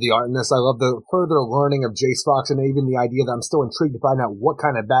 I love the art in this. I love the further learning of Jace Fox, and even the idea that I'm still intrigued to find out what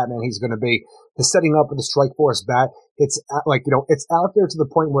kind of Batman he's going to be. The setting up with the Strike Force Bat, it's it's out there to the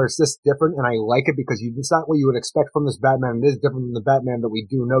point where it's this different, and I like it because it's not what you would expect from this Batman. It is different than the Batman that we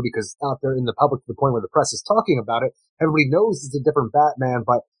do know because it's out there in the public to the point where the press is talking about it. Everybody knows it's a different Batman,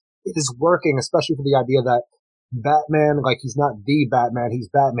 but it is working, especially for the idea that Batman, he's not the Batman, he's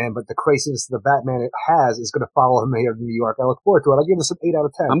Batman, but the craziness the Batman it has is going to follow him here in New York. I look forward to it. I'll give this an 8 out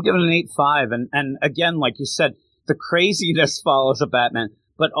of 10. I'm giving it an 8.5. And again, like you said, the craziness follows a Batman,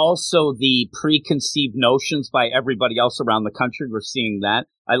 but also the preconceived notions by everybody else around the country. We're seeing that.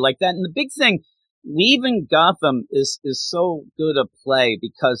 I like that. And the big thing, leaving Gotham is so good a play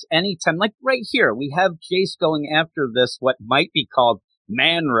because anytime, like right here, we have Jace going after this, what might be called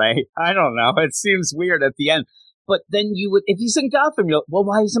Man Ray. I don't know. It seems weird at the end. But then you would, if he's in Gotham, you're like, well,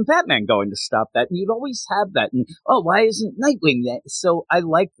 why isn't Batman going to stop that? And you'd always have that. And, why isn't Nightwing there? So I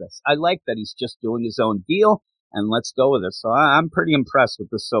like this. I like that he's just doing his own deal, and let's go with it. So I'm pretty impressed with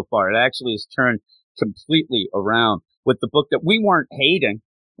this so far. It actually has turned completely around with the book that we weren't hating.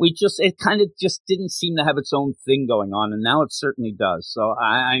 It kind of just didn't seem to have its own thing going on, and now it certainly does. So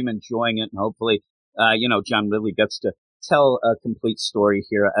I'm enjoying it, and hopefully, John Ridley gets to tell a complete story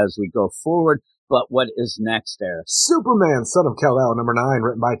here as we go forward. But what is next, Eric? Superman, Son of Kal-El, number 9,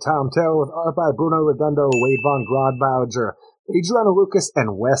 written by Tom Taylor, with art by Bruno Redondo, Wade Von Grodbauger, Adriana Lucas,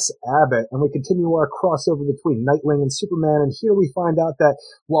 and Wes Abbott. And we continue our crossover between Nightwing and Superman, and here we find out that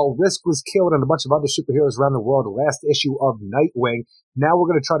while Risk was killed and a bunch of other superheroes around the world, last issue of Nightwing, now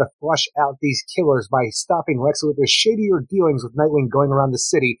we're going to try to flush out these killers by stopping Lex Luthor's shadier dealings with Nightwing going around the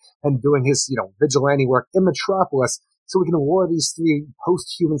city and doing his, vigilante work in Metropolis, so we can lure these 3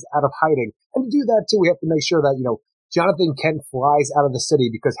 post-humans out of hiding. And to do that, too, we have to make sure that, Jonathan Kent flies out of the city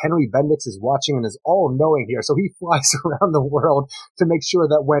because Henry Bendix is watching and is all-knowing here. So he flies around the world to make sure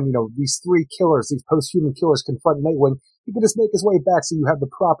that when, these 3 killers, these post-human killers confront Nightwing, he can just make his way back so you have the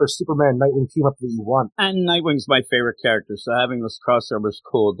proper Superman-Nightwing team-up that you want. And Nightwing's my favorite character, so having this crossover is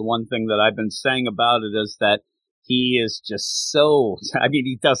cool. The one thing that I've been saying about it is that he is just so...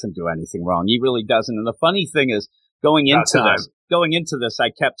 he doesn't do anything wrong. He really doesn't. And the funny thing is, Going into this,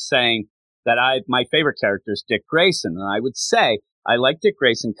 I kept saying that my favorite character is Dick Grayson, and I would say I like Dick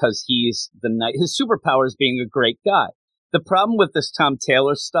Grayson because he's his superpower is being a great guy. The problem with this Tom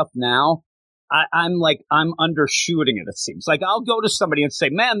Taylor stuff now, I'm undershooting it. It seems like I'll go to somebody and say,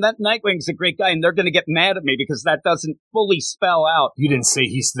 "Man, that Nightwing's a great guy," and they're going to get mad at me because that doesn't fully spell out. You didn't say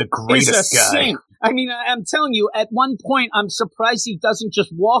he's the greatest guy. Saint. I'm telling you, at one point, I'm surprised he doesn't just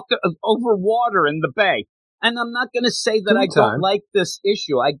walk over water in the bay. And I'm not going to say that I don't like this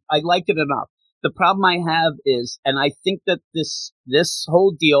issue. I like it enough. The problem I have is, and I think that this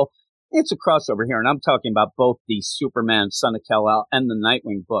whole deal, it's a crossover here, and I'm talking about both the Superman, Son of Kal-El, and the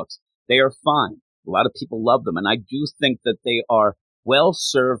Nightwing books. They are fine. A lot of people love them, and I do think that they are well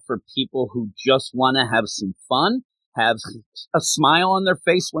served for people who just want to have some fun, have a smile on their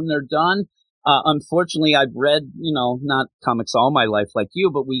face when they're done. Unfortunately, I've read, not comics all my life like you,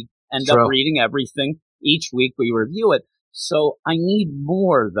 but we end up reading everything. Each week we review it. So I need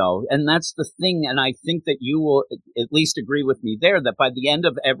more, though, and that's the thing. And I think that you will at least agree with me there that by the end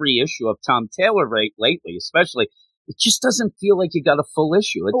of every issue of Tom Taylor lately, especially, it just doesn't feel like you got a full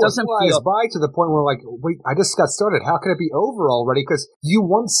issue. It doesn't feel by to the point where wait, I just got started. How can it be over already? Because you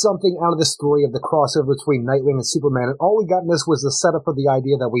want something out of the story of the crossover between Nightwing and Superman, and all we got in this was the setup for the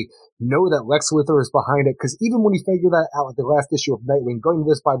idea that we know that Lex Luthor is behind it. Because even when you figure that out at the last issue of Nightwing, going to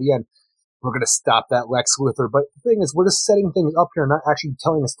this by the end, we're going to stop that Lex Luthor. But the thing is, we're just setting things up here, not actually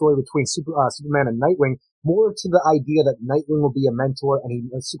telling a story between Superman and Nightwing, more to the idea that Nightwing will be a mentor and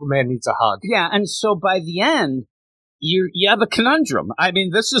Superman needs a hug. Yeah, and so by the end, you have a conundrum. I mean,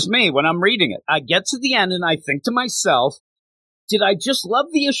 this is me when I'm reading it. I get to the end and I think to myself, did I just love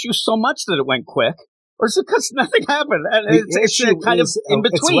the issue so much that it went quick? Or is it because nothing happened? And it's kind of in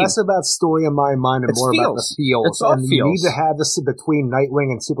between. It's less about story in my mind and more about the feels. It's all and feels. You need to have this between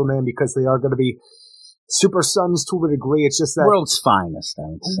Nightwing and Superman because they are going to be super sons to a degree. It's just that world's finest, I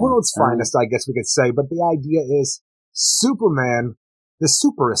would say. World's finest, I guess we could say. But the idea is Superman, the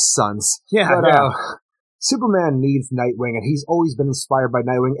superest sons. Yeah, Superman needs Nightwing, and he's always been inspired by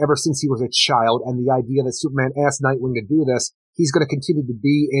Nightwing ever since he was a child, and the idea that Superman asked Nightwing to do this, he's going to continue to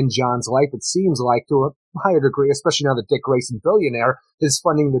be in John's life, it seems like, to a higher degree, especially now that Dick Grayson, billionaire, is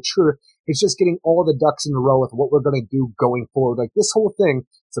funding the truth. It's just getting all the ducks in a row with what we're going to do going forward. Like, this whole thing,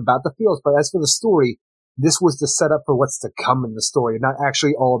 it's about the feels, but as for the story, this was the setup for what's to come in the story, not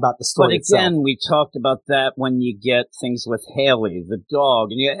actually all about the story itself. But again, we talked about that when you get things with Haley, the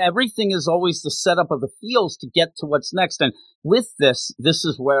dog, and everything is always the setup of the feels to get to what's next. And with this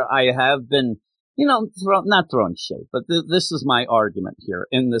is where I have been, not throwing shade, but this is my argument here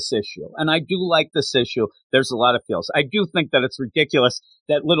in this issue. And I do like this issue. There's a lot of feels. I do think that it's ridiculous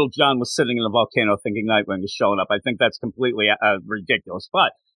that little John was sitting in a volcano thinking Nightwing is showing up. I think that's completely ridiculous.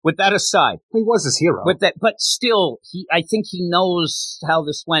 But with that aside, he was his hero. But still, I think he knows how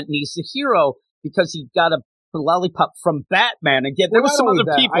this went, and he's the hero because he got a lollipop from Batman. Again, there were some other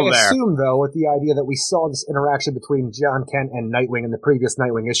people there. I assume, though, with the idea that we saw this interaction between John Kent and Nightwing in the previous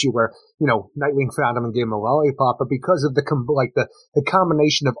Nightwing issue, where Nightwing found him and gave him a lollipop, but because of the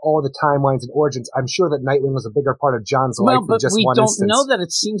combination of all the timelines and origins, I'm sure that Nightwing was a bigger part of John's life than just one instance. But we don't know that.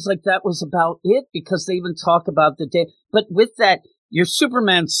 It seems like that was about it because they even talk about the day. But with that, you're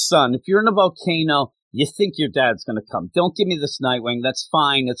Superman's son. If you're in a volcano, you think your dad's going to come. Don't give me this Nightwing. That's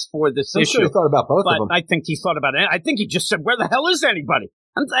fine. It's for this issue. I'm sure he thought about both of them. I think he thought about it. I think he just said, where the hell is anybody?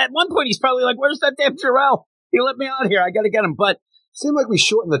 And at one point, he's probably like, where's that damn Jor-El? He let me out here. I got to get him. But seemed like we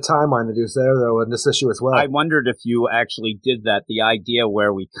shortened the timeline that he was there, though, in this issue as well. I wondered if you actually did that, the idea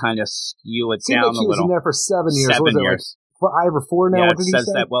where we kind of skew it down a little. He was in there for 7 years. 7 years. For 5 or 4 now? Yeah, what did it says he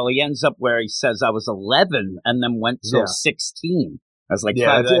say? that. Well, he ends up where he says I was 11 and then went till 16. I was like,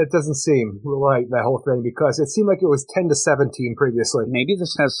 it doesn't seem right, that whole thing, because it seemed like it was 10 to 17 previously. Maybe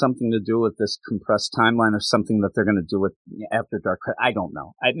this has something to do with this compressed timeline or something that they're going to do with After Dark. I don't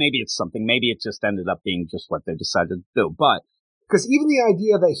know. Maybe it's something. Maybe it just ended up being just what they decided to do. But because even the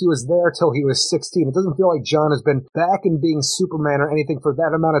idea that he was there till he was 16, it doesn't feel like John has been back in being Superman or anything for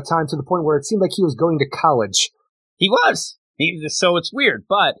that amount of time, to the point where it seemed like he was going to college. He was. So it's weird.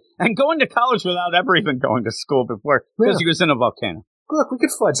 And going to college without ever even going to school before, because he was in a volcano. Look, we could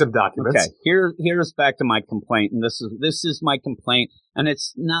fudge some documents. Okay, here's back to my complaint, and this is my complaint, and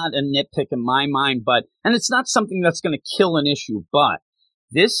it's not a nitpick in my mind, and it's not something that's going to kill an issue, but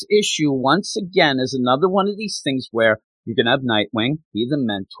this issue, once again, is another one of these things where you're going to have Nightwing be the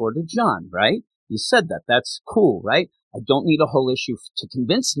mentor to John, right? You said that. That's cool, right? I don't need a whole issue to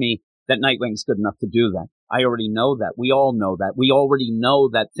convince me that Nightwing's good enough to do that. I already know that. We all know that. We already know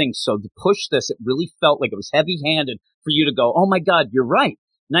that thing. So to push this, it really felt like it was heavy-handed for you to go, oh my God, you're right.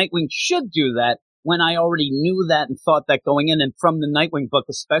 Nightwing should do that, when I already knew that and thought that going in. And from the Nightwing book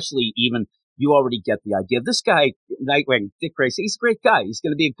especially, even, you already get the idea. This guy, Nightwing, Dick Grayson, he's a great guy. He's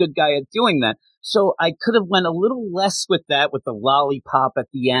going to be a good guy at doing that. So I could have went a little less with that, with the lollipop at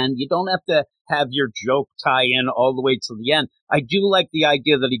the end. You don't have to have your joke tie in all the way to the end. I do like the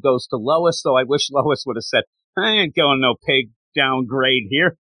idea that he goes to Lois, though I wish Lois would have said, I ain't going no pig downgrade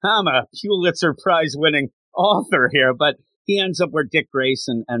here. I'm a Pulitzer Prize winning author here. But he ends up where Dick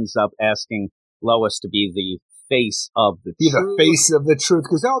Grayson ends up asking Lois to be the face of the be truth. The face of the truth,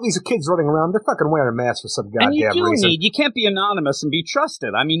 because all these kids running around, they're fucking wearing masks for some goddamn reason. You can't be anonymous and be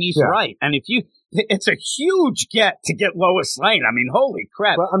trusted. I mean, he's right. And it's a huge get to get Lois Lane. I mean, holy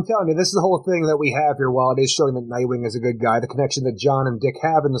crap. Well, I'm telling you, this is the whole thing that we have here. While it is showing that Nightwing is a good guy, the connection that John and Dick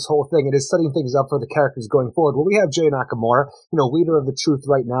have in this whole thing, it is setting things up for the characters going forward. Well, we have Jay Nakamura, leader of the Truth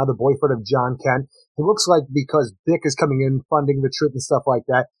right now, the boyfriend of John Kent. It looks like because Dick is coming in, funding the Truth and stuff like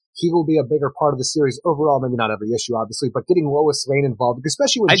that, he will be a bigger part of the series overall. Maybe not every issue, obviously, but getting Lois Lane involved,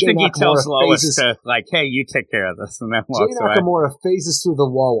 especially when Jay Nakamura he tells Lois to, hey, you take care of this, and then walks away. Jay Nakamura phases through the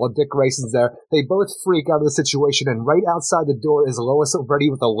wall while Dick Grayson's there. They both freak out of the situation, and right outside the door is Lois ready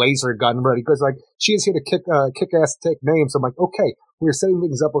with a laser gun ready, because she is here to kick ass, take names. So I'm like, okay, we're setting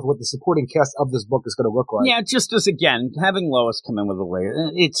things up with what the supporting cast of this book is going to look like. Yeah, just as, again, having Lois come in with a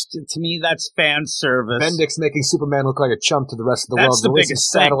laser, to me, that's fan service. Bendix making Superman look like a chump to the rest of the world. That's the biggest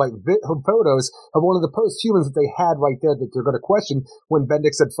satellite photos of one of the post-humans that they had right there that they're going to question when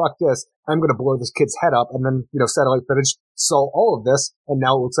Bendix said, fuck this, I'm going to blow this kid's head up. And then, satellite footage saw all of this, and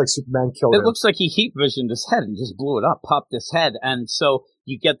now it looks like Superman killed him. It looks like he heat visioned his head and just blew it up, popped his head. And so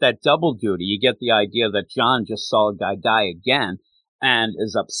you get that double duty. You get the idea that John just saw a guy die again and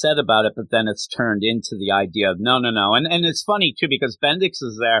is upset about it, but then it's turned into the idea of no. And it's funny, too, because Bendix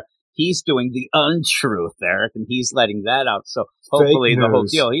is there. He's doing the untruth, Eric, and he's letting that out. So hopefully the whole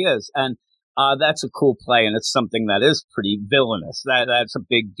deal, he is. And that's a cool play, and it's something that is pretty villainous. That's a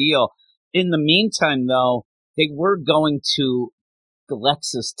big deal. In the meantime, though, they were going to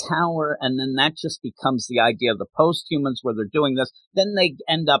Lex's Tower, and then that just becomes the idea of the post-humans where they're doing this. Then they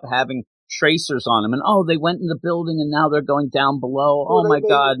end up having tracers on him, and they went in the building, and now they're going down below. My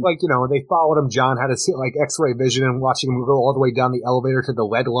God! They followed him. John had to see X-ray vision and watching him go all the way down the elevator to the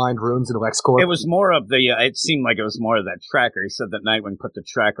lead-lined rooms in LexCorp. It was more of it seemed like it was more of that tracker. He said that Nightwing put the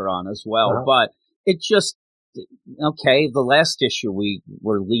tracker on as well, but it just. Okay, the last issue we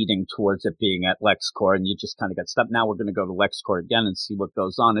were leading towards it being at LexCorp, and you just kind of got stuck. Now we're going to go to LexCorp again and see what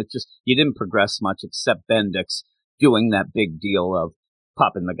goes on. You didn't progress much except Bendix doing that big deal of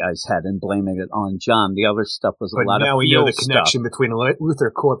popping the guy's head and blaming it on John. The other stuff was a lot of feel stuff. But now we know the connection between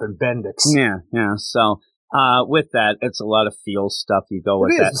Luthor Corp and Bendix. Yeah. So with that, it's a lot of feel stuff. You go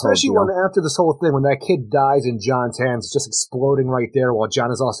with that, especially when after this whole thing, when that kid dies in John's hands, just exploding right there, while John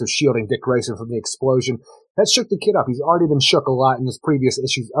is also shielding Dick Grayson from the explosion. That shook the kid up. He's already been shook a lot in his previous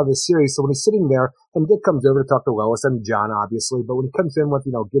issues of the series. So when he's sitting there, and Dick comes over to talk to Lois and John, obviously, but when he comes in with,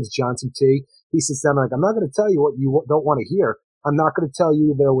 gives John some tea, he sits down like, I'm not going to tell you what you don't want to hear. I'm not going to tell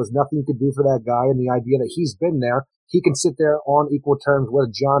you there was nothing you could do for that guy, and the idea that he's been there. He can sit there on equal terms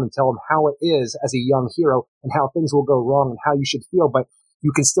with John and tell him how it is as a young hero and how things will go wrong and how you should feel, but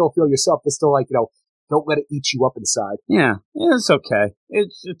you can still feel yourself. It's still don't let it eat you up inside. Yeah, it's okay.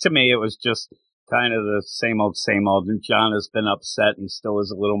 To me, it was just kind of the same old, and John has been upset, and he still is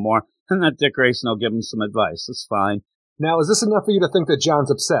a little more, and that Dick Grayson will give him some advice. It's fine. Now, is this enough for you to think that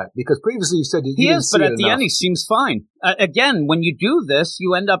John's upset? Because previously you said he is, but at the end he seems fine. Again, when you do this,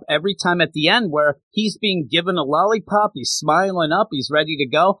 you end up every time at the end where he's being given a lollipop, he's smiling up, he's ready to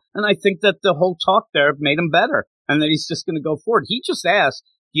go, and I think that the whole talk there made him better, and that he's just going to go forward. He just asked,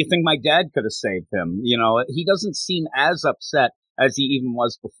 do you think my dad could have saved him? He doesn't seem as upset as he even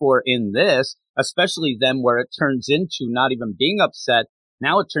was before in this, especially then where it turns into not even being upset.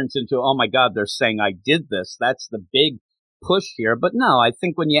 Now it turns into, oh my God, they're saying I did this. That's the big push here. But no, I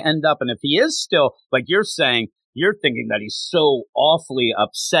think when you end up, and if he is still, like you're saying, you're thinking that he's so awfully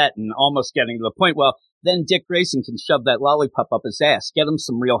upset and almost getting to the point, well, then Dick Grayson can shove that lollipop up his ass. Get him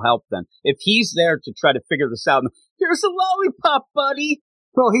some real help then. If he's there to try to figure this out, here's a lollipop, buddy.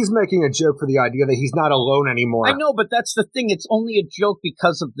 Well, he's making a joke for the idea that he's not alone anymore. I know, but that's the thing. It's only a joke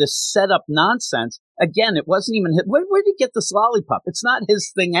because of this setup nonsense. Again, it wasn't even his. Where did he get this lollipop? It's not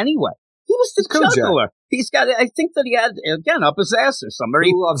his thing anyway. He was the juggler. He's got it. I think that he had, again, up his ass or somewhere.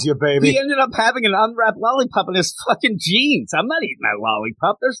 Who loves you, baby? He ended up having an unwrapped lollipop in his fucking jeans. I'm not eating that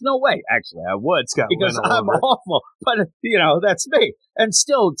lollipop. There's no way. Actually, I would because I'm awful. But, that's me. And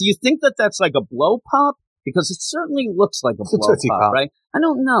still, do you think that that's like a blow pop? Because it certainly looks like a blow pop, right? I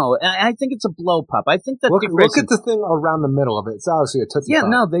don't know. I think it's a blow pop. I think that look at the thing around the middle of it. It's obviously a Tootsie Pop. Yeah,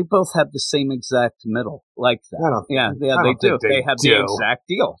 no, they both have the same exact middle, like that. They do. They have the exact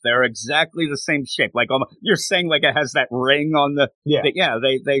deal. They're exactly the same shape. Like you're saying, like it has that ring on the. Yeah,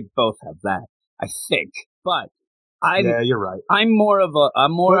 they both have that. I think, but. You're right.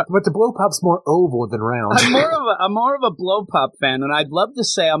 But the blow pop's more oval than round. I'm more of a blow pop fan, and I'd love to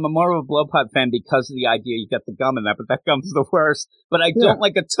say I'm more of a blow pop fan because of the idea you get the gum in that, but that gum's the worst. But I don't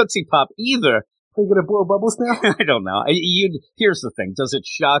like a Tootsie Pop either. Are you gonna blow bubbles now? I don't know. Here's the thing: does it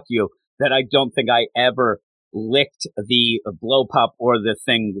shock you that I don't think I ever licked the blow pop or the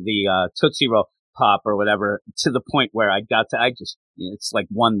thing, the Tootsie Roll pop or whatever, to the point where it's like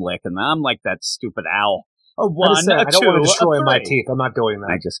one lick, and I'm like that stupid owl. A one, a two, I don't want to destroy a three. my teeth. I'm not doing that.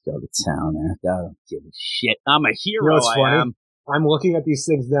 I just go to town. I don't give a shit. I'm a hero. You know what's funny? I am. I'm looking at these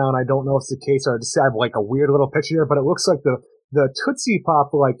things now, and I don't know if it's the case, or I just have like a weird little picture here, but it looks like the Tootsie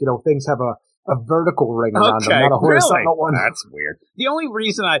Pop, like, you know, things have a vertical ring around them, not a horizontal one. That's weird. The only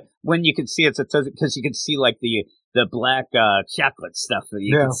reason when you can see it's a Tootsie, because you can see like the black chocolate stuff, that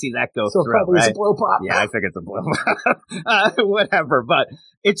you can see that go so through. Probably right? It's a blow pop. Yeah, I think it's a blow pop. Whatever, but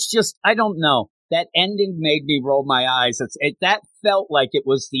it's just, I don't know. That ending made me roll my eyes. That felt like it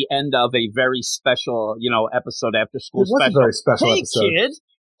was the end of a very special, you know, episode, after school special. It was a very special episode. Hey, kid,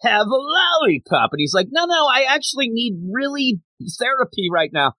 have a lollipop. And he's like, no, I actually need really therapy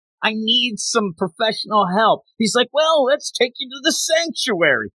right now. I need some professional help. He's like, well, let's take you to the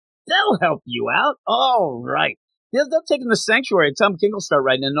sanctuary. They'll help you out. All right. They'll take him to the sanctuary, and Tom King will start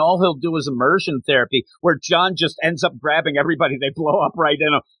writing, and all he'll do is immersion therapy, where John just ends up grabbing everybody. They blow up right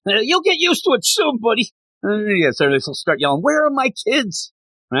in him. You'll get used to it soon, buddy. Yeah, so he'll start yelling, where are my kids?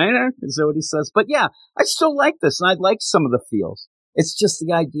 Right? Is that what he says? But yeah, I still like this, and I like some of the feels. It's just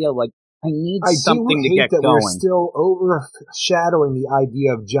the idea, like, I need something to get that going. We're still overshadowing the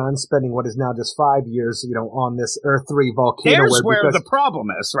idea of John spending what is now just 5 years, you know, on this Earth 3 volcano. There's where the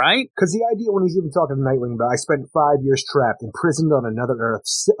problem is, right? Because the idea, when he's even talking to Nightwing about, I spent 5 years trapped, imprisoned on another Earth,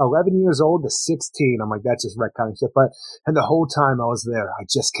 11 years old to 16. I'm like, that's just retconning stuff. And the whole time I was there, I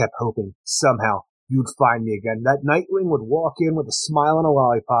just kept hoping somehow you'd find me again. That Nightwing would walk in with a smile and a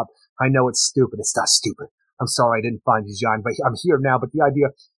lollipop. I know it's stupid. It's not stupid. I'm sorry I didn't find you, John, but I'm here now. But the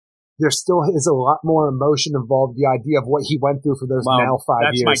idea, there still is a lot more emotion involved. The idea of what he went through for those now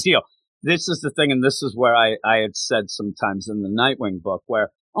 5 years. That's my deal. This is the thing, and this is where I had said sometimes in the Nightwing book, where,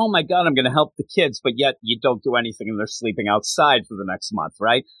 oh my God, I'm going to help the kids, but yet you don't do anything and they're sleeping outside for the next month,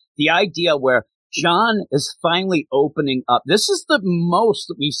 right? The idea where John is finally opening up. This is the most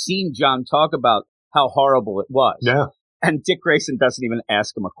that we've seen John talk about how horrible it was. Yeah. And Dick Grayson doesn't even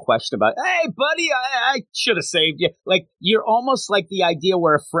ask him a question about, hey, buddy, I should have saved you. Like, you're almost like the idea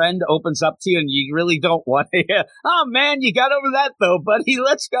where a friend opens up to you and you really don't want to hear, oh, man, you got over that, though, buddy.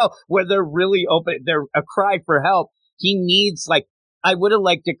 Let's go. Where they're really open. They're a cry for help. He needs, like, I would have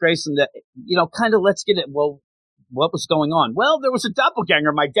liked Dick Grayson to, you know, kind of let's get it. Well, what was going on? Well, there was a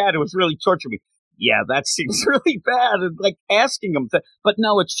doppelganger, my dad, who was really torturing me. Yeah, that seems really bad. And like asking him but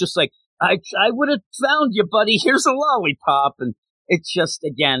no, it's just like, I would have found you, buddy. Here's a lollipop. And it's just,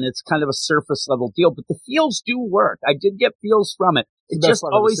 again, it's kind of a surface level deal, but the feels do work. I did get feels from it. It just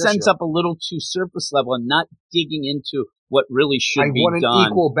always ends up a little too surface level and not digging into what really should be done. I want an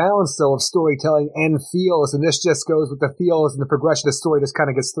equal balance, though, of storytelling and feels, and this just goes with the feels and the progression of the story just kind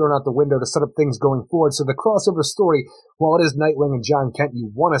of gets thrown out the window to set up things going forward. So the crossover story, while it is Nightwing and John Kent, you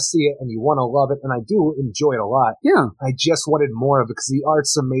want to see it and you want to love it, and I do enjoy it a lot. Yeah. I just wanted more of it because the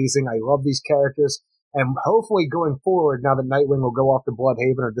art's amazing. I love these characters. And hopefully going forward, now that Nightwing will go off to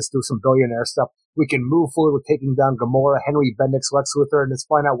Bloodhaven or just do some billionaire stuff, we can move forward with taking down Gamora, Henry Bendix, Lex Luthor, and just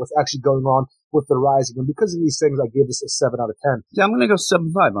find out what's actually going on with the Rising. And because of these things, I give this a 7 out of 10. Yeah, I'm going to go 7.5.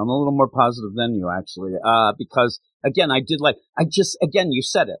 I'm a little more positive than you, actually. Because, again, you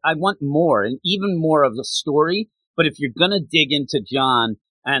said it. I want more and even more of the story. But if you're going to dig into John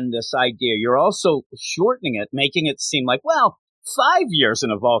and this idea, you're also shortening it, making it seem like, well, 5 years in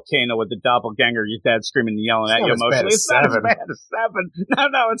a volcano with the doppelganger, your dad screaming and yelling at you emotionally. It's not as bad as 7.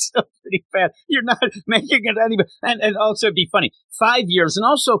 No, it's still pretty bad. You're not making it any better. And also, it'd be funny. 5 years. And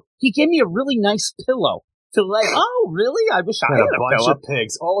also, he gave me a really nice pillow to like, oh, really? I wish I had a bunch pillow. Of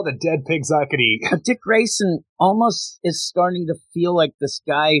pigs. All the dead pigs I could eat. Dick Grayson almost is starting to feel like this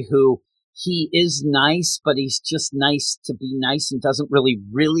guy who he is nice, but he's just nice to be nice and doesn't really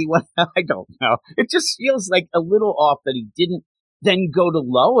want to. I don't know. It just feels like a little off that he didn't then go to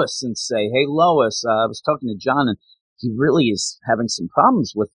Lois and say, hey, Lois, I was talking to John and he really is having some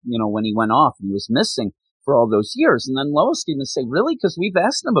problems with, you know, when he went off and he was missing for all those years. And then Lois didn't say, really? Because we've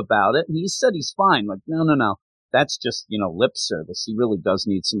asked him about it and he said he's fine. Like, no. That's just, you know, lip service. He really does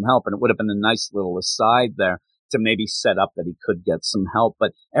need some help. And it would have been a nice little aside there to maybe set up that he could get some help.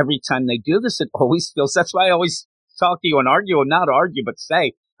 But every time they do this, it always feels, that's why I always talk to you and argue, or not argue, but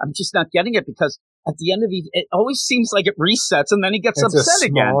say, I'm just not getting it, because at the end of it always seems like it resets and then he gets upset again. It's a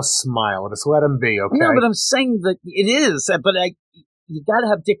small smile. Just let him be, okay? No, but I'm saying that it is. But you got to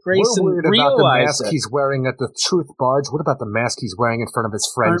have Dick Grayson We're worried realize about the mask it. he's wearing at the Truth Barge. What about the mask he's wearing in front of his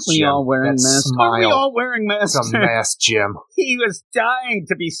friends, Aren't we Jim? all wearing that masks? Smile. Aren't we all wearing masks? It's a mask, Jim. He was dying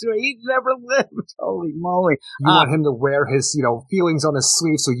to be sued. He never lived. Holy moly. You want him to wear his, feelings on his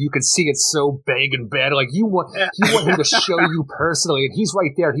sleeve so you can see it so big and bad. Like, you want him to show you personally, and he's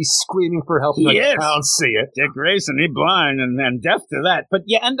right there. He's screaming for help. He I is. don't see it. Dick Grayson, he's blind and deaf to that. But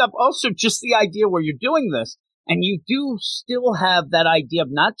you end up also just the idea where you're doing this, and you do still have that idea of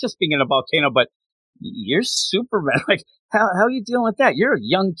not just being in a volcano, but you're Superman. Like, how are you dealing with that? You're a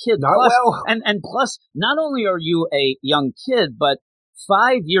young kid. Not plus, well. And plus, not only are you a young kid, but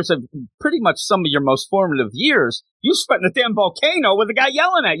 5 years of pretty much some of your most formative years, you spent in a damn volcano with a guy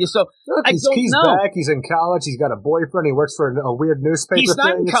yelling at you. So Look, I don't he's know. back. He's in college. He's got a boyfriend. He works for a weird newspaper. He's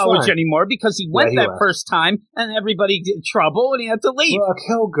not in college anymore because he went that left. first time and everybody did trouble and he had to leave. Look,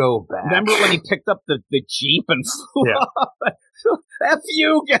 he'll go back. Remember when he picked up the Jeep and flew off? F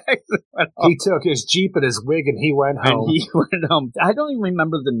you guys. He took his Jeep and his wig and he went home. And he went home. I don't even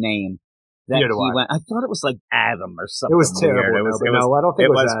remember the name. That Neither do he I. went. I thought it was like Adam or something. It was terrible. Weird. No, I don't think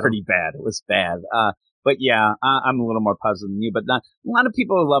it was Adam. pretty bad. It was bad. But yeah, I'm a little more positive than you. But a lot of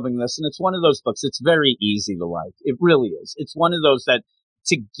people are loving this, and it's one of those books. It's very easy to like. It really is. It's one of those that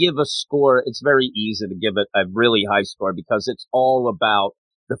to give a score, it's very easy to give it a really high score because it's all about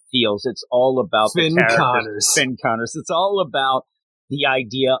the feels. It's all about Finn the characters. Connors. Finn Connors. It's all about the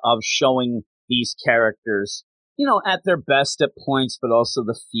idea of showing these characters, at their best at points, but also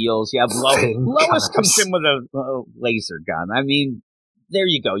the feels. You have Lois comes in with a laser gun. I mean, there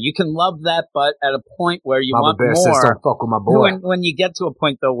you go. You can love that, but at a point where you want Bear more. says, don't fuck with my boy. When you get to a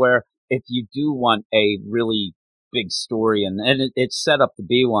point, though, where if you do want a really big story and it's set up to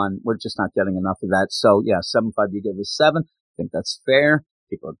be one, we're just not getting enough of that. So, yeah, 7.5, you give it a 7. I think that's fair.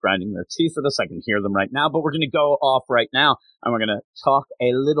 People are grinding their teeth at us. I can hear them right now, but we're going to go off right now and we're going to talk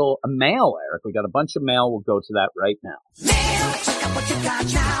a little mail, Eric. We got a bunch of mail. We'll go to that right now. Mail, check out what you got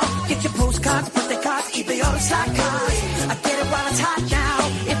now. Get your postcards, birthday cards, eBay or slot cards. I get it while it's hot now.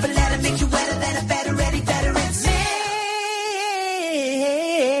 If a letter makes you wetter, then a better, ready, better, it's mail.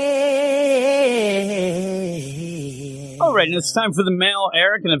 All right, and it's time for the mail,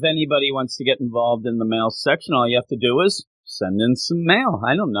 Eric. And if anybody wants to get involved in the mail section, all you have to do is send in some mail.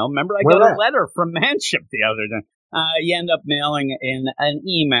 I don't know. Remember, I got a letter from Manship the other day. You end up mailing in an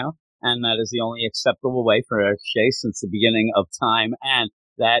email, and that is the only acceptable way for Eric Shea since the beginning of time, and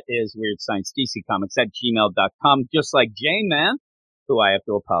that is WeirdScienceDCComics@gmail.com, just like J-Man, who I have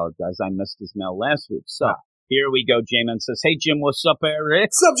to apologize. I missed his mail last week. So here we go. J-Man says, hey, Jim, what's up, Eric?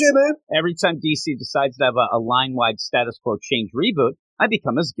 What's up, J-Man? Every time DC decides to have a line-wide status quo change reboot, I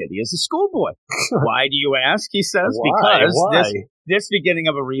become as giddy as a schoolboy. Why do you ask? He says, because this beginning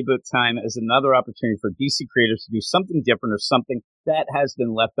of a reboot time is another opportunity for DC creators to do something different or something that has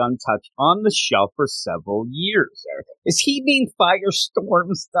been left untouched on the shelf for several years, Eric. Is he mean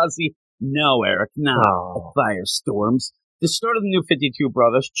Firestorms, does he? No, Eric, not Firestorms. The start of the new 52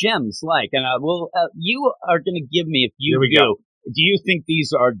 Brothers, gems like, and you are going to give me, if you do, do you think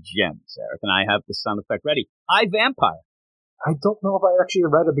these are gems, Eric? And I have the sound effect ready. iVampire. I don't know if I actually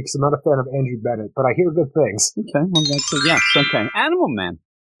read it because I'm not a fan of Andrew Bennett, but I hear good things. Okay, well, that's a yes. Okay. Animal Man.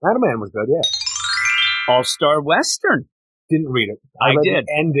 Animal Man was good, yeah. All-Star Western. Didn't read it. I read did.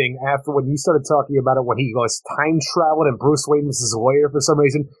 The ending after when you started talking about it when he was time traveled and Bruce Wayne was his lawyer for some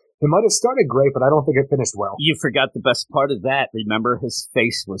reason. It might have started great, but I don't think it finished well. You forgot the best part of that. Remember, his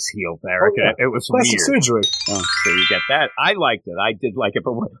face was healed, Eric. Oh, yeah. It was plastic weird. surgery. Oh, so you get that. I liked it. I did like it.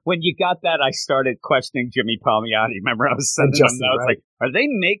 But when you got that, I started questioning Jimmy Palmiotti. Remember, I was sending him notes like, are they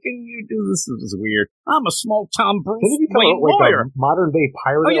making you do this? This is weird. I'm a small-town Bruce Wayne lawyer. A modern-day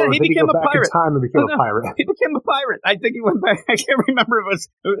pirate? Oh, yeah, or he did became he go a back pirate. in time and became a pirate? He became a pirate. I think he went back. I can't remember if it was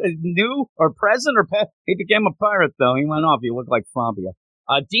new or present or past. He became a pirate, though. He went off. He looked like Fabio.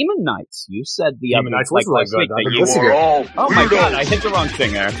 Demon Knights. You said the Demon Knights was last week that you were. Oh my God! I hit the wrong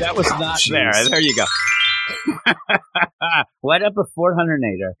thing, Eric. That was not there. There you go. What up a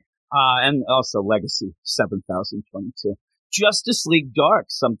 408er? And also Legacy 7022. Justice League Dark,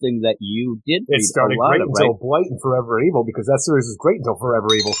 something that you did read It started a lot great of, until right? Blight and Forever Evil, because that series was great until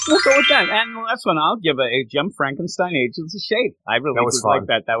Forever Evil. We'll go with that. And the last one, I'll give a Jim Frankenstein Agents of S.H.I.E.L.D. I really did like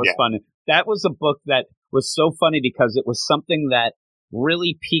that. That was fun. That was a book that was so funny because it was something that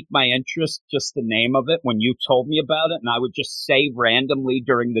really piqued my interest, just the name of it, when you told me about it, and I would just say randomly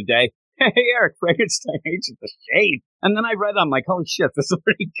during the day, hey, Eric, Frankenstein Agents of S.H.I.E.L.D. And then I read it, I'm like, holy shit, this is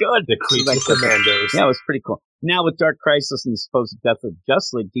pretty good. The Creepy Commandos. Yeah, it was pretty cool. Now with Dark Crisis and the supposed death of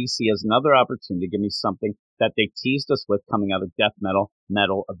Justice League, DC has another opportunity to give me something that they teased us with coming out of Death Metal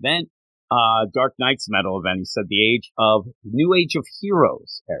event. Dark Knight's Metal event. He said the new age of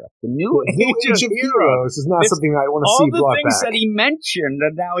heroes, Eric. The new age of heroes is not something I want to see brought back. All the things that he mentioned,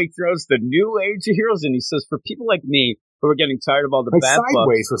 and now he throws the new age of heroes, and he says, for people like me who are getting tired of all the bad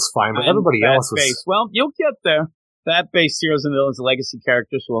Sideways was fine, but everybody else was... Well, you'll get there. Bat-based heroes and villains, legacy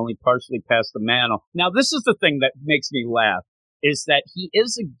characters will only partially pass the mantle. Now, this is the thing that makes me laugh, is that he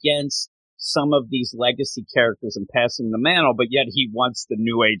is against some of these legacy characters and passing the mantle, but yet he wants the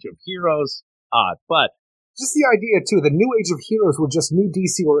new age of heroes. But just the idea too, the new age of heroes were just new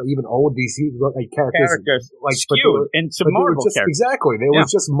DC or even old DC characters like skewed into Marvel characters. Exactly, they were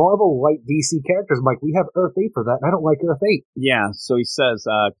just Marvel light DC characters. I'm like, we have Earth 8 for that, and I don't like Earth 8. Yeah, so he says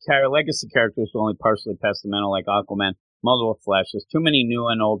legacy characters will only partially pass the mantle, like Aquaman, multiple Flashes, too many new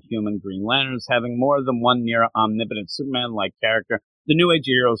and old human Green Lanterns, having more than one near omnipotent Superman-like character. The New Age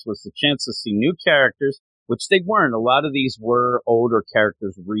of Heroes was the chance to see new characters, which they weren't. A lot of these were older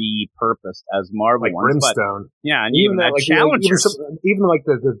characters repurposed as Marvel like ones. Brimstone. But, yeah, and even that Challengers. Even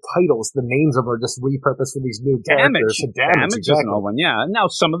the titles, the names of them are just repurposed for these new characters. Damage exactly. is an old one, yeah. Now,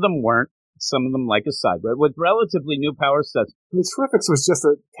 some of them weren't. Some of them like a Sideways with relatively new power sets. The Terrifics was just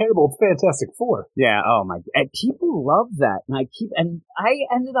a terrible Fantastic Four. Yeah, oh my, and people love that. And I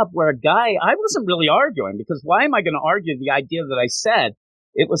ended up where I wasn't really arguing, because why am I going to argue the idea that I said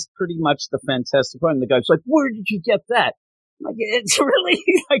it was pretty much the Fantastic Four? And the guy's like, where did you get that? I'm like, it's really,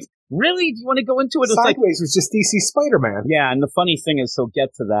 really? Do you want to go into it? Sideways was just DC Spider-Man. Yeah, and the funny thing is, he'll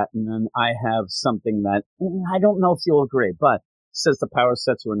get to that, and then I have something that, I don't know if you'll agree, but says the power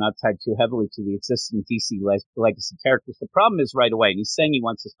sets were not tied too heavily to the existing DC legacy characters. The problem is right away, and he's saying he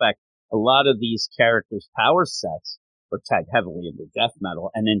wants us back, a lot of these characters' power sets were tied heavily into Death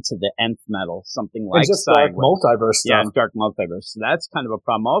Metal and into the Nth Metal, something like just Dark Multiverse stuff. Yeah, and Dark Multiverse. So that's kind of a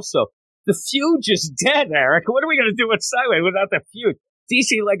problem. Also, the Fuge is dead, Eric. What are we going to do with Sideways without the Fuge?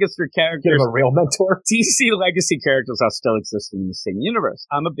 DC legacy characters. Give him a real mentor. DC legacy characters are still existing in the same universe.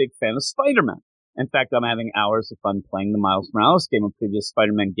 I'm a big fan of Spider-Man. In fact, I'm having hours of fun playing the Miles Morales game, a previous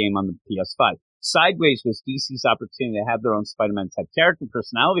Spider-Man game on the PS5. Sideways was DC's opportunity to have their own Spider-Man type character,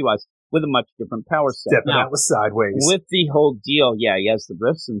 personality-wise, with a much different power set. Stepping out with Sideways. With the whole deal, yeah, he has the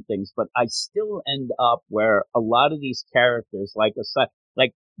riffs and things, but I still end up where a lot of these characters, like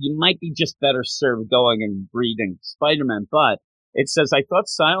you might be just better served going and breeding Spider-Man, but it says, I thought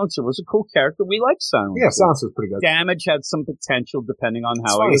Silencer was a cool character. We like Silencer. Yeah, Silencer was pretty good. Damage had some potential depending on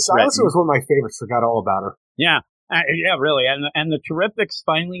how it was Silencer was one of my favorites. Forgot all about her. Yeah. Yeah, really. And the Terrifics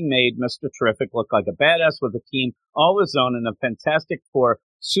finally made Mr. Terrific look like a badass with a team all his own in a Fantastic Four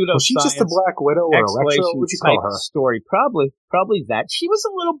pseudoscience. Was she just a Black Widow or Electro? What'd you call her? Story. Probably that. She was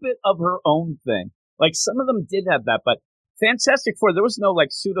a little bit of her own thing. Like, some of them did have that, but Fantastic Four, there was no,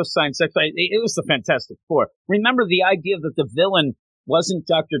 pseudoscience. It was the Fantastic Four. Remember the idea that the villain wasn't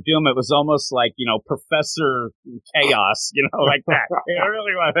Dr. Doom. It was almost like, Professor Chaos, like that. It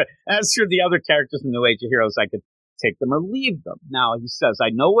really was. As for the other characters in New Age of Heroes, I could take them or leave them. Now, he says, I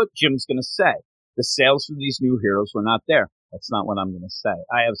know what Jim's going to say. The sales for these new heroes were not there. That's not what I'm going to say.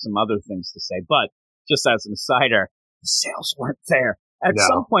 I have some other things to say, but just as an asider, the sales weren't there. At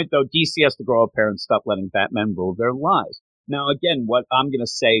some point, though, DC has to grow up here and stop letting Batman rule their lives. Now, again, what I'm going to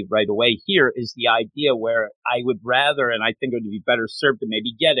say right away here is the idea where I would rather, and I think it would be better served to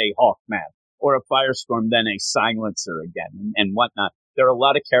maybe get a Hawkman or a Firestorm than a Silencer again and whatnot. There are a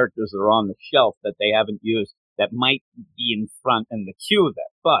lot of characters that are on the shelf that they haven't used that might be in front in the queue there.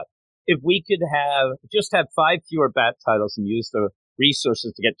 But if we could have 5 fewer Bat titles and use the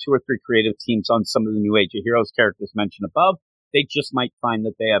resources to get 2 or 3 creative teams on some of the New Age of Heroes characters mentioned above, they just might find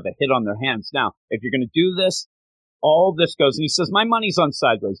that they have a hit on their hands. Now, if you're going to do this, all this goes, and he says, my money's on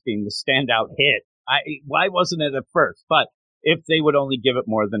Sideways being the standout hit. Why wasn't it at first? But if they would only give it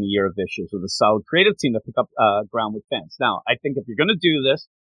more than a year of issues with a solid creative team to pick up ground with fans. Now, I think if you're going to do this,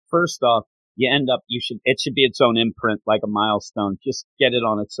 first off, it should be its own imprint, like a Milestone. Just get it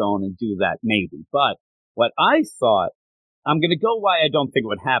on its own and do that, maybe. But what I thought, I'm going to go why I don't think it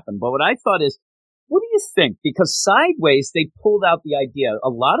would happen, but what I thought is, what do you think? Because Sideways, they pulled out the idea. A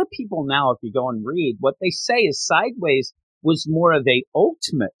lot of people now, if you go and read, what they say is Sideways was more of a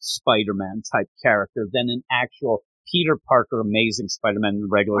ultimate Spider-Man type character than an actual Peter Parker Amazing Spider-Man in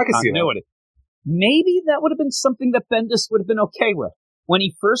regular continuity. Maybe that would have been something that Bendis would have been okay with. When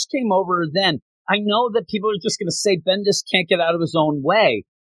he first came over then, I know that people are just going to say Bendis can't get out of his own way.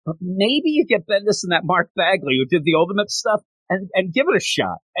 But maybe you get Bendis and that Mark Bagley who did the Ultimate stuff, and give it a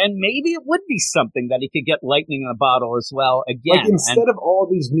shot. And maybe it would be something that he could get lightning in a bottle as well again. Like, instead of all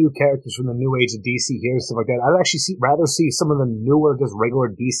these new characters from the new age of DC heroes, stuff like that, I'd actually rather see some of the newer, just regular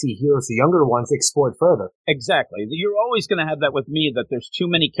DC heroes, the younger ones, explored further. Exactly. You're always going to have that with me, that there's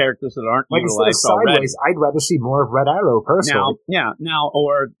too many characters that aren't like, utilized instead of Sideways, already. I'd rather see more of Red Arrow, personally. Now,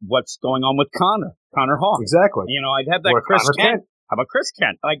 or what's going on with Connor Hawke. Exactly. You know, I'd have that or Chris Kent. How about Chris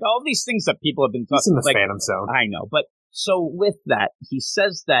Kent? Like, all these things that people have been He's talking in the like, Phantom Zone. I know, but so with that, he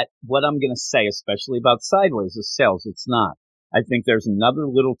says that what I'm going to say, especially about Sideways, is sales. It's not. I think there's another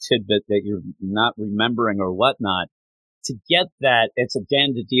little tidbit that you're not remembering or whatnot. To get that, it's a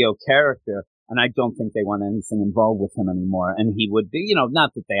Dan DiDio character, and I don't think they want anything involved with him anymore. And he would be, you know,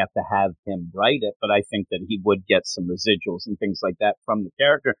 not that they have to have him write it, but I think that he would get some residuals and things like that from the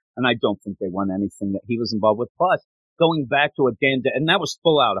character, and I don't think they want anything that he was involved with. Plus, going back to a and that was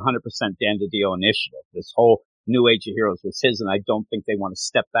full out 100% Dan DiDio initiative. This whole New Age of Heroes was his, and I don't think they want to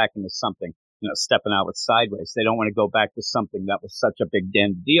step back into something, you know, stepping out with Sideways. They don't want to go back to something that was such a big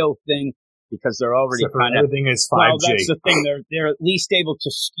Dan DiDio thing, because they're already kind of, everything is 5G. Well, that's the thing. They're at least able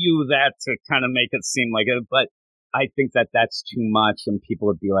to skew that to kind of make it seem like it, but I think that that's too much, and people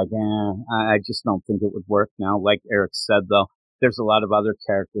would be like, I just don't think it would work now. Like Eric said, though, there's a lot of other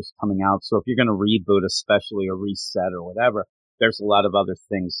characters coming out, so if you're going to reboot, especially, or reset or whatever, there's a lot of other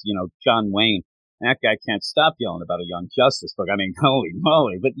things. You know, John Wayne, that guy can't stop yelling about a Young Justice book. I mean, holy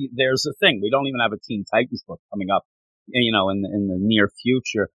moly. But there's the thing. We don't even have a Teen Titans book coming up, you know, in the near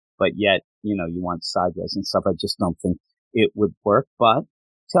future. But yet, you know, you want Sideways and stuff. I just don't think it would work. But I'm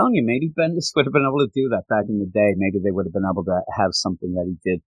telling you, maybe Bendis would have been able to do that back in the day. Maybe they would have been able to have something that he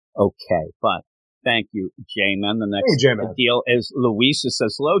did okay. But thank you, J-Man. The next deal is Luis, who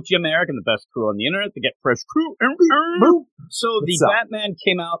says, hello, Jim, Eric, and the best crew on the internet to get fresh crew. So the Batman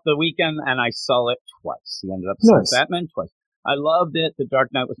came out the weekend, and I saw it twice. He ended up seeing Batman twice. I loved it. The Dark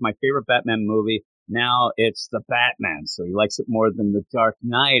Knight was my favorite Batman movie. Now it's the Batman, so he likes it more than the Dark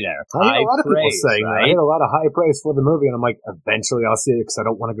Knight, Eric. I hear a lot of people saying that. I hear a lot of high praise for the movie, and I'm like, eventually I'll see it because I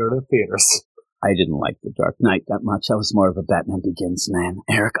don't want to go to the theaters. I didn't like the Dark Knight that much. I was more of a Batman Begins man,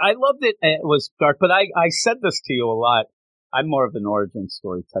 Eric. I loved it. It was dark, but I said this to you a lot. I'm more of an origin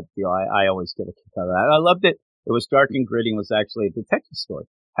story type deal. I always get a kick out of that. I loved it. It was dark and gritty and was actually a detective story.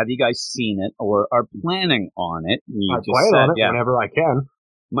 Have you guys seen it or are planning on it? I plan on it whenever I can.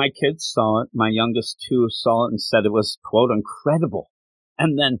 My kids saw it. My youngest two saw it and said it was, quote, incredible.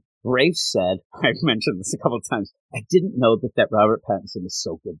 And then Rafe said, I've mentioned this a couple of times, I didn't know that Robert Pattinson is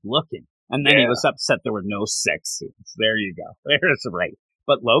so good looking. And then he was upset there were no sex scenes. There you go. There's Rafe.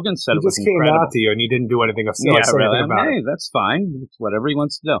 But Logan said it was incredible. He just came out to you and you didn't do anything of anything about it. Hey, that's fine. It's whatever he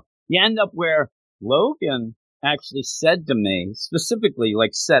wants to do. You end up where Logan actually said to me, specifically, I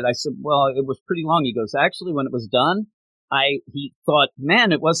said, well, it was pretty long. He goes, actually, when it was done, he thought,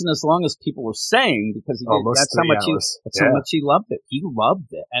 man, it wasn't as long as people were saying because that's how much he loved it. He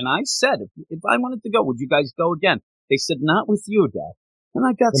loved it. And I said, if I wanted to go, would you guys go again? They said, not with you, Dad. And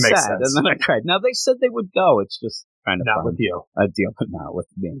I got sad, and then I cried. Now, they said they would go. It's just kind of not with you. A deal, but not with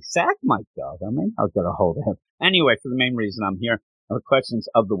me. Zach might go. I mean, I'll get a hold of him. Anyway, for the main reason I'm here are questions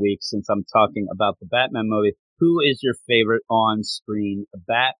of the week, since I'm talking about the Batman movie. Who is your favorite on-screen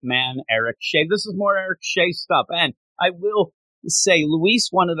Batman? Eric Shea. This is more Eric Shea stuff. And I will say, Luis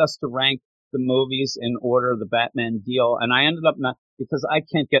wanted us to rank the movies in order, the Batman deal, and I ended up not, because I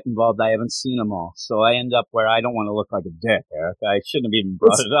can't get involved. I haven't seen them all. So I end up where I don't want to look like a dick, Eric. I shouldn't have even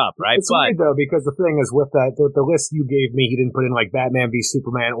brought it up, right? It's weird, though, because the thing is, with that, the list you gave me, he didn't put in, like, Batman v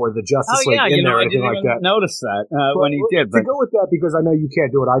Superman or the Justice League in there or anything like that. I didn't notice that when he did. To go with that, because I know you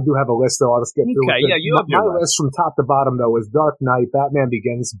can't do it, I do have a list, though. I'll just get through it. You have my list from top to bottom, though, is Dark Knight, Batman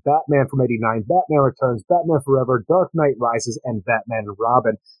Begins, Batman from 89, Batman Returns, Batman Forever, Dark Knight Rises, and Batman and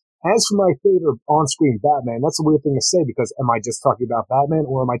Robin. As for my favorite on-screen Batman, that's a weird thing to say, because am I just talking about Batman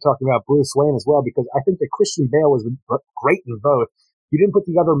or am I talking about Bruce Wayne as well? Because I think that Christian Bale was great in both. You didn't put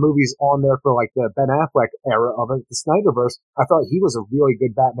the other movies on there for like the Ben Affleck era of it, the Snyderverse. I thought he was a really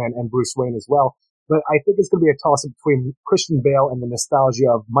good Batman and Bruce Wayne as well. But I think it's going to be a toss-up between Christian Bale and the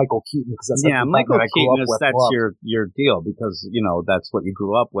nostalgia of Michael Keaton, because that's Michael Keaton that's your deal, because you know that's what you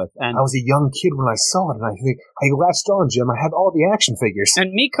grew up with. And I was a young kid when I saw it, and I latched on, Jim. I had all the action figures.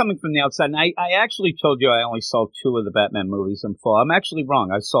 And me coming from the outside, and I actually told you I only saw 2 of the Batman movies in full. I'm actually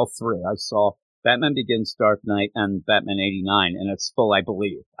wrong. I saw 3. I saw Batman Begins, Dark Knight, and Batman 89, and it's full, I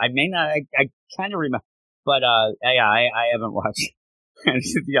believe. I may not. I kind of remember, but I haven't watched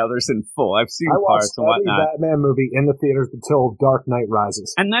the others in full. I've seen parts and whatnot. I watched every Batman movie in the theaters until Dark Knight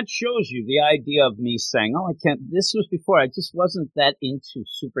Rises. And that shows you the idea of me saying, I can't. This was before. I just wasn't that into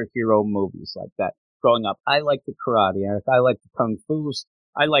superhero movies like that. growing up. I like the karate, Eric. I like the kung fu's.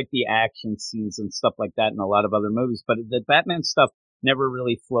 I like the action scenes and stuff like that in a lot of other movies. But the Batman stuff never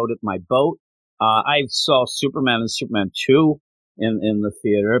really floated my boat. I saw Superman and Superman 2 in the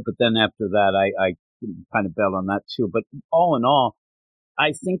theater, but then after that, I kind of bailed on that too. But all in all,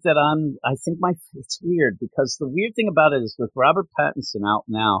 I think it's weird because the weird thing about it is with Robert Pattinson out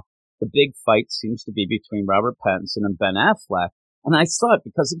now, the big fight seems to be between Robert Pattinson and Ben Affleck. And I saw it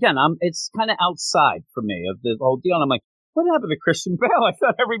because, again, it's kind of outside for me of the whole deal. And I'm like, what happened to Christian Bale? I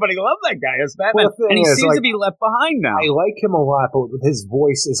thought everybody loved that guy as Batman, and he seems to be left behind now. I like him a lot, but his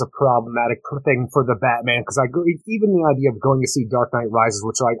voice is a problematic thing for the Batman, because I agree, even the idea of going to see Dark Knight Rises,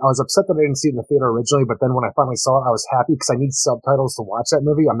 which I was upset that I didn't see it in the theater originally, but then when I finally saw it, I was happy because I need subtitles to watch that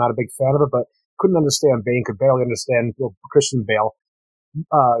movie. I'm not a big fan of it, but couldn't understand Bane, could barely understand Christian Bale.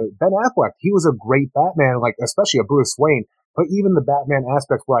 Ben Affleck, he was a great Batman, like especially a Bruce Wayne. But even the Batman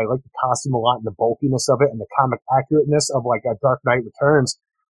aspect where I like the costume a lot and the bulkiness of it and the comic accurateness of like Dark Knight Returns,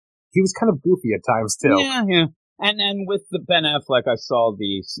 he was kind of goofy at times too. Yeah. And with the Ben Affleck, I saw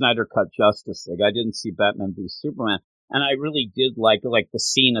the Snyder Cut Justice League. I didn't see Batman v Superman. And I really did like the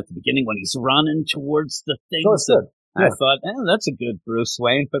scene at the beginning when he's running towards the thing. I thought, that's a good Bruce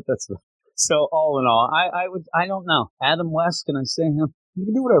Wayne, but so all in all, I don't know. Adam West, can I say him? You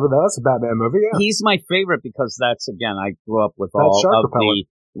can do whatever, though. That's a Batman movie, yeah. He's my favorite because that's, again, I grew up with all of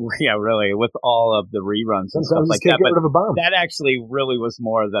with all of the reruns and stuff like that. Get rid of a bomb. That actually really was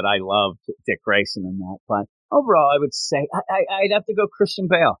more that I loved Dick Grayson in that. But overall, I would say I'd have to go Christian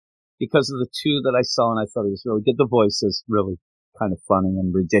Bale because of the two that I saw, and I thought he was really good. The voice is really kind of funny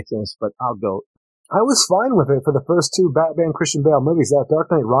and ridiculous, but I'll go. I was fine with it for the first two Batman Christian Bale movies. That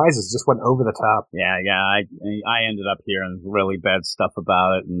Dark Knight Rises just went over the top. Yeah. I ended up hearing really bad stuff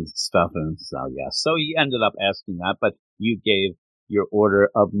about it and stuff, and so yeah. So you ended up asking that, but you gave your order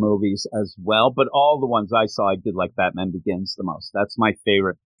of movies as well. But all the ones I saw, I did like Batman Begins the most. That's my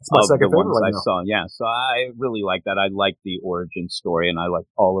favorite. It's my second favorite ones I saw. Yeah, so I really like that. I like the origin story, and I like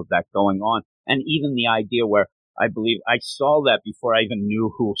all of that going on, and even the idea where I believe I saw that before I even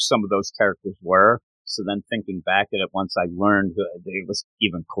knew who some of those characters were. So then thinking back at it, once I learned, it was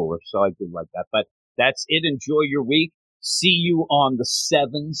even cooler. So I did like that. But that's it. Enjoy your week. See you on the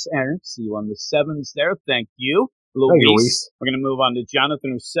 7s, Aaron. See you on the 7s there. Thank you, Luis. We're going to move on to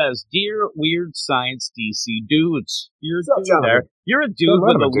Jonathan, who says, Dear Weird Science DC dudes. You're a dude there. You're a dude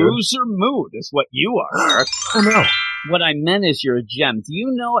with a loser mood is what you are. Oh, no. What I meant is you're a gem. Do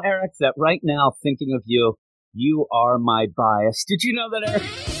you know, Eric, that right now, thinking of you, you are my bias? Did you know that, Eric?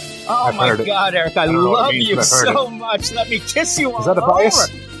 Oh, my God, Eric, I love you so much. Let me kiss you all over. Is that a bias?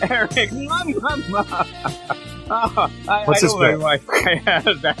 Eric, what's this bit? I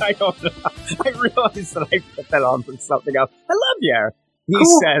had that. I don't know. I realized that I put that on for something else. I love you, Eric. He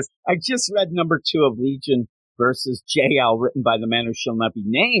says, I just read number 2 of Legion versus JL, written by the man who shall not be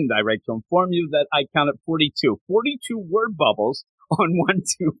named. I write to inform you that I counted 42 word bubbles on 1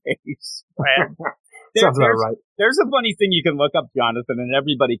 2-page spread. Sounds about right. There's a funny thing you can look up, Jonathan, and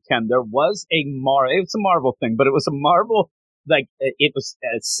everybody can. There was it's a Marvel thing, but it was a Marvel, like, it was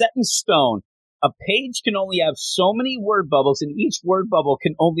set in stone. A page can only have so many word bubbles, and each word bubble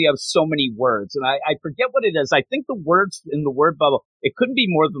can only have so many words. And I forget what it is. I think the words in the word bubble, it couldn't be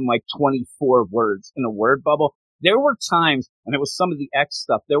more than like 24 words in a word bubble. There were times, and it was some of the X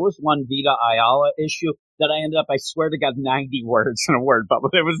stuff, there was one Vita Ayala issue that I ended up, I swear to God, 90 words in a word bubble.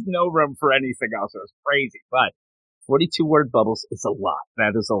 There was no room for anything else. It was crazy. But 42 word bubbles is a lot.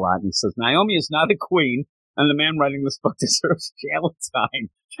 That is a lot. And he says, Naomi is not a queen, and the man writing this book deserves jail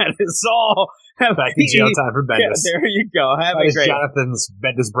time. That is all. Back in jail time for Bendis. Yeah, there you go. Have a great Jonathan's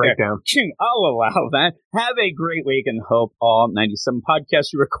Bendis breakdown. I'll allow that. Have a great week, and hope all 97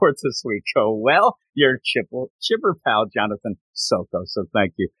 podcasts you record this week go well. Your chipper pal, Jonathan Soko. So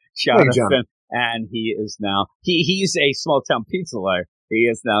thank you, Jonathan. And he is now, he's a small town pizza lawyer. He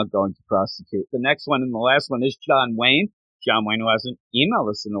is now going to prosecute. The next one and the last one is John Wayne. John Wayne, who hasn't emailed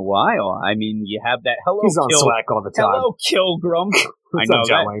us in a while. I mean, you have that He's on Slack all the time. Hello, Kilgrim. I know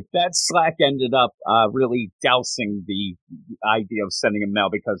that Slack ended up really dousing the idea of sending a mail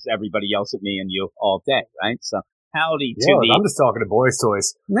because everybody yells at me and you all day, right? So howdy to the... I'm just talking to Boys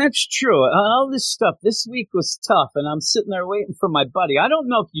Toys. That's true. All this stuff, this week was tough, and I'm sitting there waiting for my buddy. I don't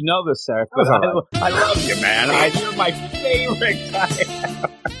know if you know this, Eric, but I love you, man. You're my favorite guy.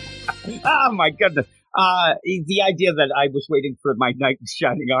 Oh, my goodness. The idea that I was waiting for my knight in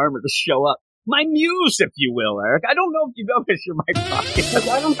shining armor to show up. My muse, if you will, Eric. I don't know if you know this. You're my pocket.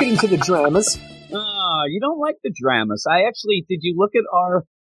 I don't get into the dramas. You don't like the dramas. Did you look at our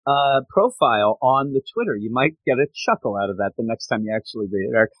profile on the Twitter? You might get a chuckle out of that the next time you actually read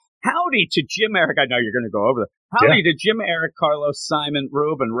it, Eric. Howdy to Jim, Eric. I know you're going to go over that. Howdy to Jim, Eric, Carlos, Simon,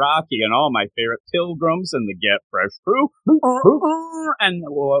 Ruben, Rocky, and all my favorite pilgrims and the Get Fresh crew. And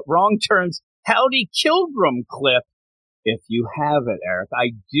Wrong Turns. Howdy, Kilgrim clip. If you have it, Eric,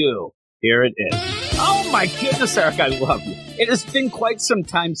 I do. Here it is. Oh my goodness, Eric, I love you. It has been quite some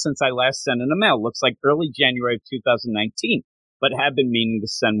time since I last sent in a mail. Looks like early January of 2019, but have been meaning to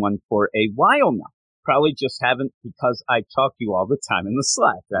send one for a while now. Probably just haven't because I talk to you all the time in the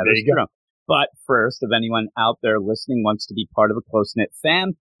Slack. That is true. But first, if anyone out there listening wants to be part of a close-knit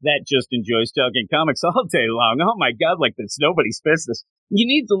fam that just enjoys talking comics all day long, oh my God, like it's nobody's business, you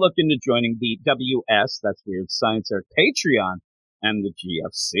need to look into joining the WS, that's Weird Science, or Patreon, and the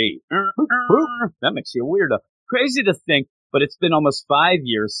GFC. That makes you a weirdo. Crazy to think, but it's been almost 5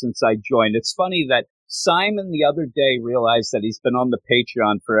 years since I joined. It's funny that Simon the other day realized that he's been on the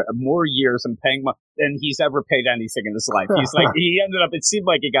Patreon for more years and paying more than he's ever paid anything in his life. He's like, he ended up, it seemed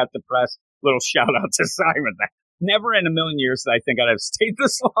like he got depressed. Little shout out to Simon. Never in a million years that I think I'd have stayed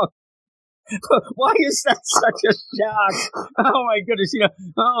this long. Why is that such a shock? Oh my goodness.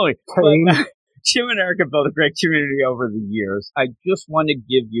 Jim and Eric have built a great community over the years. I just want to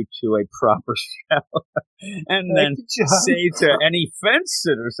give you two a proper shout and then say to any fence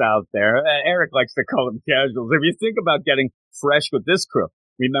sitters out there, Eric likes to call them casuals, if you think about getting fresh with this crew,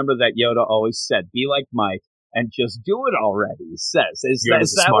 remember that Yoda always said, be like Mike and just do it already, he says. Is that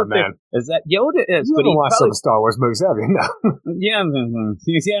smart man. Is that Yoda is? You haven't watched some Star Wars movies, have you? No. Yeah,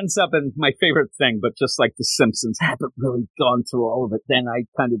 he ends up in my favorite thing, but just like The Simpsons, haven't really gone through all of it. Then I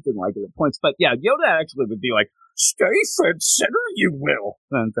kind of didn't like it at points. But yeah, Yoda actually would be like, stay center, you will.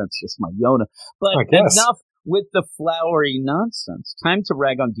 And that's just my Yoda. But enough with the flowery nonsense. Time to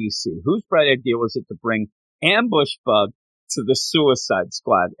rag on DC. Whose bright idea was it to bring Ambush Bug to the Suicide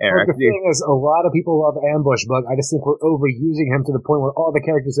Squad, Eric? Well, the thing is, a lot of people love Ambush Bug. I just think we're overusing him to the point where all the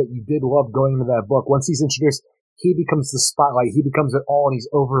characters that you did love going into that book, once he's introduced, he becomes the spotlight. He becomes it all, and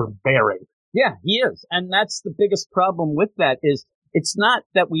he's overbearing. Yeah, he is. And that's the biggest problem with that is it's not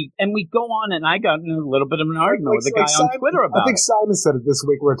that we go on, and I got in a little bit of an argument with a guy on Twitter about it. I think Simon said it this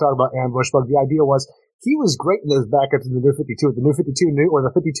week. We were talking about Ambush Bug. The idea was he was great in those backups in the New 52, the New 52 News, or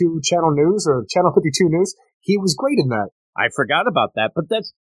the 52 Channel News, or Channel 52 News. He was great in that. I forgot about that, but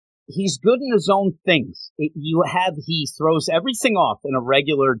he's good in his own things. He throws everything off in a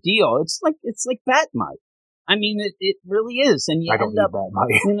regular deal. It's like Batmite. I mean, it really is. And you end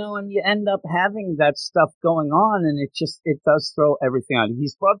up having that stuff going on, and it does throw everything on.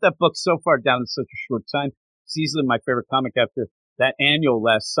 He's brought that book so far down in such a short time. It's easily my favorite comic after that annual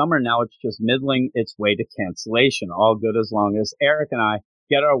last summer. Now it's just middling its way to cancellation. All good as long as Eric and I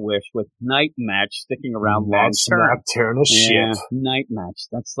get our wish with Night Match sticking around long term. Shit. Night Match.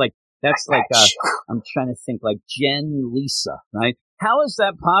 That's like I'm trying to think like Jen Lisa, right? How is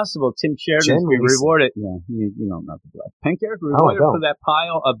that possible? Tim Sheridan's been rewarded. Yeah, you don't know the blood. Pink Eric rewarded for that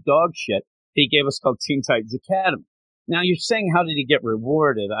pile of dog shit he gave us called Teen Titans Academy. Now you're saying, how did he get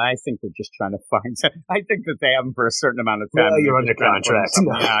rewarded? I think they're just trying to find. I think that they have him for a certain amount of time. Well, you're under contract.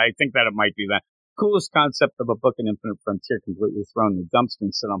 Yeah, I think that it might be that. Coolest concept of a book in Infinite Frontier completely thrown in the dumpster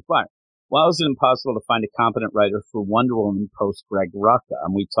and set on fire. Why is it impossible to find a competent writer for Wonder Woman post Greg Rucka?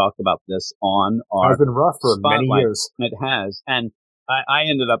 And we talked about this on our It's been rough for Spotlight. Many years. It has. And I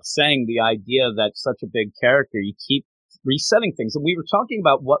ended up saying the idea that such a big character, you keep resetting things. And we were talking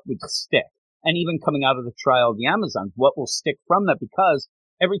about what would stick. And even coming out of the trial of the Amazons, what will stick from that? Because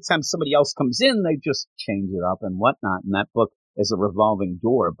every time somebody else comes in, they just change it up and whatnot. And that book is a revolving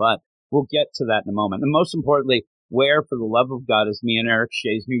door. But we'll get to that in a moment. And most importantly, where, for the love of God, is me and Eric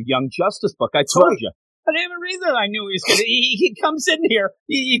Shea's new Young Justice book? I told you. I didn't even read that. I knew he was going to. He comes in here.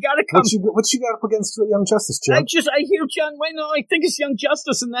 You got to come. What you got up against Young Justice, Jim? I hear John Wayne. No, I think it's Young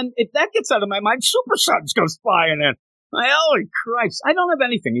Justice. And then if that gets out of my mind, Super Sons goes flying in. Holy Christ. I don't have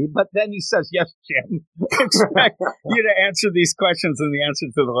anything. But then he says, yes, Jim. Expect you to answer these questions, and the answer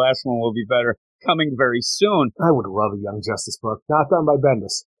to the last one will be better coming very soon. I would love a Young Justice book. Not done by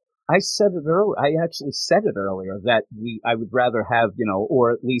Bendis. I said it earlier. I actually said it earlier that I would rather have,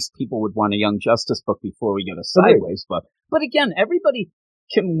 or at least people would want a Young Justice book before we get a Sideways book. But again, everybody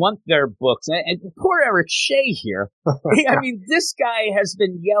can want their books. And poor Eric Shea here. I mean, this guy has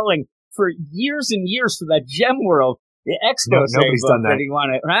been yelling for years and years for that Gem World, the Expose nobody's book done that. he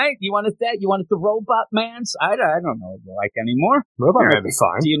wanted, right? You wanted that? You wanted the Robot Mans? I don't know what you like anymore. Robot Man would be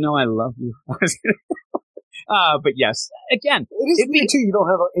fine. Do you know I love you? But yes, again, it is weird too. You don't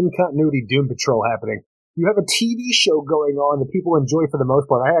have an in-continuity Doom Patrol happening. You have a TV show going on that people enjoy for the most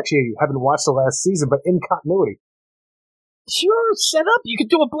part. I actually haven't watched the last season, but in continuity. Sure, set up. You could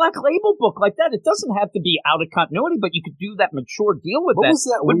do a Black Label book like that. It doesn't have to be out of continuity, but you could do that mature deal with what was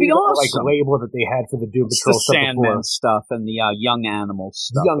that would be awesome. Like label that they had for the Doom Patrol stuff Sandman stuff and the Young Animal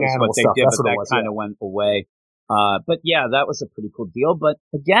stuff. Young Animal what they stuff. did, That's but what that kind of went away. But yeah, that was a pretty cool deal. But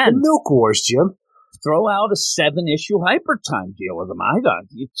again, the Milk Wars, Jim. Throw out a 7-issue Hyper Time deal with them.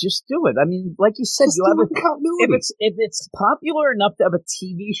 You just do it. I mean, like you said, you have if it's popular enough to have a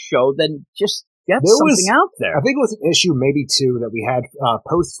TV show, then just get something out there. I think it was an issue, maybe 2, that we had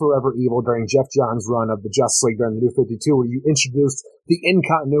post Forever Evil during Jeff Johns' run of the Justice League during the New 52, where you introduced the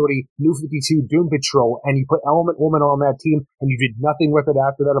in-continuity New 52 Doom Patrol, and you put Element Woman on that team, and you did nothing with it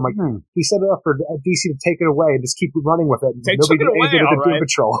after that. I'm like, he set it up for DC to take it away and just keep running with it. They took it away, all right. Doom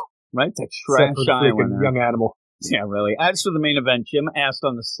Patrol. Right, to trash Young Animal. Yeah, really. As for the main event, Jim asked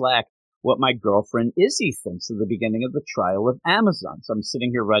on the Slack what my girlfriend Izzy thinks of the beginning of the trial of Amazon. So I'm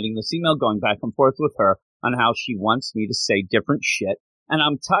sitting here writing this email, going back and forth with her on how she wants me to say different shit, and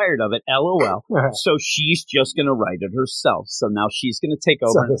I'm tired of it, LOL. So she's just going to write it herself. So now she's going to take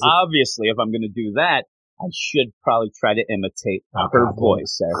over. And obviously, if I'm going to do that, I should probably try to imitate her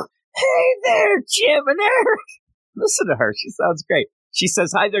voice there. Hey there, Jim and Eric. Listen to her. She sounds great. She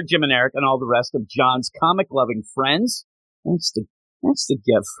says, hi there, Jim and Eric, and all the rest of John's comic-loving friends. That's the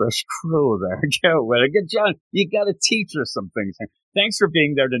Get Fresh crew there. Go with it. John, you got to teach her some things. Thanks for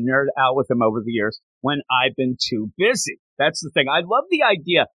being there to nerd out with him over the years when I've been too busy. That's the thing. I love the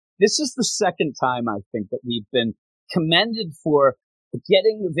idea. This is the second time, I think, that we've been commended for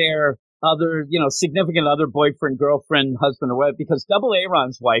getting their other, significant other, boyfriend, girlfriend, husband, or whatever, because Double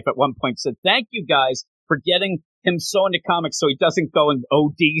Aaron's wife at one point said, thank you guys for getting him so into comics so he doesn't go and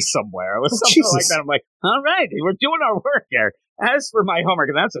OD somewhere or something like that. I'm like, all right, we're doing our work here. As for my homework,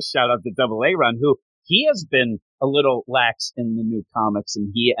 and that's a shout out to Double Aaron, who he has been a little lax in the new comics,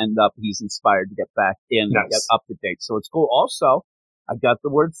 and he's inspired to get back in and get up to date. So it's cool. Also, I got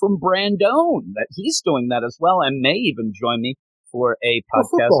the word from Brandon that he's doing that as well and may even join me for a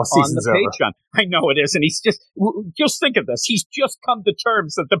podcast on the Patreon. I know it is, and he's just think of this. He's just come to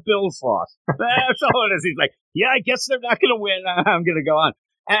terms that the Bills lost. That's all it is. He's like, yeah, I guess they're not going to win. I'm going to go on.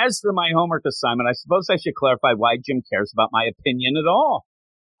 As for my homework assignment, I suppose I should clarify why Jim cares about my opinion at all.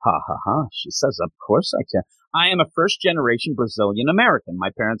 Ha ha ha. She says, of course I can. I am a first-generation Brazilian American. My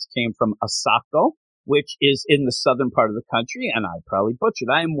parents came from Osaka, which is in the southern part of the country, and I probably butchered.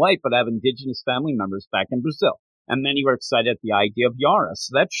 I am white, but I have indigenous family members back in Brazil. And many were excited at the idea of Yara.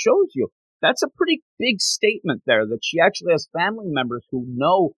 So that shows you. That's a pretty big statement there, that she actually has family members who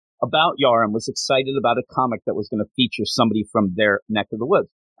know about Yara and was excited about a comic that was going to feature somebody from their neck of the woods.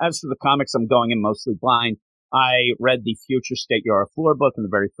 As for the comics, I'm going in mostly blind. I read the Future State Yara Fleur book in the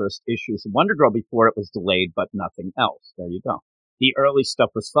very first issues of Wonder Girl before it was delayed, but nothing else. There you go. The early stuff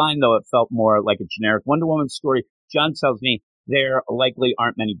was fine, though it felt more like a generic Wonder Woman story. John tells me there likely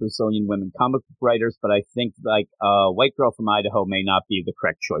aren't many Brazilian women comic book writers, but I think White Girl from Idaho may not be the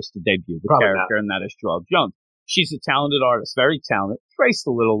correct choice to debut the character, and that is Joelle Jones. She's a talented artist, very talented. Traced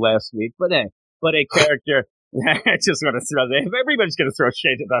a little last week, but a character. I just want to throw that. If everybody's going to throw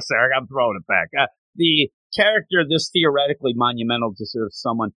shade at us, Eric, I'm throwing it back. The character, this theoretically monumental, deserves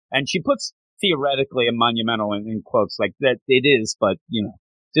someone, and she puts theoretically and monumental in quotes like that. It is, but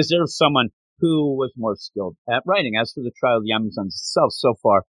deserves someone who was more skilled at writing. As for the trial of the Amazons itself, so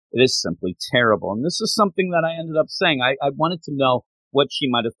far, it is simply terrible. And this is something that I ended up saying. I wanted to know what she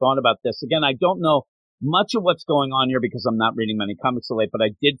might have thought about this. Again, I don't know much of what's going on here because I'm not reading many comics so late, but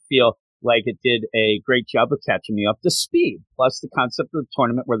I did feel like it did a great job of catching me up to speed. Plus, the concept of the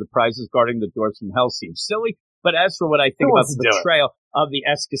tournament where the prize is guarding the doors from hell seems silly. But as for what I think about the betrayal of the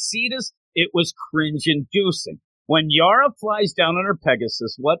Escocitas, it was cringe-inducing. When Yara flies down on her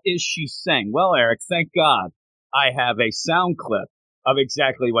Pegasus, what is she saying? Well, Eric, thank God I have a sound clip of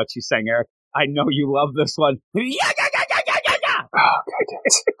exactly what she's saying, Eric. I know you love this one. Yeah. Oh, God.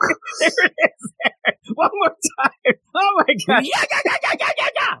 There it is. One more time. Oh, my God.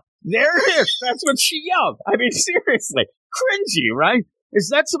 Yeah. There it is. That's what she yelled. I mean, seriously. Cringy, right? Is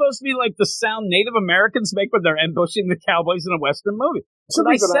that supposed to be like the sound Native Americans make when they're ambushing the cowboys in a Western movie? So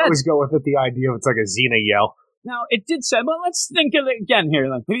I always go with it, the idea of it's like a Xena yell. Now, it did say, well, let's think of it again here.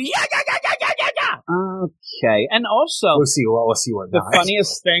 Like, yeah. Okay. And also, we'll see what the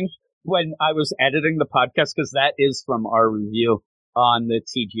funniest thing when I was editing the podcast, because that is from our review on the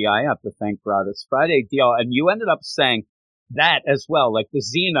TGI app, the Thank God It's Friday deal, and you ended up saying that as well, like the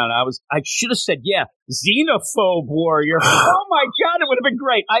Xena. I should have said, yeah, xenophobe warrior. Oh my God, it would have been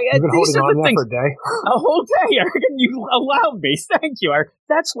great. You've been holding on that for a day. A whole day, Eric, and you allowed me. Thank you, Eric.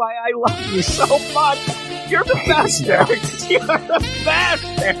 That's why I love you so much. You're the best, Eric. You're the best,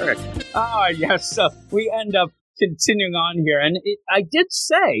 Eric. Oh, yes. So we end up continuing on here, and I did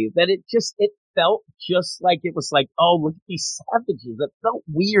say that it felt just like it was like, oh, look at these savages. It felt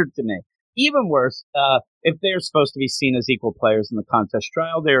weird to me. Even worse, if they're supposed to be seen as equal players in the contest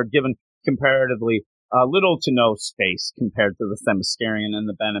trial, they are given comparatively little to no space compared to the Themyscirian and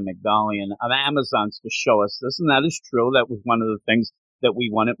the Bene Migdalian of Amazons to show us this, and that is true. That was one of the things that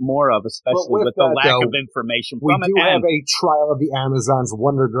we wanted more of, especially with the lack of information from it. We do have a Trial of the Amazons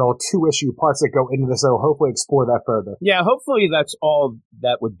Wonder Girl 2-issue parts that go into this, so hopefully explore that further. Yeah, hopefully that's all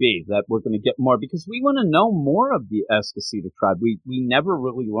that would be, that we're going to get more, because we want to know more of the Escacita tribe. We never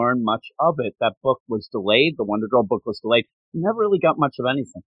really learned much of it. That book was delayed. The Wonder Girl book was delayed. We never really got much of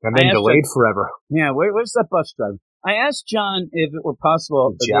anything. And then delayed forever. Yeah, where's that bus driver? I asked John if it were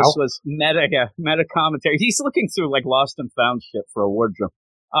possible that this was meta commentary. He's looking through like lost and found shit for a wardrobe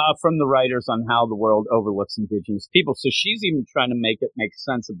from the writers on how the world overlooks indigenous people. So she's even trying to make it make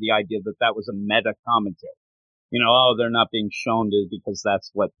sense of the idea that that was a meta commentary. You know, oh, they're not being shown because that's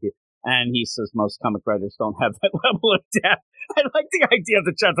what. And he says most comic writers don't have that level of depth. I like the idea of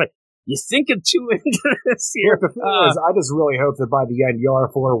the John's like, you're thinking too into this here. Well, the thing is, I just really hope that by the end,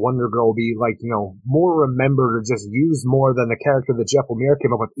 Yara 4 Wonder Girl will be, like, you know, more remembered or just used more than the character that Jeff Lemire came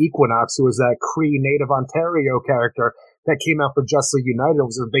up with, Equinox, who was that Cree Native Ontario character that came out for Justly United. It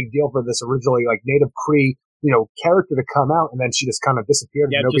was a big deal for this originally, like, Native Cree, you know, character to come out, and then she just kind of disappeared,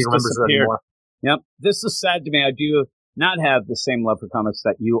 and nobody remembers her anymore. Yep. This is sad to me. I do not have the same love for comics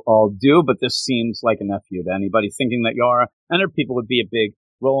that you all do, but this seems like an FU to anybody thinking that Yara and her people would be a big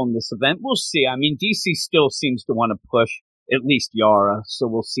role in this event. We'll see. I mean, DC still seems to want to push at least Yara, so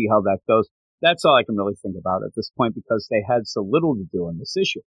we'll see how that goes. That's all I can really think about at this point, because they had so little to do in this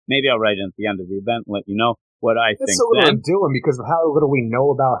issue. Maybe I'll write in at the end of the event and let you know what I think. That's so little to doing because of how little we know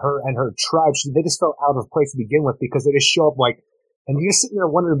about her and her tribe. They just felt out of place to begin with because they just show up like, and you're sitting there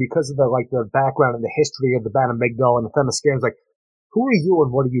wondering because of the background and the history of the Bene Migdal and the Themyscirians, like, who are you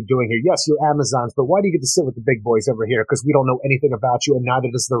and what are you doing here? Yes, you're Amazons, but why do you get to sit with the big boys over here? Because we don't know anything about you, and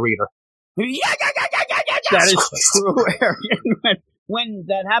neither does the reader. That is true, Eric. When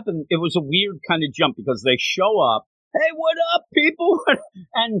that happened, it was a weird kind of jump because they show up, hey, what up, people?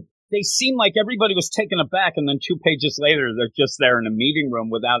 And they seem like everybody was taken aback, and then 2 pages later, they're just there in a meeting room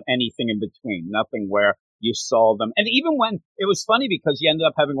without anything in between, nothing where you saw them. And even when, it was funny because you ended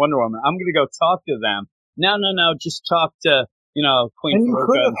up having Wonder Woman, I'm going to go talk to them. No, just talk to, you know, Queen and you Faruka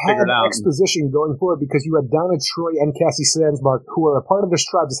could have had exposition going forward because you had Donna Troy and Cassie Sandsmark, who are a part of this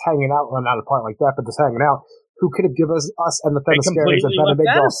tribe just hanging out, well, not a part like that, but just hanging out, who could have given us and the Themyscirians and Bene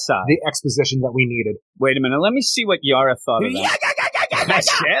Migdal the exposition that we needed. Wait a minute, let me see what Yara thought of that.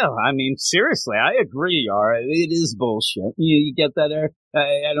 Yeah, I mean, seriously, I agree, Yara. It is bullshit. You get that, Eric?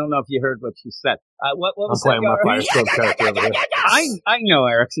 I don't know if you heard what she said. What was I'm playing that, my Firestorm character over here. I know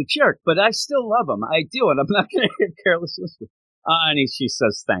Eric's a jerk, but I still love him. I do, and I'm not going to get careless with it. And she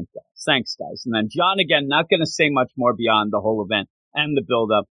says, thanks, guys. And then John, again, not going to say much more beyond the whole event and the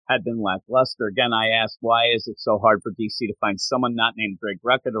build-up had been lackluster. Again, I asked, why is it so hard for DC to find someone not named Greg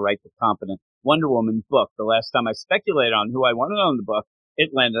Rucka to write the competent Wonder Woman book? The last time I speculated on who I wanted on the book,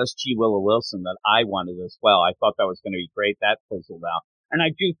 it landed us G. Willow Wilson that I wanted as well. I thought that was going to be great. That fizzled out. And I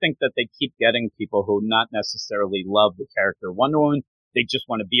do think that they keep getting people who not necessarily love the character Wonder Woman. They just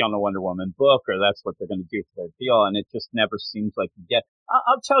want to be on the Wonder Woman book, or that's what they're going to do for their deal. And it just never seems like you get.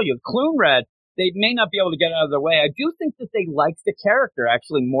 I'll tell you, Clune Red, they may not be able to get out of their way. I do think that they liked the character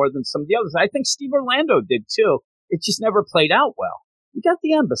actually more than some of the others. I think Steve Orlando did too. It just never played out well. You got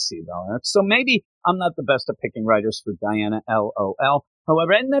the Embassy though, Eric. So maybe I'm not the best at picking writers for Diana LOL.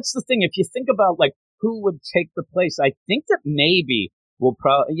 However, and that's the thing. If you think about like who would take the place, I think that maybe we'll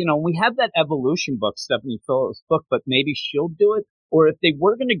probably, you know, we have that Evolution book, Stephanie Phillips' book, but maybe she'll do it. Or if they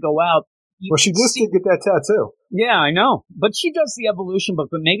were going to go out. Well, she just did get that tattoo. Yeah, I know. But she does the Evolution book,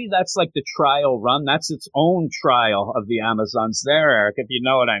 but maybe that's like the trial run. That's its own trial of the Amazons there, Eric, if you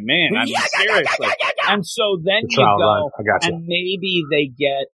know what I mean. I mean, seriously. And so then you go, and maybe they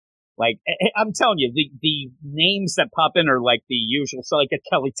get, like, I'm telling you, the names that pop in are like the usual. So like a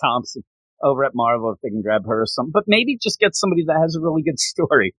Kelly Thompson over at Marvel, if they can grab her or something. But maybe just get somebody that has a really good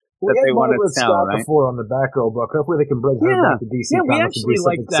story. That they want to tell, right? Before on the Batgirl book. Hopefully they can bring her back to DC Comics. We actually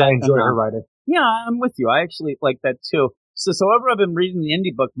like that. I enjoy her writing. Yeah, I'm with you. I actually like that too. So, however, I've been reading the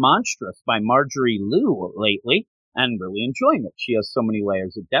indie book Monstrous by Marjorie Liu lately and really enjoying it. She has so many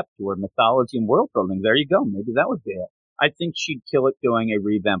layers of depth to her mythology and world building. There you go. Maybe that would be it. I think she'd kill it doing a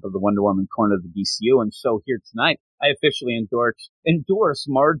revamp of the Wonder Woman corner of the DCU. And so here tonight, I officially endorse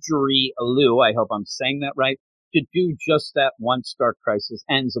Marjorie Liu. I hope I'm saying that right. To do just that once Dark Crisis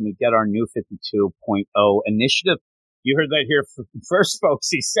ends and we get our new 52.0 initiative. You heard that here first, folks,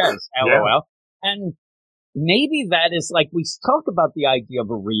 he says, LOL. And maybe that is like, we talk about the idea of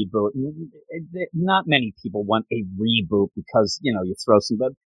a reboot. Not many people want a reboot because, you throw some,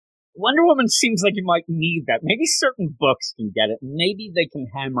 but Wonder Woman seems like you might need that. Maybe certain books can get it. Maybe they can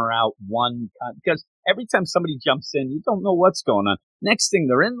hammer out one, because every time somebody jumps in, you don't know what's going on. Next thing,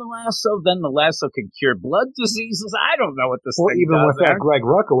 they're in the lasso, then the lasso can cure blood diseases. I don't know what this thing even does with there. that Greg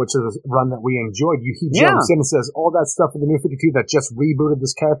Rucka, which is a run that we enjoyed, he jumps in and says, all that stuff in the New 52 that just rebooted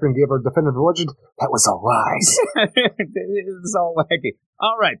this character and gave her a definitive origin, that was a lie. It's all wacky.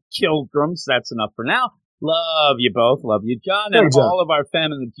 All right, Kilgrams, that's enough for now. Love you both. Love you, John, and all of our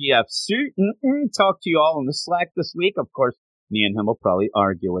fam in the GF suit. Talk to you all in the Slack this week. Of course, me and him will probably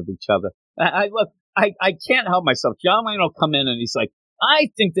argue with each other. I can't help myself. John Wayne will come in and he's like,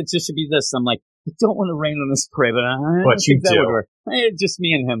 I think that this should be this. I'm like, I don't want to rain on this parade, but I don't think that would work. Just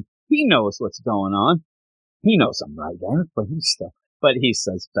me and him. He knows what's going on. He knows I'm right there, but he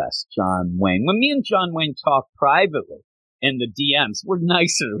says best, John Wayne. When me and John Wayne talk privately in the DMs, we're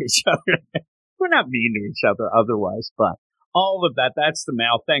nicer to each other. We're not mean to each other otherwise, but all of that's the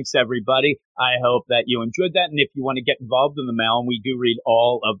mail. Thanks, everybody. I hope that you enjoyed that. And if you want to get involved in the mail, and we do read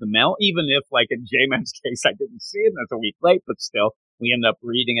all of the mail, even if, like in J-Man's case, I didn't see it, and that's a week late, but still, we end up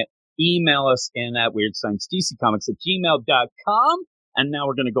reading it. Email us in at WeirdScienceDCComics@gmail.com. And now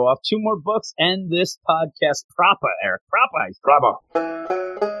we're going to go off 2 more books and this podcast proper, Eric. Proper.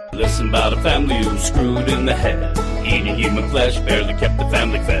 Listen about a family who's screwed in the head. Eating human flesh barely kept the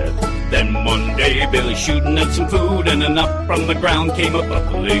family fed. Then one day Billy shooting at some food, and then up from the ground came a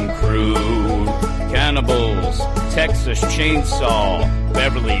buckling crew. Cannibals, Texas Chainsaw,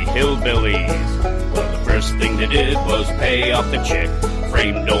 Beverly Hillbillies. Well, the first thing they did was pay off the chick.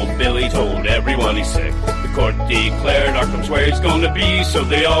 Framed old Billy told everyone he's sick. The court declared Arkham's where he's gonna be, so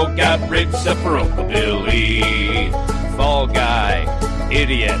they all got rid except for Uncle Billy. Fall guy,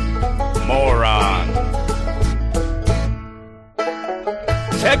 idiot, moron.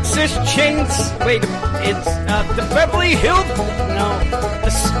 Texas Chainsaw. Wait, it's the Beverly Hills. No,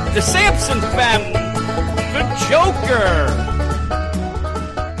 the Sampson family. The Joker.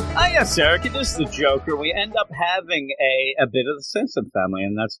 Yes, Eric, it is the Joker. We end up having a bit of the Sampson family,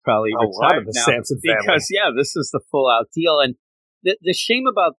 and that's probably a lot of the Sampson family. Because, this is the full-out deal. And the shame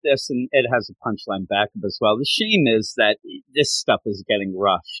about this, and it has a punchline backup as well, the shame is that this stuff is getting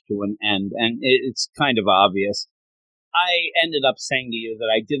rushed to an end, and it's kind of obvious. I ended up saying to you that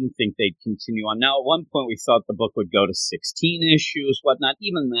I didn't think they'd continue on. Now, at one point, we thought the book would go to 16 issues, whatnot.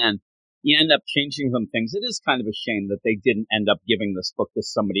 Even then, you end up changing some things. It is kind of a shame that they didn't end up giving this book to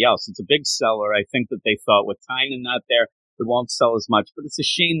somebody else. It's a big seller. I think that they thought with Tynan not there, it won't sell as much. But it's a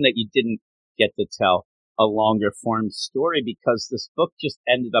shame that you didn't get to tell a longer form story, because this book just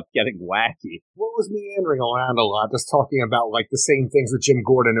ended up getting wacky. What was meandering around a lot, just talking about like the same things with Jim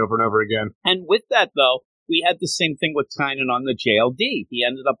Gordon over and over again. And with that, though, we had the same thing with Tynan on the JLD. He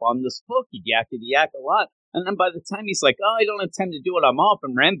ended up on this book. He yak a lot. And then by the time he's like, I don't intend to do it, I'm off,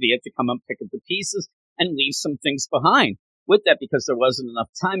 and Ranvi had to come and pick up the pieces and leave some things behind. With that, because there wasn't enough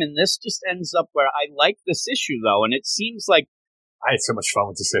time. And this just ends up where I like this issue, though. And it seems like I had so much fun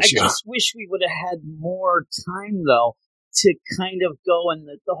with this issue. I just wish we would have had more time, though, to kind of go. And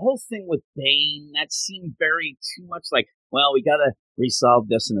the whole thing with Bane, that seemed very too much like, well, we got to resolve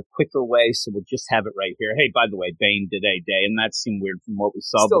this in a quicker way, so we'll just have it right here. Hey, by the way, Bane did a day, and that seemed weird from what we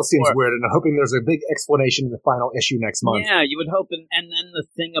saw Still before. Seems weird, and I'm hoping there's a big explanation in the final issue next month. Yeah, you would hope. And then the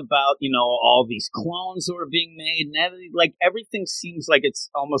thing about, all these clones that were being made, and everything seems like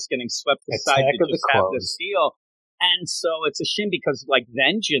it's almost getting swept aside to just have this deal. And so it's a shame because, like,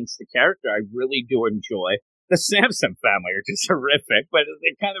 Vengeance, the character, I really do enjoy. The Sampson family are just horrific, but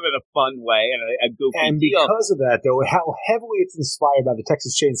they're kind of in a fun way and a goofy deal. And because of that, though, how heavily it's inspired by the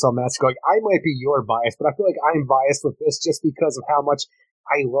Texas Chainsaw Massacre, like, I might be your bias, but I feel like I'm biased with this just because of how much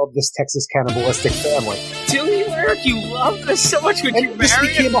I love this Texas cannibalistic family. Do you, Eric? You love this so much? Would you marry this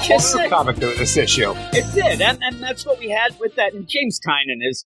became a horror comic through this issue. It did, and that's what we had with that. And James Tynan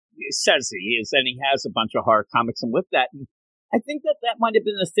says he is, and he has a bunch of horror comics, and with that, and I think that might have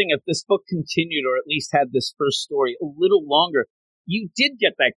been the thing. If this book continued, or at least had this first story a little longer, you did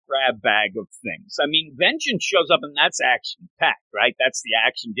get that grab bag of things. I mean, Vengeance shows up, and that's action-packed, right? That's the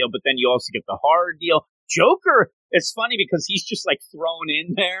action deal, but then you also get the horror deal. Joker, it's funny because he's just, like, thrown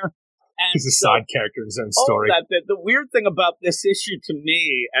in there. And he's a side character in his own story. The weird thing about this issue to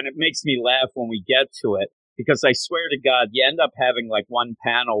me, and it makes me laugh when we get to it, because I swear to God, you end up having, like, one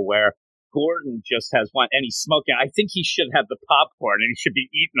panel where Gordon just has one, and he's smoking. I think he should have the popcorn, and he should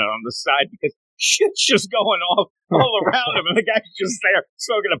be eating it on the side, because shit's just going all around him, and the guy's just there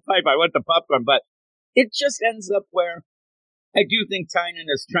smoking a pipe. I want the popcorn, but it just ends up where I do think Tynan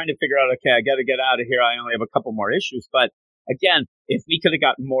is trying to figure out, okay, I got to get out of here. I only have a couple more issues. But again, if we could have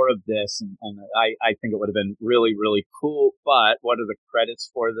gotten more of this, and I think it would have been really, really cool. But what are the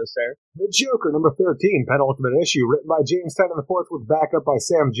credits for this, Eric? The Joker, number 13, penultimate issue, written by James Tynan IV with backup by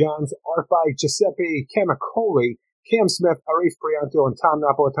Sam Johns, art by Giuseppe Camicoli, Cam Smith, Arif Prianto, and Tom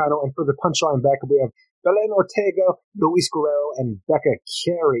Napolitano. And for the punchline backup, we have Belen Ortega, Luis Guerrero, and Becca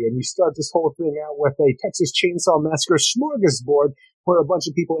Carey. And you start this whole thing out with a Texas Chainsaw Massacre smorgasbord where a bunch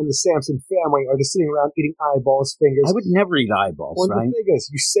of people in the Samson family are just sitting around eating eyeballs, fingers. I would never eat eyeballs, right? The thing is,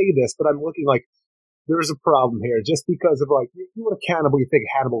 you say this, but I'm looking like there's a problem here just because of, like, you want a cannibal, you think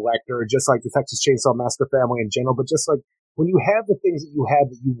Hannibal Lecter, just like the Texas Chainsaw Massacre family in general, but just like when you have the things that you have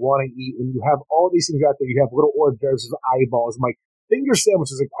that you want to eat, and you have all these things out there, you have little hors d'oeuvres of eyeballs, I'm like, finger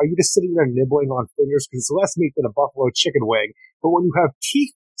sandwiches, like, are you just sitting there nibbling on fingers? Because it's less meat than a buffalo chicken wing. But when you have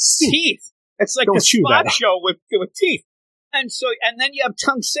teeth, it's like Don't a chew spot that. show with teeth. And then you have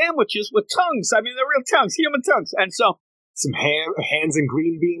tongue sandwiches with tongues. I mean, they're real tongues, human tongues. And so some hands and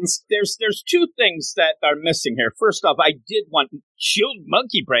green beans. There's two things that are missing here. First off, I did want chilled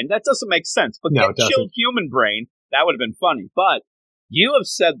monkey brain. That doesn't make sense. But no, get chilled human brain, that would have been funny. But you have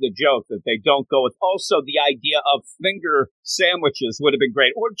said the joke that they don't go with. Also, the idea of finger sandwiches would have been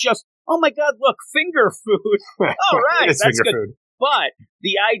great. Or just, oh my God, look, finger food. All right, that's good. Food. But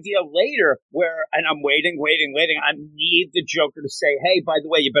the idea later where, and I'm waiting, I need the Joker to say, hey, by the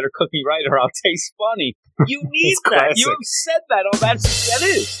way, you better cook me right or I'll taste funny. You need that. You have said that. Oh,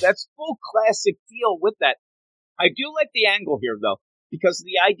 that's full classic deal with that. I do like the angle here, though, because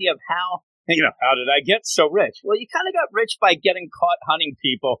the idea of how did I get so rich? Well, you kind of got rich by getting caught hunting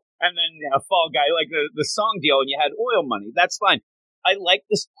people and then a fall guy, like the song deal, and you had oil money. That's fine. I like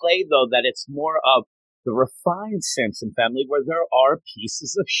this play, though, that it's more of the refined Simpson family where there are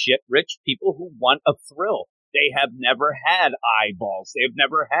pieces of shit rich people who want a thrill. They have never had eyeballs. They've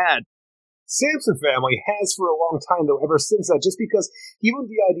never had. Samson family has for a long time, though, ever since that, just because even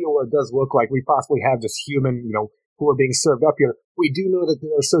the idea where it does look like we possibly have just human, who are being served up here, we do know that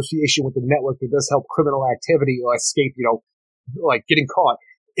their association with the network that does help criminal activity escape, like getting caught.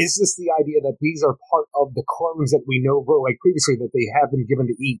 Is this the idea that these are part of the clones that we know, like previously, that they have been given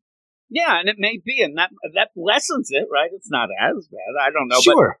to eat? Yeah, and it may be, and that lessens it, right? It's not as bad. I don't know,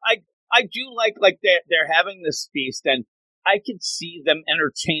 sure. But I do like they're having this feast, and I could see them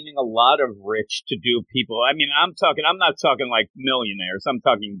entertaining a lot of rich to-do people. I mean, I'm not talking like millionaires. I'm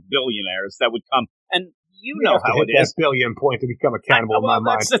talking billionaires that would come, and you know how it is. That billion point to become a cannibal in my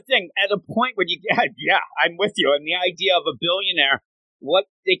mind. That's the thing. At a point when I'm with you. And the idea of a billionaire,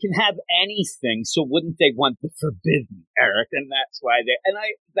 they can have anything, so wouldn't they want the forbidden, Eric? And that's why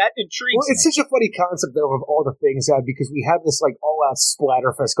that intrigues me. It's such a funny concept, though, of all the things because we have this like all-out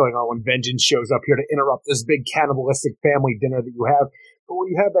splatterfest going on when Vengeance shows up here to interrupt this big cannibalistic family dinner that you have. But when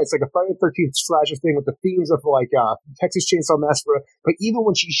you have that, it's like a Friday the 13th slasher thing with the themes of like Texas Chainsaw Massacre. But even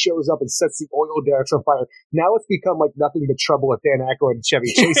when she shows up and sets the oil derricks on fire, now it's become like nothing but trouble with Dan Aykroyd and Chevy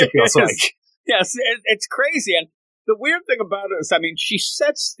Chase, it feels like. Yes, it's crazy. And the weird thing about it is, I mean, she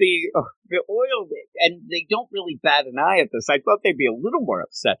sets the oil, and they don't really bat an eye at this. I thought they'd be a little more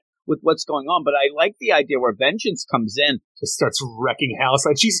upset with what's going on, but I like the idea where Vengeance comes in. Just starts wrecking house.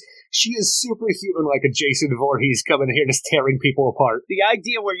 Like she is superhuman, like a Jason Voorhees coming here just tearing people apart. The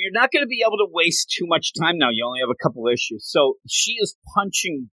idea where you're not going to be able to waste too much time now. You only have a couple issues. So she is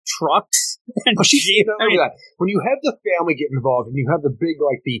punching trucks. And that. When you have the family get involved and you have the big,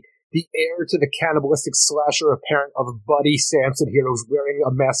 like the heir to the cannibalistic slasher apparent of Buddy Sampson here, who's wearing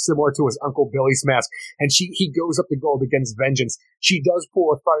a mask similar to his Uncle Billy's mask, and he goes up to gold against Vengeance. She does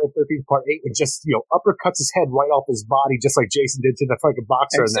pull a Friday the 13th Part 8 and just, uppercuts his head right off his body, just like Jason did to the fucking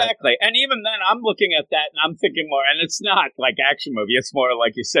boxer. Exactly. And even then, I'm looking at that and I'm thinking more, and it's not like action movie, it's more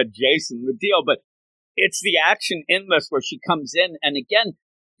like you said, Jason, the deal, but it's the action in this where she comes in, and again,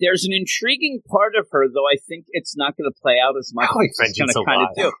 there's an intriguing part of her, though I think it's not going to play out as much as it's going to kind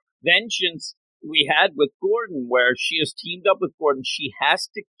of do. Vengeance we had with Gordon, where she has teamed up with Gordon. She has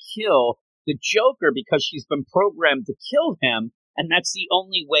to kill the Joker because she's been programmed to kill him, and that's the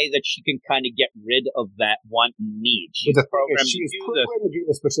only way that she can kind of get rid of that want and need. She's programmed to do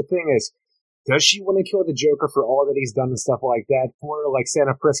this. But the thing is, does she want to kill the Joker for all that he's done and stuff like that, for like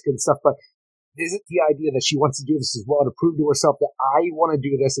Santa Prisca and stuff? But is it the idea that she wants to do this as well to prove to herself that I want to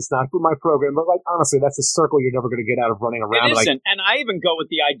do this? It's not for my program, but like honestly, that's a circle you're never going to get out of running around. It isn't, and I even go with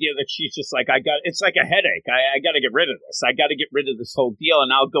the idea that she's just like, it's like a headache. I got to get rid of this. I got to get rid of this whole deal,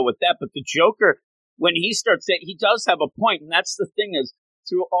 and I'll go with that. But the Joker, when he starts saying, he does have a point, and that's the thing is,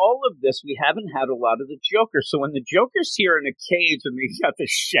 through all of this, we haven't had a lot of the Joker. So when the Joker's here in a cage and he's got the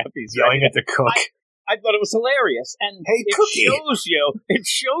Chevys yelling at the cook. I thought it was hilarious. And hey, it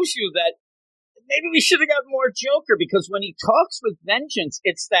shows you that maybe we should have got more Joker, because when he talks with Vengeance,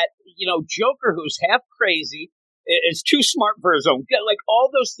 it's that, Joker who's half crazy, is too smart for his own. Like, all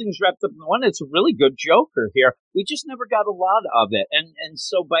those things wrapped up in one. It's a really good Joker here. We just never got a lot of it. And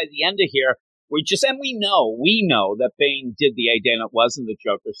so by the end of here, we know that Bane did the idea and it wasn't the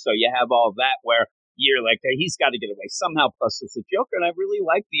Joker. So you have all that where you're like, hey, he's got to get away somehow. Plus it's a Joker. And I really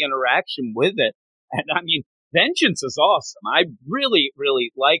like the interaction with it. And I mean, Vengeance is awesome. I really,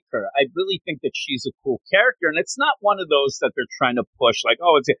 really like her. I really think that she's a cool character. And it's not one of those that they're trying to push like,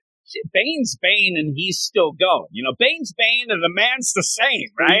 oh, Bane's Bane and he's still going. Bane's Bane and the man's the same,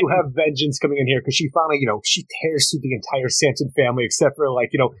 right? You have Vengeance coming in here because she finally, she tears through the entire Samson family except for,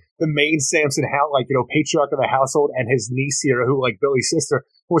 like, the main Samson, patriarch of the household, and his niece here, who, like, Billy's sister,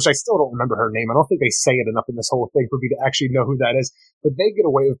 which I still don't remember her name. I don't think they say it enough in this whole thing for me to actually know who that is. But they get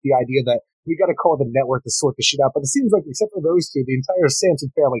away with the idea that we got to call the network to sort this shit out. But it seems like, except for those two, the entire Samson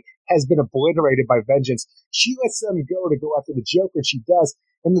family has been obliterated by Vengeance. She lets them go to go after the Joker, and she does.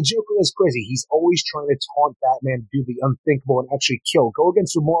 And the Joker is crazy. He's always trying to taunt Batman, do the unthinkable, and actually kill. Go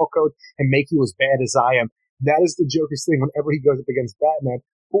against your moral code and make you as bad as I am. That is the Joker's thing whenever he goes up against Batman.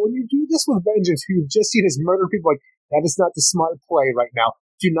 But when you do this with Vengeance, who you've just seen has murdered people, like, that is not the smart play right now.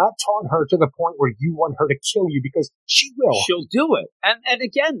 Do not taunt her to the point where you want her to kill you, because she will. She'll do it. And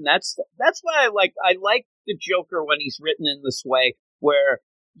again, that's why I like the Joker when he's written in this way, where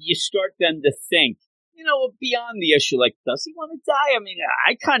you start then to think, beyond the issue, like, does he want to die? I mean,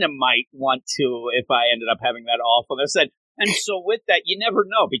 I kind of might want to if I ended up having that awfulness. And so with that, you never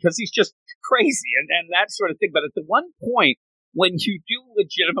know, because he's just crazy and that sort of thing. But at the one point when you do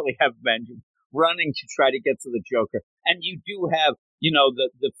legitimately have Vengeance running to try to get to the Joker, and you do have,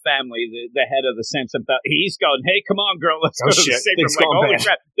 the family, the head of the Samson family, he's going, hey, come on, girl, let's go to the safe room. Like, holy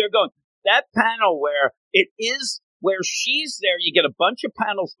crap. They're going, that panel where it is, where she's there, you get a bunch of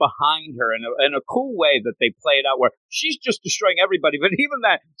panels behind her in a cool way that they play it out, where she's just destroying everybody. But even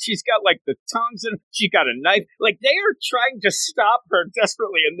that, she's got, like, the tongues and she's got a knife. Like, they are trying to stop her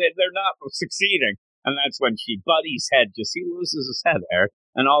desperately, and they're not succeeding. And that's when Buddy's head he loses his head, Eric,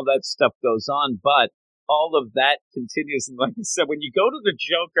 and all that stuff goes on. But all of that continues. And like I said, when you go to the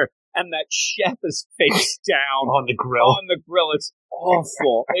Joker and that chef is face down on the grill, it's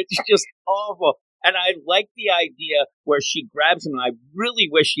awful. It's just awful. And I like the idea where she grabs him, and I really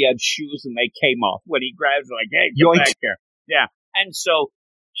wish he had shoes and they came off when he grabs her, like, hey, get back here. Yeah. And so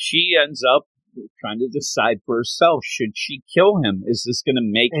she ends up trying to decide for herself, should she kill him? Is this going to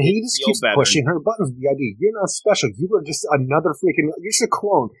make and he just keeps better? Pushing her buttons. The idea, you're not special. You are just another you're just a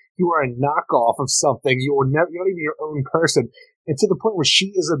clone. You are a knockoff of something. You're not even your own person. And to the point where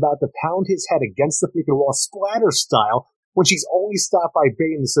she is about to pound his head against the freaking wall, splatter style, when she's only stopped by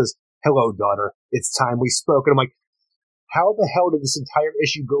Bane and says, hello, daughter. It's time we spoke. And I'm like, how the hell did this entire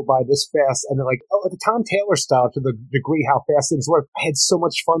issue go by this fast? And they're like, oh, the Tom Taylor style, to the degree how fast things work. I had so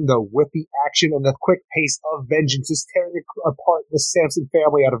much fun, though, with the action and the quick pace of Vengeance, just tearing apart the Samson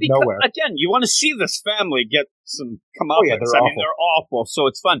family out of nowhere. Again, you want to see this family get some comeuppance. Oh, yeah, they're awful, so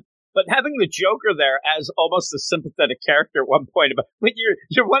it's fun. But having the Joker there as almost a sympathetic character at one point, but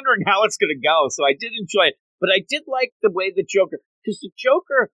you're wondering how it's going to go. So I did enjoy it. But I did like the way the Joker, because the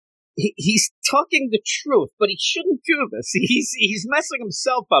Joker, he's talking the truth, but he shouldn't do this. He's messing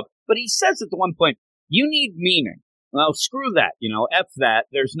himself up. But he says at the one point, you need meaning. Well, screw that. F that.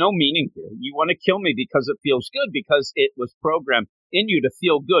 There's no meaning here. You want to kill me because it feels good, because it was programmed in you to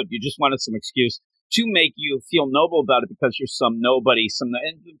feel good. You just wanted some excuse to make you feel noble about it because you're some nobody. And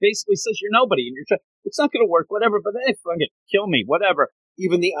basically says you're nobody, and it's not going to work, whatever, but hey, fuck it, kill me, whatever.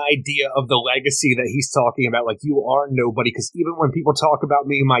 Even the idea of the legacy that he's talking about, like, you are nobody, because even when people talk about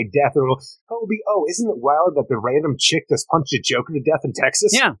me and my death, it'll be, isn't it wild that the random chick just punched a Joker to death in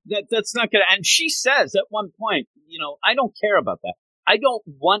Texas? Yeah, that's not going to, and she says at one point, I don't care about that. I don't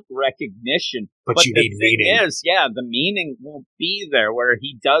want recognition. But you need meaning. The meaning won't be there, where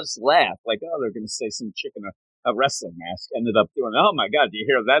he does laugh, like, they're going to say some chick in a wrestling mask ended up doing, oh my God, do you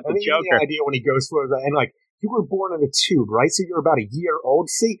hear that? The Joker. The idea when he goes for that, and like, you were born in a tube, right? So you're about a year old.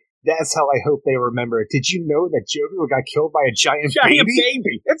 See, that's how I hope they remember it. Did you know that Joker got killed by a giant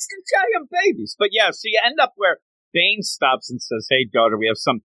baby? It's the giant babies. But yeah, so you end up where Bane stops and says, hey, daughter, we have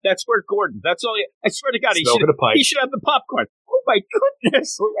some. That's where Gordon, that's all. I swear to God, he should have the popcorn. Oh my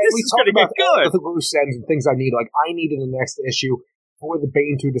goodness. This is going to get good. The loose ends and things I need. Like, I need in the next issue for the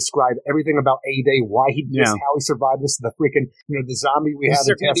Bane to describe everything about A-Day, why he did this, how he survived this, the freaking, the zombie we have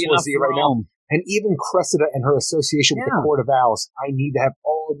in Task Force Z right now. And even Cressida and her association with the Court of Owls. I need to have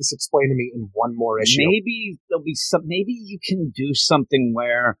all of this explained to me in one more issue. Maybe there'll be maybe you can do something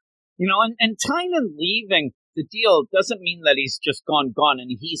where You know, and Tynan leaving the deal doesn't mean that he's just gone,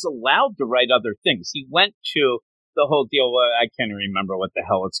 and he's allowed to write other things. He went to the whole deal. I can't remember what the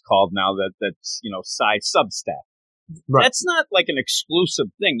hell it's called now. That's side Substack. Right. That's not like an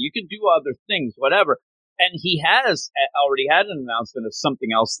exclusive thing. You can do other things, whatever. And he has already had an announcement of something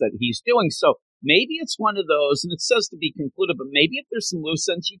else that he's doing. So maybe it's one of those, and it says to be concluded, but maybe if there's some loose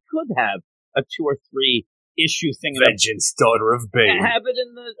ends, you could have a 2 or 3 issue thing. Vengeance, Daughter of Bane. And have it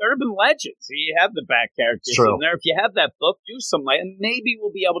in the Urban Legends. You have the back characters in there. If you have that book, do some, and maybe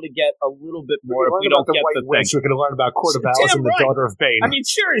we'll be able to get a little bit more if we don't get the Witch. We're going to learn about Court of Owls and the Daughter of Bane. I mean,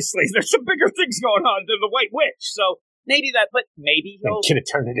 seriously, there's some bigger things going on than the White Witch. So maybe that, but maybe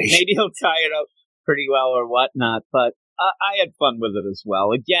he'll tie it up pretty well or whatnot. But I had fun with it as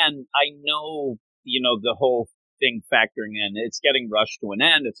well. Again, I know, the whole thing factoring in, it's getting rushed to an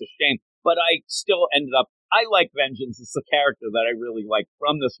end. It's a shame. But I still ended up, I like Vengeance. It's a character that I really like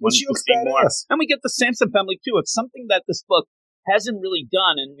from this one. She looks badass. And we get the Sansa family, too. It's something that this book hasn't really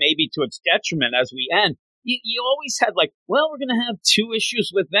done, and maybe to its detriment as we end. You always had we're going to have 2 issues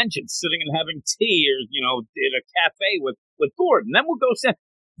with Vengeance, sitting and having tea or, in a cafe with Gordon. Then we'll go see.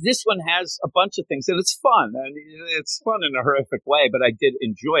 This one has a bunch of things, and it's fun. And it's fun in a horrific way, but I did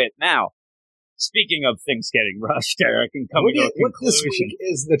enjoy it. Now, speaking of things getting rushed, Eric, and coming to a conclusion. What this week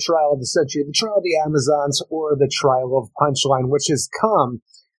is the trial of the century, the trial of the Amazons, or the trial of Punchline, which has come,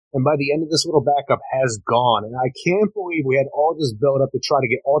 and by the end of this little backup has gone. And I can't believe we had all this build up to try to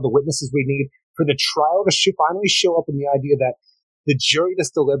get all the witnesses we need for the trial to finally show up in the idea that the jury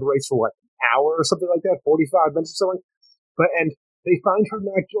just deliberates for, an hour or something like that, 45 minutes or something. And they find her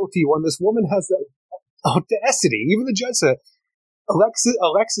not guilty when this woman has the audacity. Even the judge said,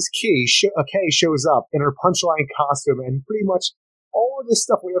 Alexis Kay shows up in her Punchline costume, and pretty much all of this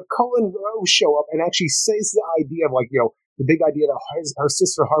stuff. We have Cullen Rowe show up and actually says the idea of the big idea that her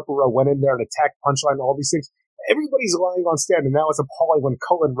sister Harper Rowe went in there and attacked Punchline and all these things. Everybody's lying on stand, and now it's appalling when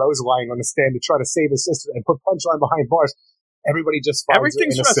Cullen Rowe's lying on the stand to try to save his sister and put Punchline behind bars. Everybody just finds her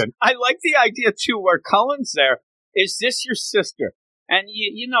innocent. I like the idea too, where Cullen's there. Is this your sister? And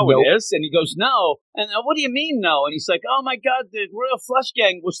you know nope. It is. And he goes, no. And what do you mean, no? And he's like, oh, my God, the Royal Flush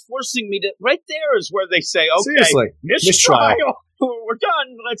Gang was forcing me to. Right there is where they say, okay, seriously, mistrial. We're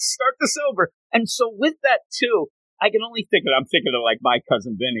done. Let's start this over. And so with that, too, I can only I'm thinking of My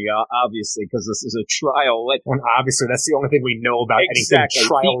Cousin Vinny, obviously, because this is a trial. And obviously, that's the only thing we know about anything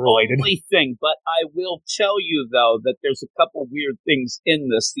trial-related. The only thing. But I will tell you, though, that there's a couple weird things in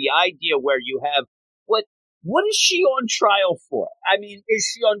this. The idea where you have what is she on trial for? I mean, is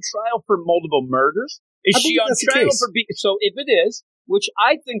she on trial for multiple murders? Is she on trial for so if it is, which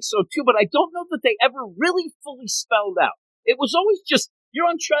I think so too, but I don't know that they ever really fully spelled out. It was always just, you're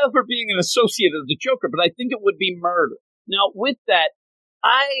on trial for being an associate of the Joker, but I think it would be murder. Now, with that,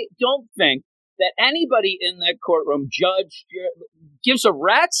 I don't think that anybody in that courtroom, judge, gives a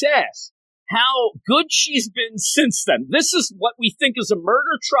rat's ass how good she's been since then. This is what we think is a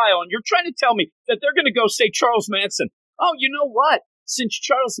murder trial, and you're trying to tell me that they're going to go say Charles Manson. Oh, you know what? Since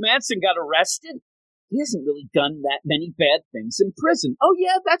Charles Manson got arrested, he hasn't really done that many bad things in prison. Oh,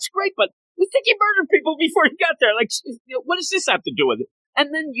 yeah, that's great, but we think he murdered people before he got there. What does this have to do with it?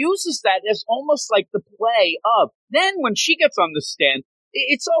 And then uses that as almost like the play of, then when she gets on the stand,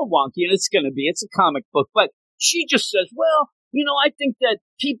 it's all wonky, and it's a comic book, but she just says, well, I think that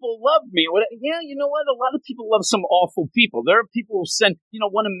people love me. Yeah, you know what? A lot of people love some awful people. There are people who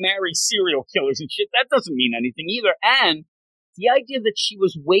want to marry serial killers and shit. That doesn't mean anything either. And the idea that she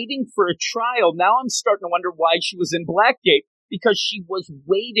was waiting for a trial, now I'm starting to wonder why she was in Blackgate, because she was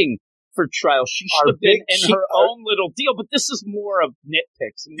waiting for trial. She should have been in her own little deal, but this is more of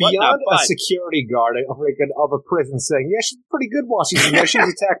nitpicks and whatnot. Beyond a security guard of a prison saying, yeah, she's pretty good while she's in there. She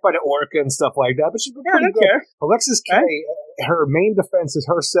was attacked by the Orca and stuff like that, but she's pretty good. Care. Alexis Kay, her main defense is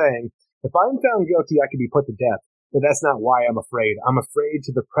her saying, if I'm found guilty, I could be put to death. But that's not why I'm afraid. I'm afraid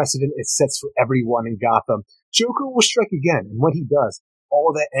to the precedent it sets for everyone in Gotham. Joker will strike again, and when he does,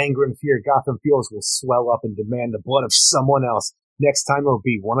 all that anger and fear Gotham feels will swell up and demand the blood of someone else. Next time it'll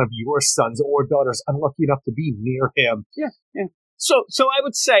be one of your sons or daughters unlucky enough to be near him. Yeah. So I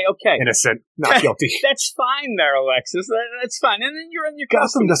would say, okay. Innocent, not guilty. That's fine there, Alexis. That's fine. And then you're in your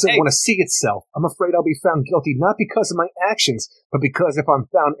Gotham doesn't want to see itself. I'm afraid I'll be found guilty, not because of my actions, but because if I'm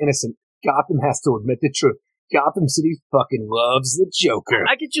found innocent, Gotham has to admit the truth. Gotham City fucking loves the Joker.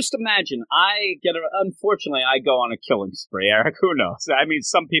 I could just imagine. Unfortunately, I go on a killing spree, Eric. Who knows? I mean,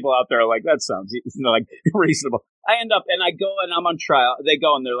 some people out there are like, that sounds reasonable. I end up, and I go and I'm on trial. They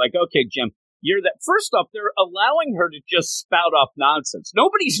go and they're like, okay, Jim, you're that. First off, they're allowing her to just spout off nonsense.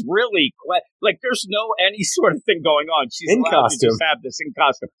 Nobody's really, like, there's no any sort of thing going on. She's in allowed costume. to just have this in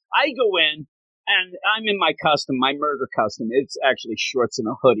costume. I go in, and I'm in my costume, my murder costume. It's actually shorts and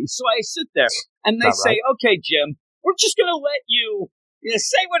a hoodie. So I sit there, and they say, okay, Jim, we're just going to let you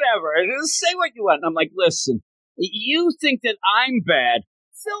say whatever. Say what you want. And I'm like, listen, you think that I'm bad.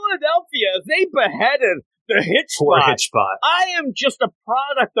 Philadelphia, they beheaded the Hitchbot. I am just a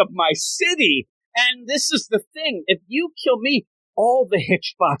product of my city. And this is the thing. If you kill me, all the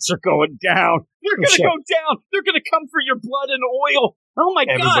Hitchbots are going down. They're going to go down. They're going to come for your blood and oil. Oh, my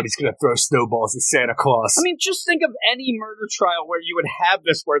God. Everybody's going to throw snowballs at Santa Claus. I mean, just think of any murder trial where you would have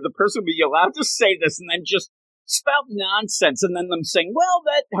this, where the person would be allowed to say this and then just spout nonsense, and then them saying, well,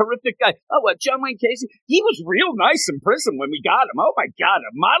 that horrific guy, John Wayne Casey, he was real nice in prison when we got him. Oh, my God,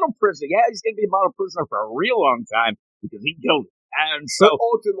 a model prisoner. Yeah, he's going to be a model prisoner for a real long time because he killed him. And so, but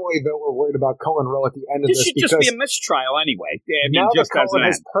ultimately, though, we're worried about Cullen Rowe at the end of this. This should just be a mistrial anyway. I mean, now just that Cullen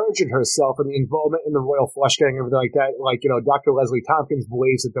has perjured herself and the involvement in the Royal Flush Gang and everything like that, Dr. Leslie Tompkins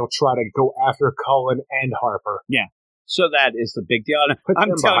believes that they'll try to go after Cullen and Harper. Yeah. So that is the big deal.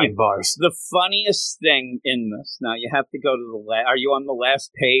 I'm telling you, bars. The funniest thing in this, now you have to go to the are you on the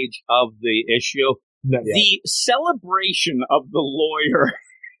last page of the issue? Not yet. The celebration of the lawyer.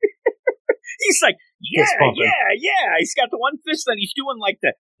 He's like, yeah. He's got the one fist and he's doing like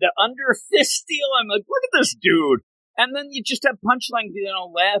the under fist deal. I'm like, look at this dude. And then you just have Punchline,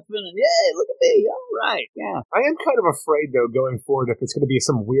 laughing and, yeah, look at me. All right, yeah. I am kind of afraid, though, going forward, if it's going to be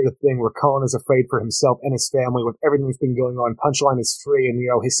some weird thing where Cullen is afraid for himself and his family with everything that's been going on. Punchline is free, and,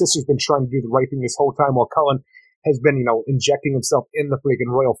 his sister's been trying to do the right thing this whole time while Cullen has been, injecting himself in the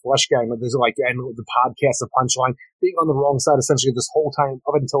freaking Royal Flush Gang. There's and the podcast of Punchline being on the wrong side, essentially, this whole time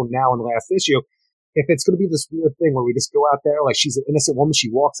up until now in the last issue. If it's going to be this weird thing where we just go out there, like she's an innocent woman,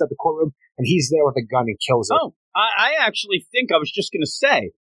 she walks out the courtroom, and he's there with a gun and kills her. Oh, I actually think, I was just going to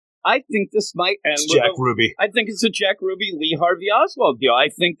say, I think this might end with Jack Ruby. I think it's a Jack Ruby, Lee Harvey Oswald deal. I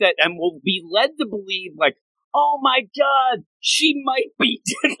think that, and we'll be led to believe, like, oh my God, she might be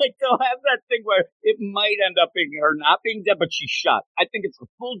dead. Like, they'll have that thing where it might end up being her not being dead, but she's shot. I think it's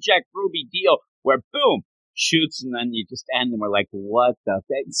a full Jack Ruby deal where, boom, shoots, and then you just end, and we're like, what the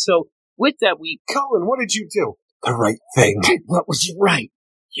heck? So, with that, Cullen, what did you do? The right thing. What was right?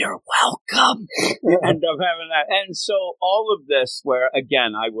 You're welcome. End up having that. And so all of this, where,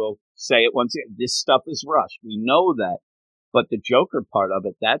 again, I will say it once again, this stuff is rushed. We know that. But the Joker part of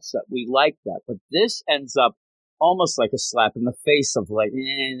it, we like that. But this ends up almost like a slap in the face of, like,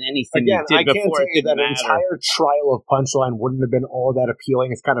 anything again, you did I can't before. Tell you that an entire trial of Punchline wouldn't have been all that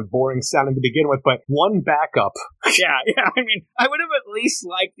appealing. It's kind of boring sounding to begin with, but one backup. Yeah. I mean, I would have at least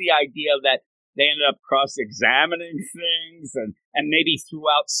liked the idea that they ended up cross-examining things and maybe threw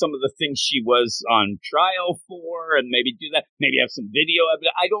out some of the things she was on trial for and maybe do that. Maybe have some video of it.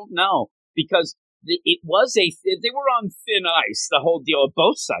 I don't know. Because they were on thin ice, the whole deal of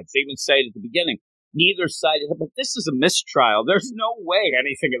both sides. They even say it at the beginning. Neither side, but this is a mistrial. There's no way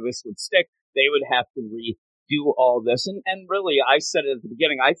anything of this would stick. They would have to redo all this. And really, I said it at the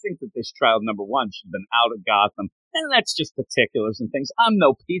beginning, I think that this trial, number one, should have been out of Gotham. And that's just particulars and things. I'm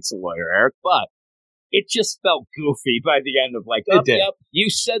no pizza lawyer, Eric, but it just felt goofy by the end of it did. Yep, you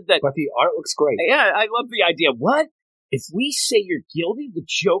said that. But the art looks great. Yeah, I love the idea. What? If we say you're guilty, the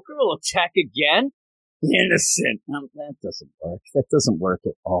Joker will attack again? Innocent. No, that doesn't work. That doesn't work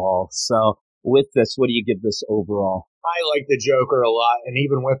at all. So, with this, what do you give this overall? I like the Joker a lot, and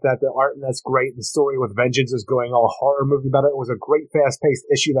even with that, the art, and that's great. The story with Vengeance is going all horror movie about it. It was a great fast-paced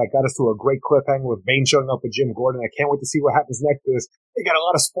issue that got us to a great cliffhanger with Bane showing up with Jim Gordon. I can't wait to see what happens next to this. They got a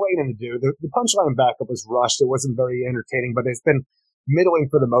lot of splaining to do. The Punchline backup was rushed. It wasn't very entertaining, but it's been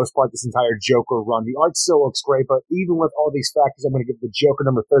middling for the most part this entire Joker run. The art still looks great, but even with all these factors, I'm going to give the Joker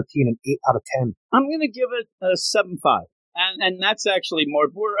number 13 an 8 out of 10. I'm going to give it a 7.5. And that's actually more,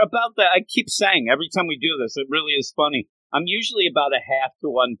 we're about that. I keep saying every time we do this, it really is funny. I'm usually about a half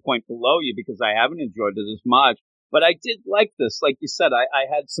to 1 point below you because I haven't enjoyed it as much. But I did like this. Like you said, I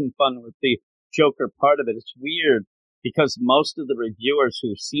had some fun with the Joker part of it. It's weird because most of the reviewers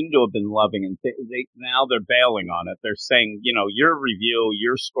who seem to have been loving it, now they're bailing on it. They're saying, your review,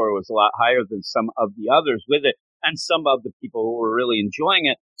 your score was a lot higher than some of the others with it. And some of the people who were really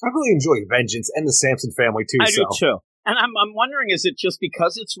enjoying it. I really enjoy Vengeance and the Samson Family, too. I do, too. And I'm wondering, is it just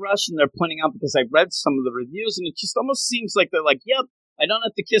because it's rushed and they're pointing out, because I read some of the reviews, and it just almost seems like they're like, yep, I don't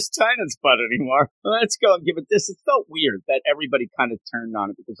have to kiss Tynan's butt anymore. Let's go and give it this. It felt weird that everybody kind of turned on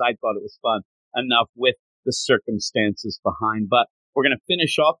it because I thought it was fun enough with the circumstances behind. But we're going to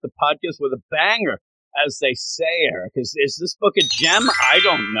finish off the podcast with a banger. as they say, Eric. Is this book a gem? I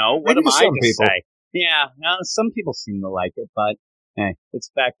don't know. What Maybe am I some to people. say? Yeah, no, some people seem to like it, but hey,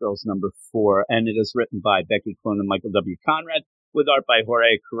 it's Batgirls number 4, and it is written by Becky Clune and Michael W. Conrad, with art by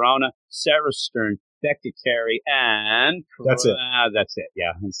Jorge Corona, Sarah Stern, Becca Carey, and... That's it. That's it,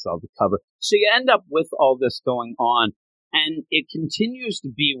 yeah, that's all the cover. So you end up with all this going on, and it continues to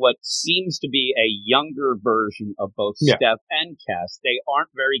be what seems to be a younger version of both Steph and Cass. They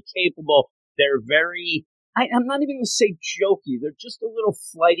aren't very capable. They're very... I'm not even going to say jokey. They're just a little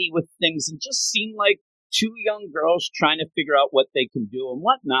flighty with things and just seem like two young girls trying to figure out what they can do and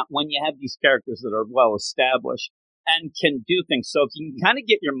whatnot when you have these characters that are well established and can do things. So if you can kind of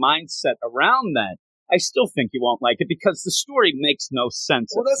get your mindset around that, I still think you won't like it because the story makes no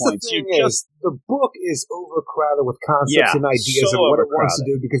sense at points. The thing is, the book is overcrowded with concepts and ideas of what it wants to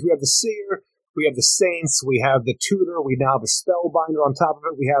do, because we have the Seer, we have the Saints, we have the Tutor, we now have a Spellbinder on top of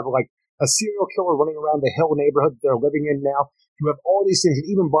it, we have like a serial killer running around the Hill neighborhood they're living in now. You have all these things, and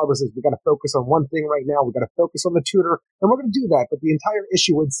even Barbara says, we got to focus on one thing right now, we got to focus on the Tutor, and we're going to do that, but the entire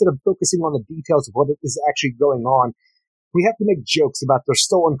issue, instead of focusing on the details of what is actually going on, we have to make jokes about their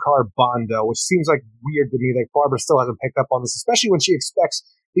stolen car, Bondo, which seems like weird to me that Barbara still hasn't picked up on this, especially when she expects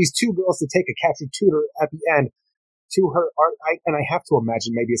these two girls to take a captured Tutor at the end to her art. And I have to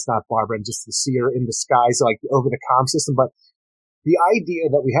imagine maybe it's not Barbara and just the Seer in disguise, like over the comm system, but the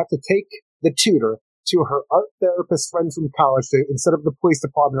idea that we have to take the Tutor to her art therapist friend from college instead of the police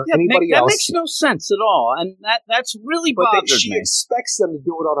department or anybody else. That makes no sense at all, and that's really bothered me. She expects them to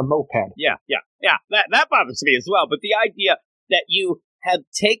do it on a moped. Yeah. That bothers me as well. But the idea that you have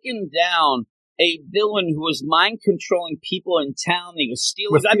taken down a villain who was mind controlling people in town, he was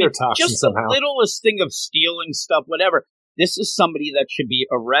stealing. With fear toxin just somehow. the littlest thing of stealing stuff, whatever. This is somebody that should be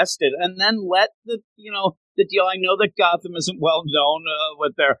arrested, and then let the deal. I know that Gotham isn't well known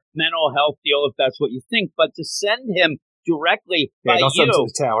with their mental health deal, if that's what you think, but to send him directly by you, send him to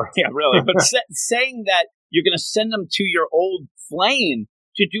the tower. Yeah, really. But saying that you're going to send them to your old flame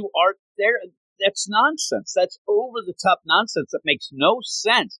to do art there, that's nonsense. That's over the top nonsense that makes no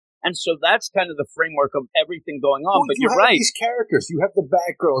sense. And so that's kind of the framework of everything going on. But you're right. These characters, you have the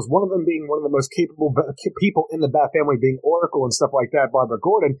Batgirls, one of them being one of the most capable people in the Bat family, being Oracle and stuff like that, Barbara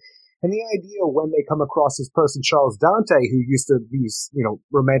Gordon. And the idea when they come across this person, Charles Dante, who used to be,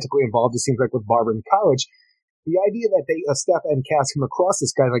 romantically involved, it seems like, with Barbara in college, the idea that Steph and Cass come across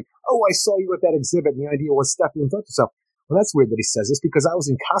this guy like, oh, I saw you at that exhibit, and the idea was Steph even thought to herself, well, that's weird that he says this because I was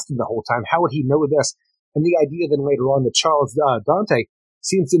in costume the whole time. How would he know this? And the idea then later on that Charles Dante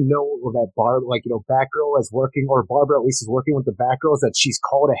seems to know that Batgirl is working, or Barbara at least is working with the Batgirls, that she's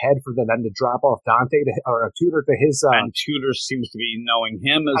called ahead for them to drop off Dante or a Tutor to his... and Tutor seems to be knowing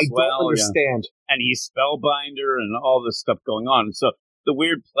him as well. I don't understand. Yeah. And he's Spellbinder and all this stuff going on. So the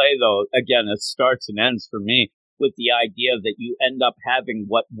weird play, though, again, it starts and ends for me with the idea that you end up having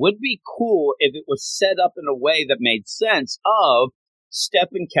what would be cool if it was set up in a way that made sense of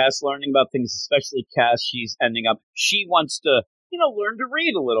Steph and Cass learning about things, especially Cass. She wants to learn to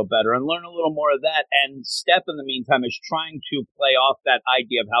read a little better and learn a little more of that. And Steph, in the meantime, is trying to play off that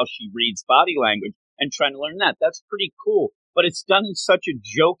idea of how she reads body language and trying to learn that. That's pretty cool. But it's done in such a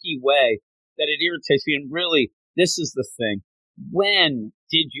jokey way that it irritates me. And really, this is the thing. When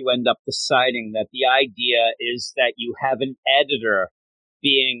did you end up deciding that the idea is that you have an editor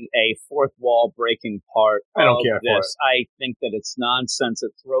being a fourth wall breaking part I don't of care for this? I think that it's nonsense.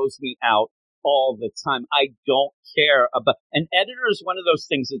 It throws me out all the time. I don't care about an editor is one of those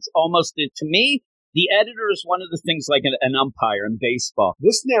things. It's almost, to me, the editor is one of the things like an umpire in baseball.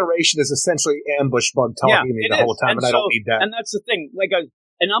 This narration is essentially ambush bug talking to me the whole time, and I don't need that. And that's the thing. Like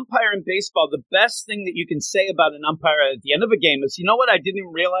an umpire in baseball, the best thing that you can say about an umpire at the end of a game is, you know what? I didn't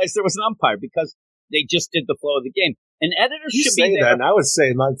even realize there was an umpire because they just did the flow of the game. An editor should be there. That, and I would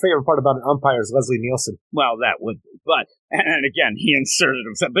say my favorite part about an umpire is Leslie Nielsen. Well, that would be. But, and again, he inserted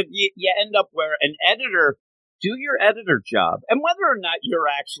himself. But you end up where an editor, do your editor job. And whether or not you're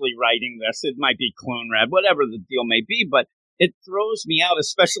actually writing this, it might be Clunrad, whatever the deal may be, but it throws me out,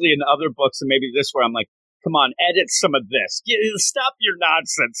 especially in other books, and maybe this where I'm like, come on, edit some of this. Stop your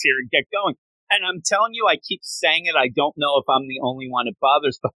nonsense here and get going. And I'm telling you, I keep saying it. I don't know if I'm the only one it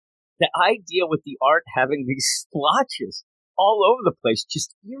bothers, but the idea with the art having these splotches all over the place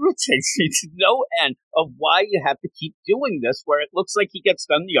just irritates me to no end of why you have to keep doing this, where it looks like he gets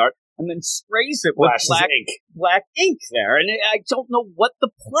done the art and then sprays it with black ink there. And I don't know what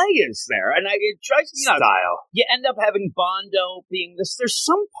the play is there. And it drives me nuts. Style. You end up having Bondo being this. There's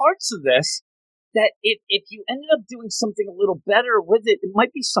some parts of this that if you ended up doing something a little better with it, it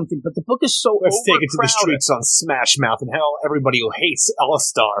might be something. But the book is so Let's take it to the overcrowded. streets on Smash Mouth and hell everybody who hates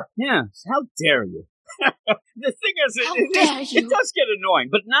All-Star. Yeah, how dare you? The thing is, it does get annoying,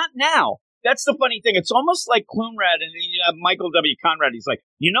 but not now. That's the funny thing. It's almost like Clunrad and Michael W. Conrad. He's like,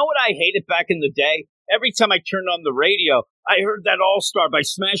 you know what I hated back in the day? Every time I turned on the radio, I heard that All-Star by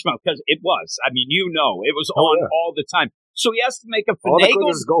Smash Mouth, because it was. I mean, it was on all the time. So he has to make a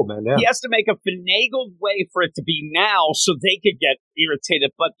finagled gold, man, yeah. He has to make a finagled way for it to be now so they could get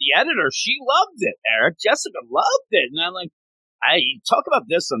irritated. But the editor, she loved it, Eric. Jessica loved it. And I'm like, talk about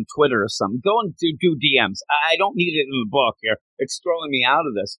this on Twitter or something. Go and do DMs. I don't need it in the book here. It's throwing me out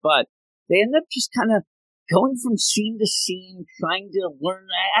of this. But they end up just kind of going from scene to scene, trying to learn.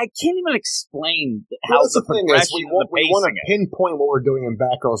 I can't even explain how the thing is. We want to pinpoint what we're doing in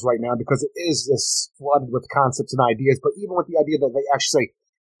Batgirls right now because it is just flooded with concepts and ideas. But even with the idea that they actually say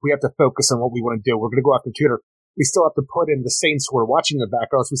we have to focus on what we want to do, we're going to go after Tudor. We still have to put in the Saints who are watching the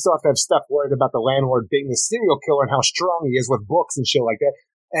Batgirls. We still have to have stuff worried about the landlord being the serial killer and how strong he is with books and shit like that.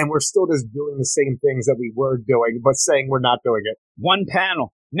 And we're still just doing the same things that we were doing, but saying we're not doing it. One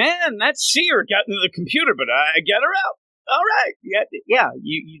panel. Man, that seer got into the computer, but I get her out. All right. Yeah.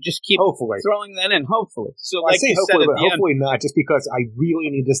 You just keep throwing that in, hopefully. So, like I say hopefully, but hopefully not, just because I really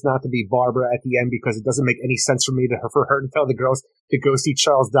need this not to be Barbara at the end, because it doesn't make any sense for me for her to tell the girls to go see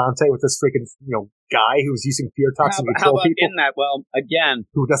Charles Dante with this freaking, guy who's using fear toxin to kill people. In that? Well, again,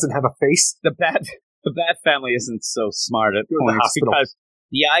 who doesn't have a face? The Bat family isn't so smart at points, because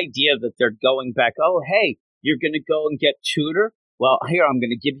the idea that they're going back, oh, hey, you're going to go and get Tudor? Well, here, I'm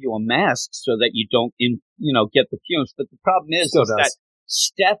going to give you a mask so that you don't, get the fumes. But the problem is that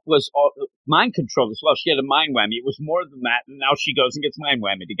Steph was mind controlled as well. She had a mind whammy. It was more than that, and now she goes and gets mind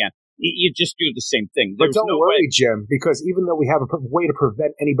whammied again. You just do the same thing. But don't worry, Jim, because even though we have a way to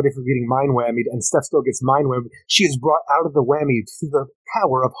prevent anybody from getting mind whammied, and Steph still gets mind whammied, she is brought out of the whammy through the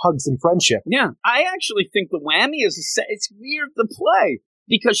power of hugs and friendship. Yeah, I actually think the whammy it's weird to play.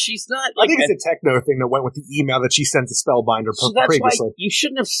 Because she's not. I think it's a techno thing that went with the email that she sent to Spellbinder previously. Why you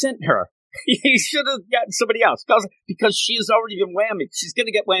shouldn't have sent her. You should have gotten somebody else. Because she has already been whammied. She's going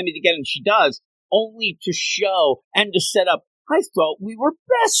to get whammied again, and she does, only to show and to set up, I thought we were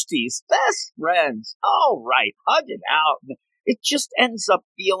besties, best friends. All right, hug it out. It just ends up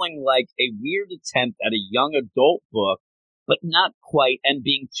feeling like a weird attempt at a young adult book, but not quite, and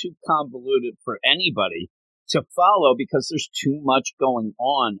being too convoluted for anybody to follow, because there's too much going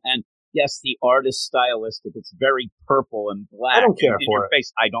on. And yes, the art is stylistic. It's very purple and black. I don't care in for your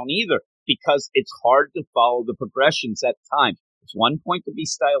face. I don't either, because it's hard to follow the progressions at times. It's one point to be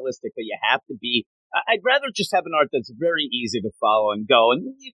stylistic, but you have to be. I'd rather just have an art that's very easy to follow and go.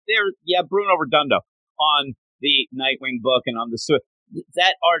 And Bruno Redondo on the Nightwing book and on the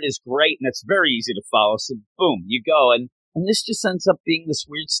that art is great, and it's very easy to follow. So boom, you go, and this just ends up being this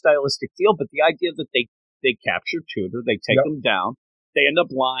weird stylistic deal. But the idea that they capture Tudor, they take them down, they end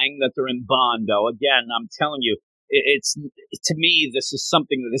up lying that they're in Bondo. Again, I'm telling you, it's to me, this is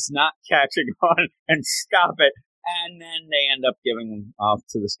something that is not catching on, and stop it. And then they end up giving them off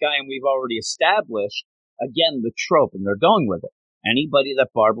to this guy, and we've already established, again, the trope, and they're going with it. Anybody that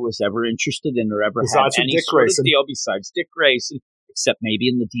Barbara was ever interested in or ever had any sort of deal besides Dick Grayson, except maybe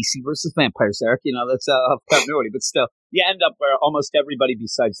in the DC versus Vampires, Eric, that's a continuity, but still, you end up where almost everybody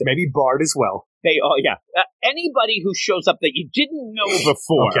besides them. Maybe Bard as well. Anybody who shows up that you didn't know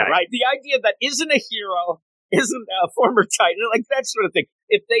before, right? The idea that isn't a hero, isn't a former Titan, like that sort of thing.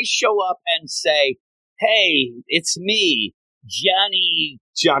 If they show up and say, hey, it's me, Johnny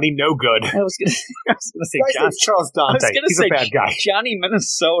No Good. I was gonna say Charles Dante. He's a bad guy. Johnny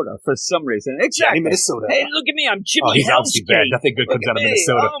Minnesota for some reason. Exactly. Johnny Minnesota. Hey, look at me. I'm Jimmy. Oh, he's obviously bad. Nothing good comes out of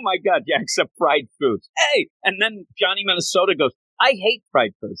Minnesota. Oh my God. Yeah, except fried foods. Hey, and then Johnny Minnesota goes, I hate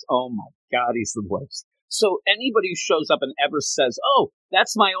fried foods. Oh my God, he's the worst. So anybody who shows up and ever says, oh,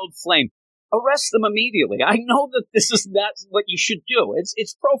 that's my old flame, arrest them immediately. I know that this is not what you should do.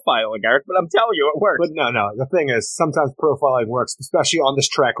 It's profiling, Eric, but I'm telling you, it works. But no. The thing is, sometimes profiling works, especially on this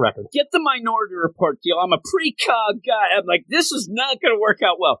track record. Get the Minority Report deal. I'm a precog guy. I'm like, this is not going to work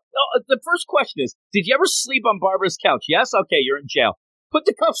out well. The first question is, did you ever sleep on Barbara's couch? Yes? Okay, you're in jail. Put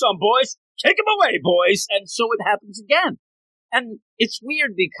the cuffs on, boys. Take them away, boys. And so it happens again. And it's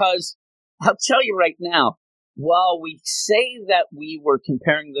weird because I'll tell you right now, while we say that we were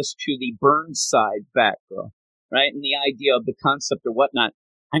comparing this to the Burnside Batgirl, right, and the idea of the concept or whatnot,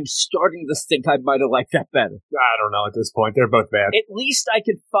 I'm starting to think I might have liked that better. I don't know at this point. They're both bad. At least I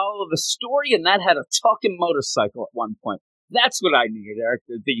could follow the story, and that had a talking motorcycle at one point. That's what I needed, Eric.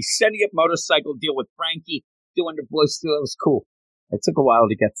 The sentient motorcycle deal with Frankie doing the voice deal, that was cool. It took a while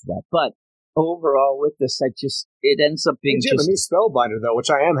to get to that, but overall with this, it ends up being Jim, just... a new Spellbinder, though, which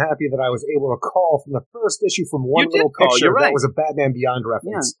I am happy that I was able to call from the first issue from one little picture you're right. that was a Batman Beyond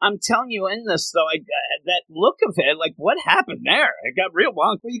reference. Yeah, I'm telling you, in this, though, that look of it, like, what happened there? It got real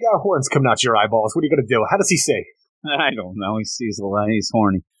wonky. Well, you got horns coming out your eyeballs. What are you going to do? How does he say? I don't know. He sees a lot. He's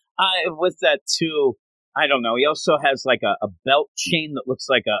horny. With that, too, I don't know. He also has, like, a belt chain that looks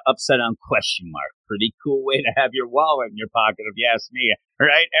like a upside-down question mark. Pretty cool way to have your wallet in your pocket, if you ask me.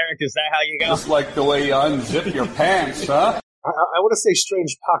 Right, Eric? Is that how you go? Just like the way you unzip your pants, huh? I want to say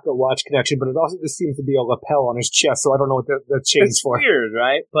strange pocket watch connection, but it also just seems to be a lapel on his chest, so I don't know what the chain's for. It's weird,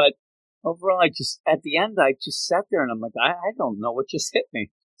 right? But overall, at the end, I just sat there and I'm like, I don't know what just hit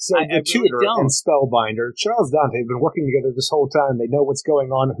me. So the tutor and Spellbinder, Charles Dante, have been working together this whole time. They know what's going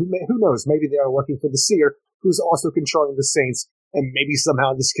on. Who knows? Maybe they are working for the Seer, who's also controlling the Saints, and maybe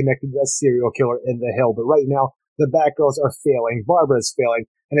somehow disconnected that serial killer in the Hill. But right now, the Batgirls are failing. Barbara is failing.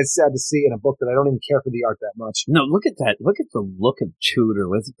 And it's sad to see in a book that I don't even care for the art that much. No, look at that. Look at the look of Tudor.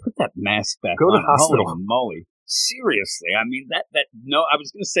 Put that mask back on. Go to the hospital. Holy moly. Seriously. I mean, I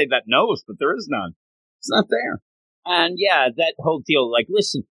was going to say that nose, but there is none. It's not there. And yeah, that whole deal, like,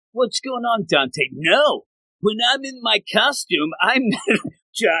 listen, what's going on, Dante? No. When I'm in my costume, I'm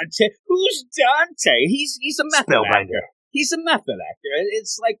Dante. Who's Dante? He's a method actor. He's a method actor.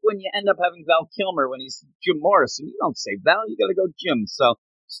 It's like when you end up having Val Kilmer when he's Jim Morrison. You don't say Val, you got to go Jim. So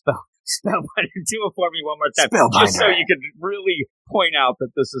Spellbinder, do it for me one more time. Just so you could really point out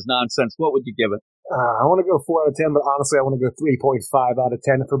that this is nonsense. What would you give it? I want to go 4 out of 10, but honestly, I want to go 3.5 out of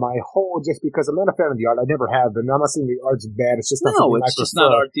 10 for my whole, just because I'm not a fan of the art. I never have been. I'm not saying the art's bad. It's just not something I prefer. Just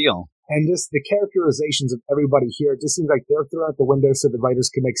not our deal. And just the characterizations of everybody here, it just seems like they're thrown out the window so the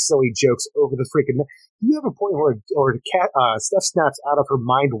writers can make silly jokes over the freaking... You have a point where Steph snaps out of her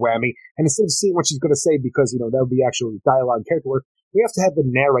mind whammy, and instead of seeing what she's going to say, because, that would be actual dialogue and character work, we have to have the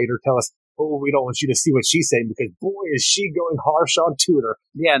narrator tell us, oh, we don't want you to see what she's saying, because boy, is she going harsh on Tudor.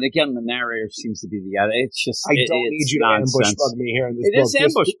 Yeah, and again, the narrator seems to be it's just... I don't need you to ambush bug me here in this book. It is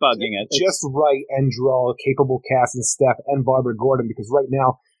ambush bugging it. Just write and draw a capable cast in Steph and Barbara Gordon, because right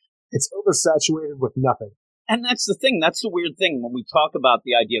now, it's oversaturated with nothing. And that's the thing. That's the weird thing when we talk about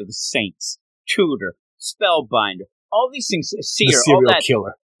the idea of the Saints, Tudor, Spellbinder, all these things, Seer, the serial all that.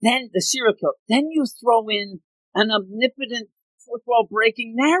 Killer. Then the serial killer. Then you throw in an omnipotent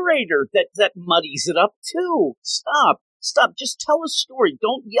fourth-wall-breaking narrator that muddies it up too. Stop. Just tell a story.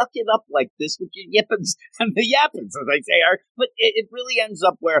 Don't yuck it up like this with your yippins and the yappins, as they say. But it really ends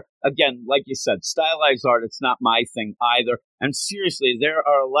up where, again, like you said, stylized art, it's not my thing either. And seriously, there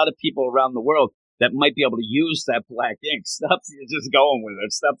are a lot of people around the world that might be able to use that black ink. Stop just going with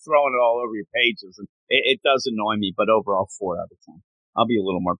it. Stop throwing it all over your pages. And it does annoy me, but overall, 4 out of 10. I'll be a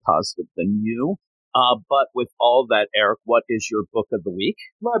little more positive than you. But with all that, Eric, what is your book of the week?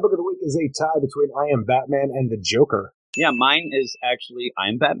 My book of the week is a tie between I Am Batman and the Joker. Yeah, mine is actually I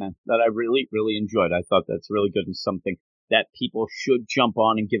Am Batman, that I really, really enjoyed. I thought that's really good and something that people should jump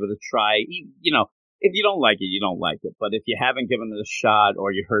on and give it a try. If you don't like it, you don't like it. But if you haven't given it a shot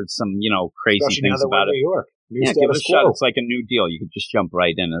or you heard some, crazy Especially things about it, New York. give it a shot. It's like a new deal. You could just jump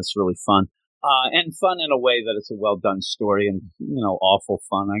right in. It's really fun. And fun in a way that it's a well-done story and, awful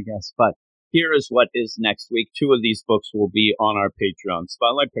fun, I guess. But here is what is next week. 2 of these books will be on our Patreon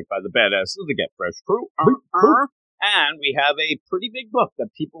spotlight, picked by the Badasses, the Get Fresh crew. And we have a pretty big book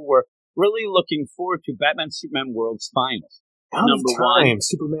that people were really looking forward to, Batman Superman World's Finest. Number 1,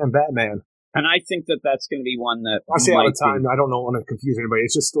 Superman Batman. And I think that that's going to be one that... I say all the time, I don't want to confuse anybody.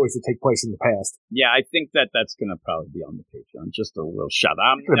 It's just stories that take place in the past. Yeah, I think that's going to probably be on the Patreon. Just a little shout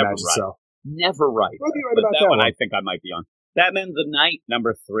out. I'm never right. So. Never right. We'll be right about that one I think I might be on. Batman the Night,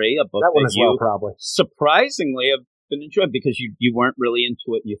 number 3, a book that one as well, probably. Surprisingly have been enjoyed because you weren't really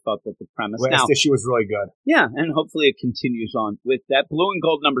into it and you thought that the premise... Last issue was really good. Yeah, and hopefully it continues on with that. Blue and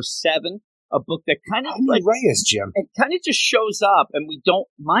Gold, number 7, a book that kind of... Jaime Reyes, Jim. It kind of just shows up and we don't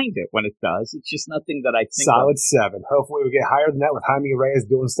mind it when it does. It's just nothing that I think... Solid 7. Hopefully we get higher than that with Jaime Reyes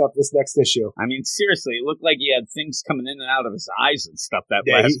doing stuff this next issue. I mean, seriously, it looked like he had things coming in and out of his eyes and stuff that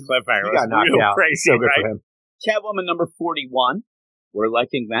last cliffhanger. He got knocked out. Crazy, so good right? for him. Catwoman, number 41. We're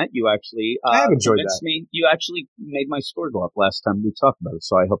liking that. You actually I have enjoyed convinced that. me. You actually made my score go up last time we talked about it,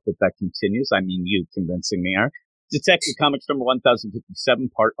 so I hope that continues. I mean, you convincing me, Eric. Detective Comics number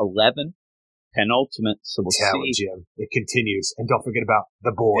 1057, part 11, penultimate. So we'll see. Jim. It continues. And don't forget about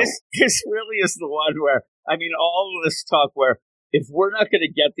The Boy. This really is the one where, I mean, all of this talk where if we're not going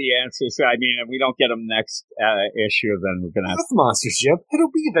to get the answers, I mean, if we don't get them next issue, then we're going to have to. Monsters, Jim. It'll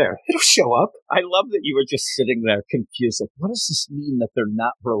be there. It'll show up. I love that you were just sitting there confused. Like, what does this mean that they're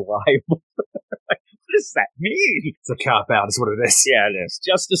not reliable? What does that mean? It's a cop-out is what it is. Yeah, it is.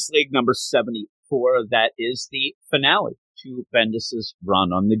 Justice League number 74. That is the finale to Bendis'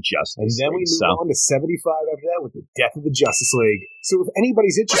 run on the Justice League. And then we move on to 75 after that with the death of the Justice League. So if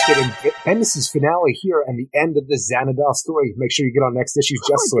anybody's interested in Bendis' finale here and the end of the Xanadu story, make sure you get on next issue's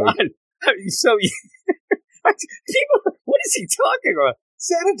Justice League. So, people, what is he talking about?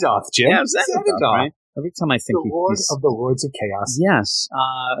 Xanadoth, Jim. Yeah, Xanadoth, right? Every time I think the Lord of the Lords of Chaos. Yes.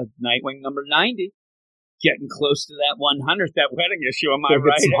 Nightwing number 90. Getting close to that 100th, that wedding issue. Am I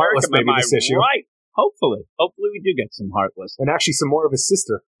right, some Heartless Eric? Am I this issue. right? Hopefully we do get some Heartless. And actually some more of his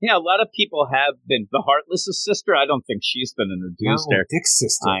sister. Yeah, a lot of people have been. The Heartless' sister, I don't think she's been introduced there. Dick's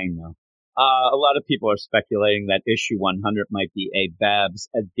sister. I know. A lot of people are speculating that issue 100 might be a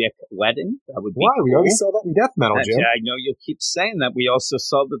Dick wedding. That would be Why? cool. We already saw that in Death Metal, Jim. I know you'll keep saying that. We also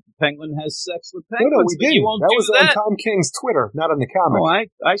saw that the Penguin has sex with penguins. No, we didn't. You won't That do was on Tom King's Twitter, not on the comic.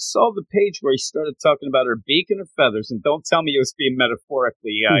 Oh, I saw the page where he started talking about her beak and her feathers, and don't tell me he was being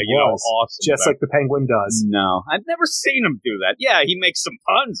metaphorically, awesome. Just like the Penguin does. No, I've never seen him do that. Yeah, he makes some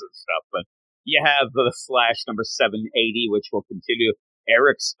puns and stuff, but you have the Flash number 780, which will continue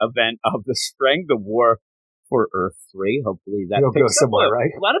Eric's event of the spring, the War for Earth 3. Hopefully that It'll go picks somewhere, up. right?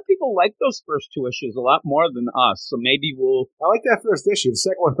 A lot of people like those first two issues a lot more than us, so maybe we'll... I like that first issue. The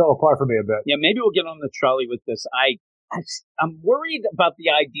second one fell apart for me a bit. Yeah, maybe we'll get on the trolley with this. I'm worried about the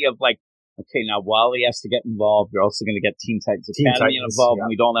idea of, like, okay, now Wally has to get involved. You're also going to get Teen Titans Academy involved,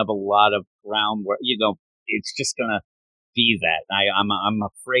 and we don't have a lot of groundwork. It's just going to be that. I'm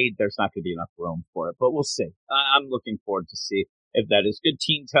afraid there's not going to be enough room for it, but we'll see. I'm looking forward to see if that is good.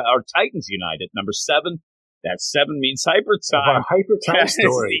 Titans United, number 7. That 7 means Hyper Time. A Hyper Time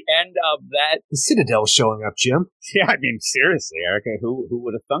story. The end of that. The Citadel's showing up, Jim. Yeah, I mean, seriously, Erica, who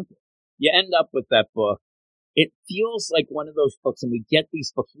would have thunk it? You end up with that book. It feels like one of those books, and we get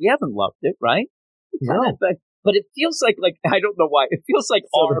these books. We haven't loved it, right? No. But it feels like I don't know why. It feels like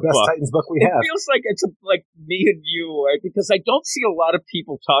our the best book. Titans book we have. It feels like it's like me and you, right? Because I don't see a lot of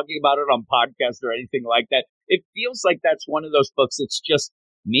people talking about it on podcasts or anything like that. It feels like that's one of those books. It's just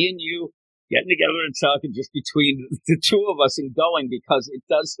me and you getting together and talking just between the two of us and going, because it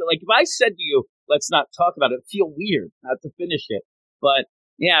does feel like if I said to you, let's not talk about it, it'd feel weird not to finish it. But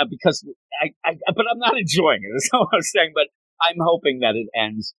yeah, because but I'm not enjoying it. That's all I'm saying. But I'm hoping that it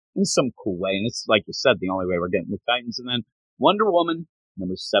ends in some cool way. And it's like you said, the only way we're getting the Titans. And then Wonder Woman,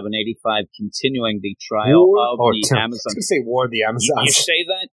 number 785, continuing the trial of the Amazon. I was going to say War of the Amazons. You say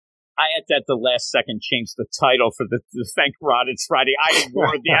that? I had to at the last second change the title for the Thank God It's Friday. I had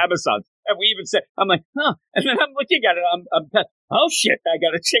War of the Amazons. And we even said, I'm like, huh. And then I'm looking at it. I'm oh shit, I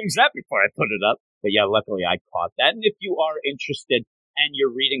got to change that before I put it up. But yeah, luckily I caught that. And if you are interested and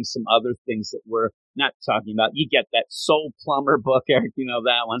you're reading some other things that we're not talking about, you get that Soul Plumber book, Eric. You know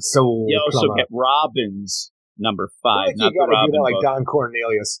that one. You also get Robin's number 5. Not the Robin book. Like Don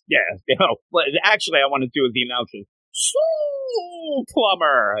Cornelius. Yeah. Well, actually, I want to do the announcement. Soul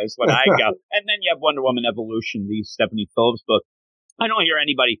Plumber is what I got. And then you have Wonder Woman Evolution, the Stephanie Phillips book. I don't hear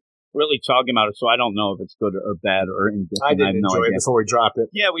anybody really talking about it, so I don't know if it's good or bad or indifferent. I did enjoy it before we dropped it.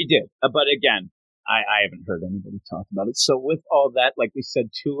 Yeah, we did. But again, I haven't heard anybody talk about it. So with all that, like we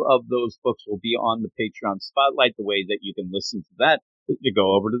said, 2 of those books will be on the Patreon Spotlight. The way that you can listen to that is to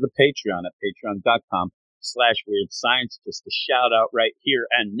go over to the Patreon at patreon.com/Weird Science. Just a shout out right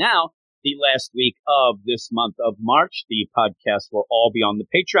here and now. The last week of this month of March, the podcast will all be on the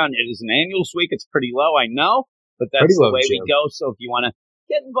Patreon. It is an annuals week. It's pretty low, I know, but that's the way we go. So if you want to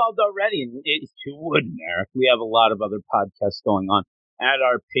get involved already, and if you wouldn't, Eric, we have a lot of other podcasts going on at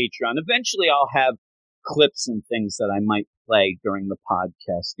our Patreon. Eventually, I'll have clips and things that I might play during the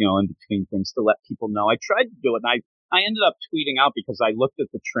podcast, in between things to let people know. I tried to do it, and I ended up tweeting out because I looked at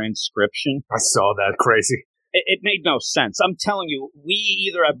the transcription. I saw that. Crazy. It made no sense. I'm telling you, we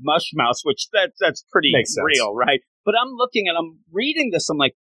either have mush mouth, which that's pretty real, right? But I'm reading this, I'm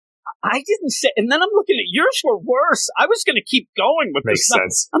like, I didn't say, and then I'm looking at yours were worse. I was going to keep going with this. Makes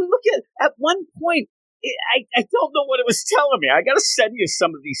sense. I'm looking at one point, I don't know what it was telling me. I got to send you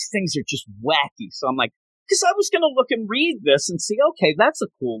some of these things are just wacky. So I'm like, because I was going to look and read this and see, okay, that's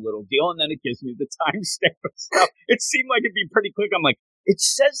a cool little deal. And then it gives me the timestamp and stuff. It seemed like it'd be pretty quick. I'm like, it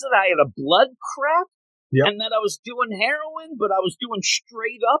says that I had a blood crack. Yep. And that I was doing heroin, but I was doing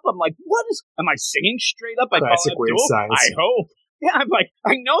straight up. I'm like, am I singing straight up? Classic Weird Science. I hope. Yeah, I'm like,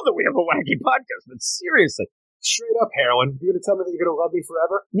 I know that we have a wacky podcast, but seriously. Straight up heroin. You're going to tell me that you're going to love me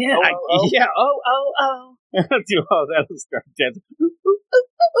forever? Yeah. Yeah. I'll do all that.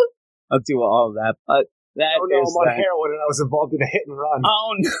 I'll do all that. But that I'm on heroin and I was involved in a hit and run.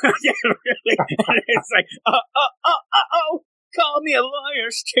 Oh, no. Yeah, really? It's like, call me a liar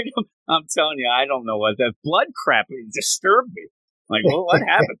straight up. I'm telling you, I don't know what that blood crap disturbed me. Like, well, what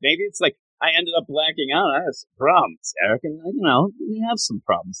happened? Maybe it's like I ended up blacking out. I have some problems, Eric, and we have some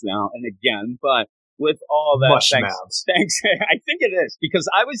problems now and again. But with all that, thanks. I think it is because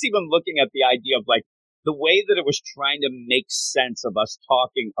I was even looking at the idea of like the way that it was trying to make sense of us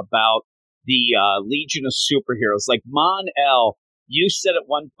talking about the Legion of Superheroes. Like Mon-El, you said at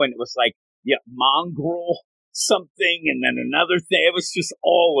one point it was like mongrel something, and then another thing. It was just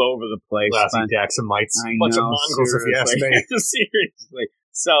all over the place. Classy Daxamites. A bunch of mongrels, if you ask me. Seriously.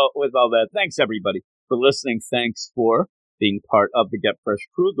 So, with all that, thanks everybody for listening. Thanks for being part of the Get Fresh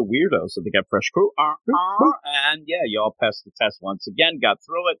crew, the weirdos of the Get Fresh crew. And yeah, you all passed the test once again, got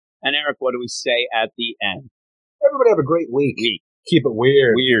through it. And Eric, what do we say at the end? Everybody have a great week. Keep it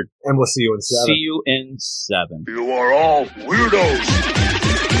weird. And we'll see you in 7. See you in 7. You are all weirdos.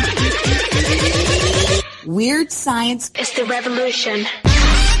 Weird science is the revolution.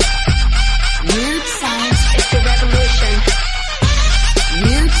 Weird science is the revolution.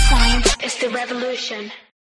 Weird science is the revolution.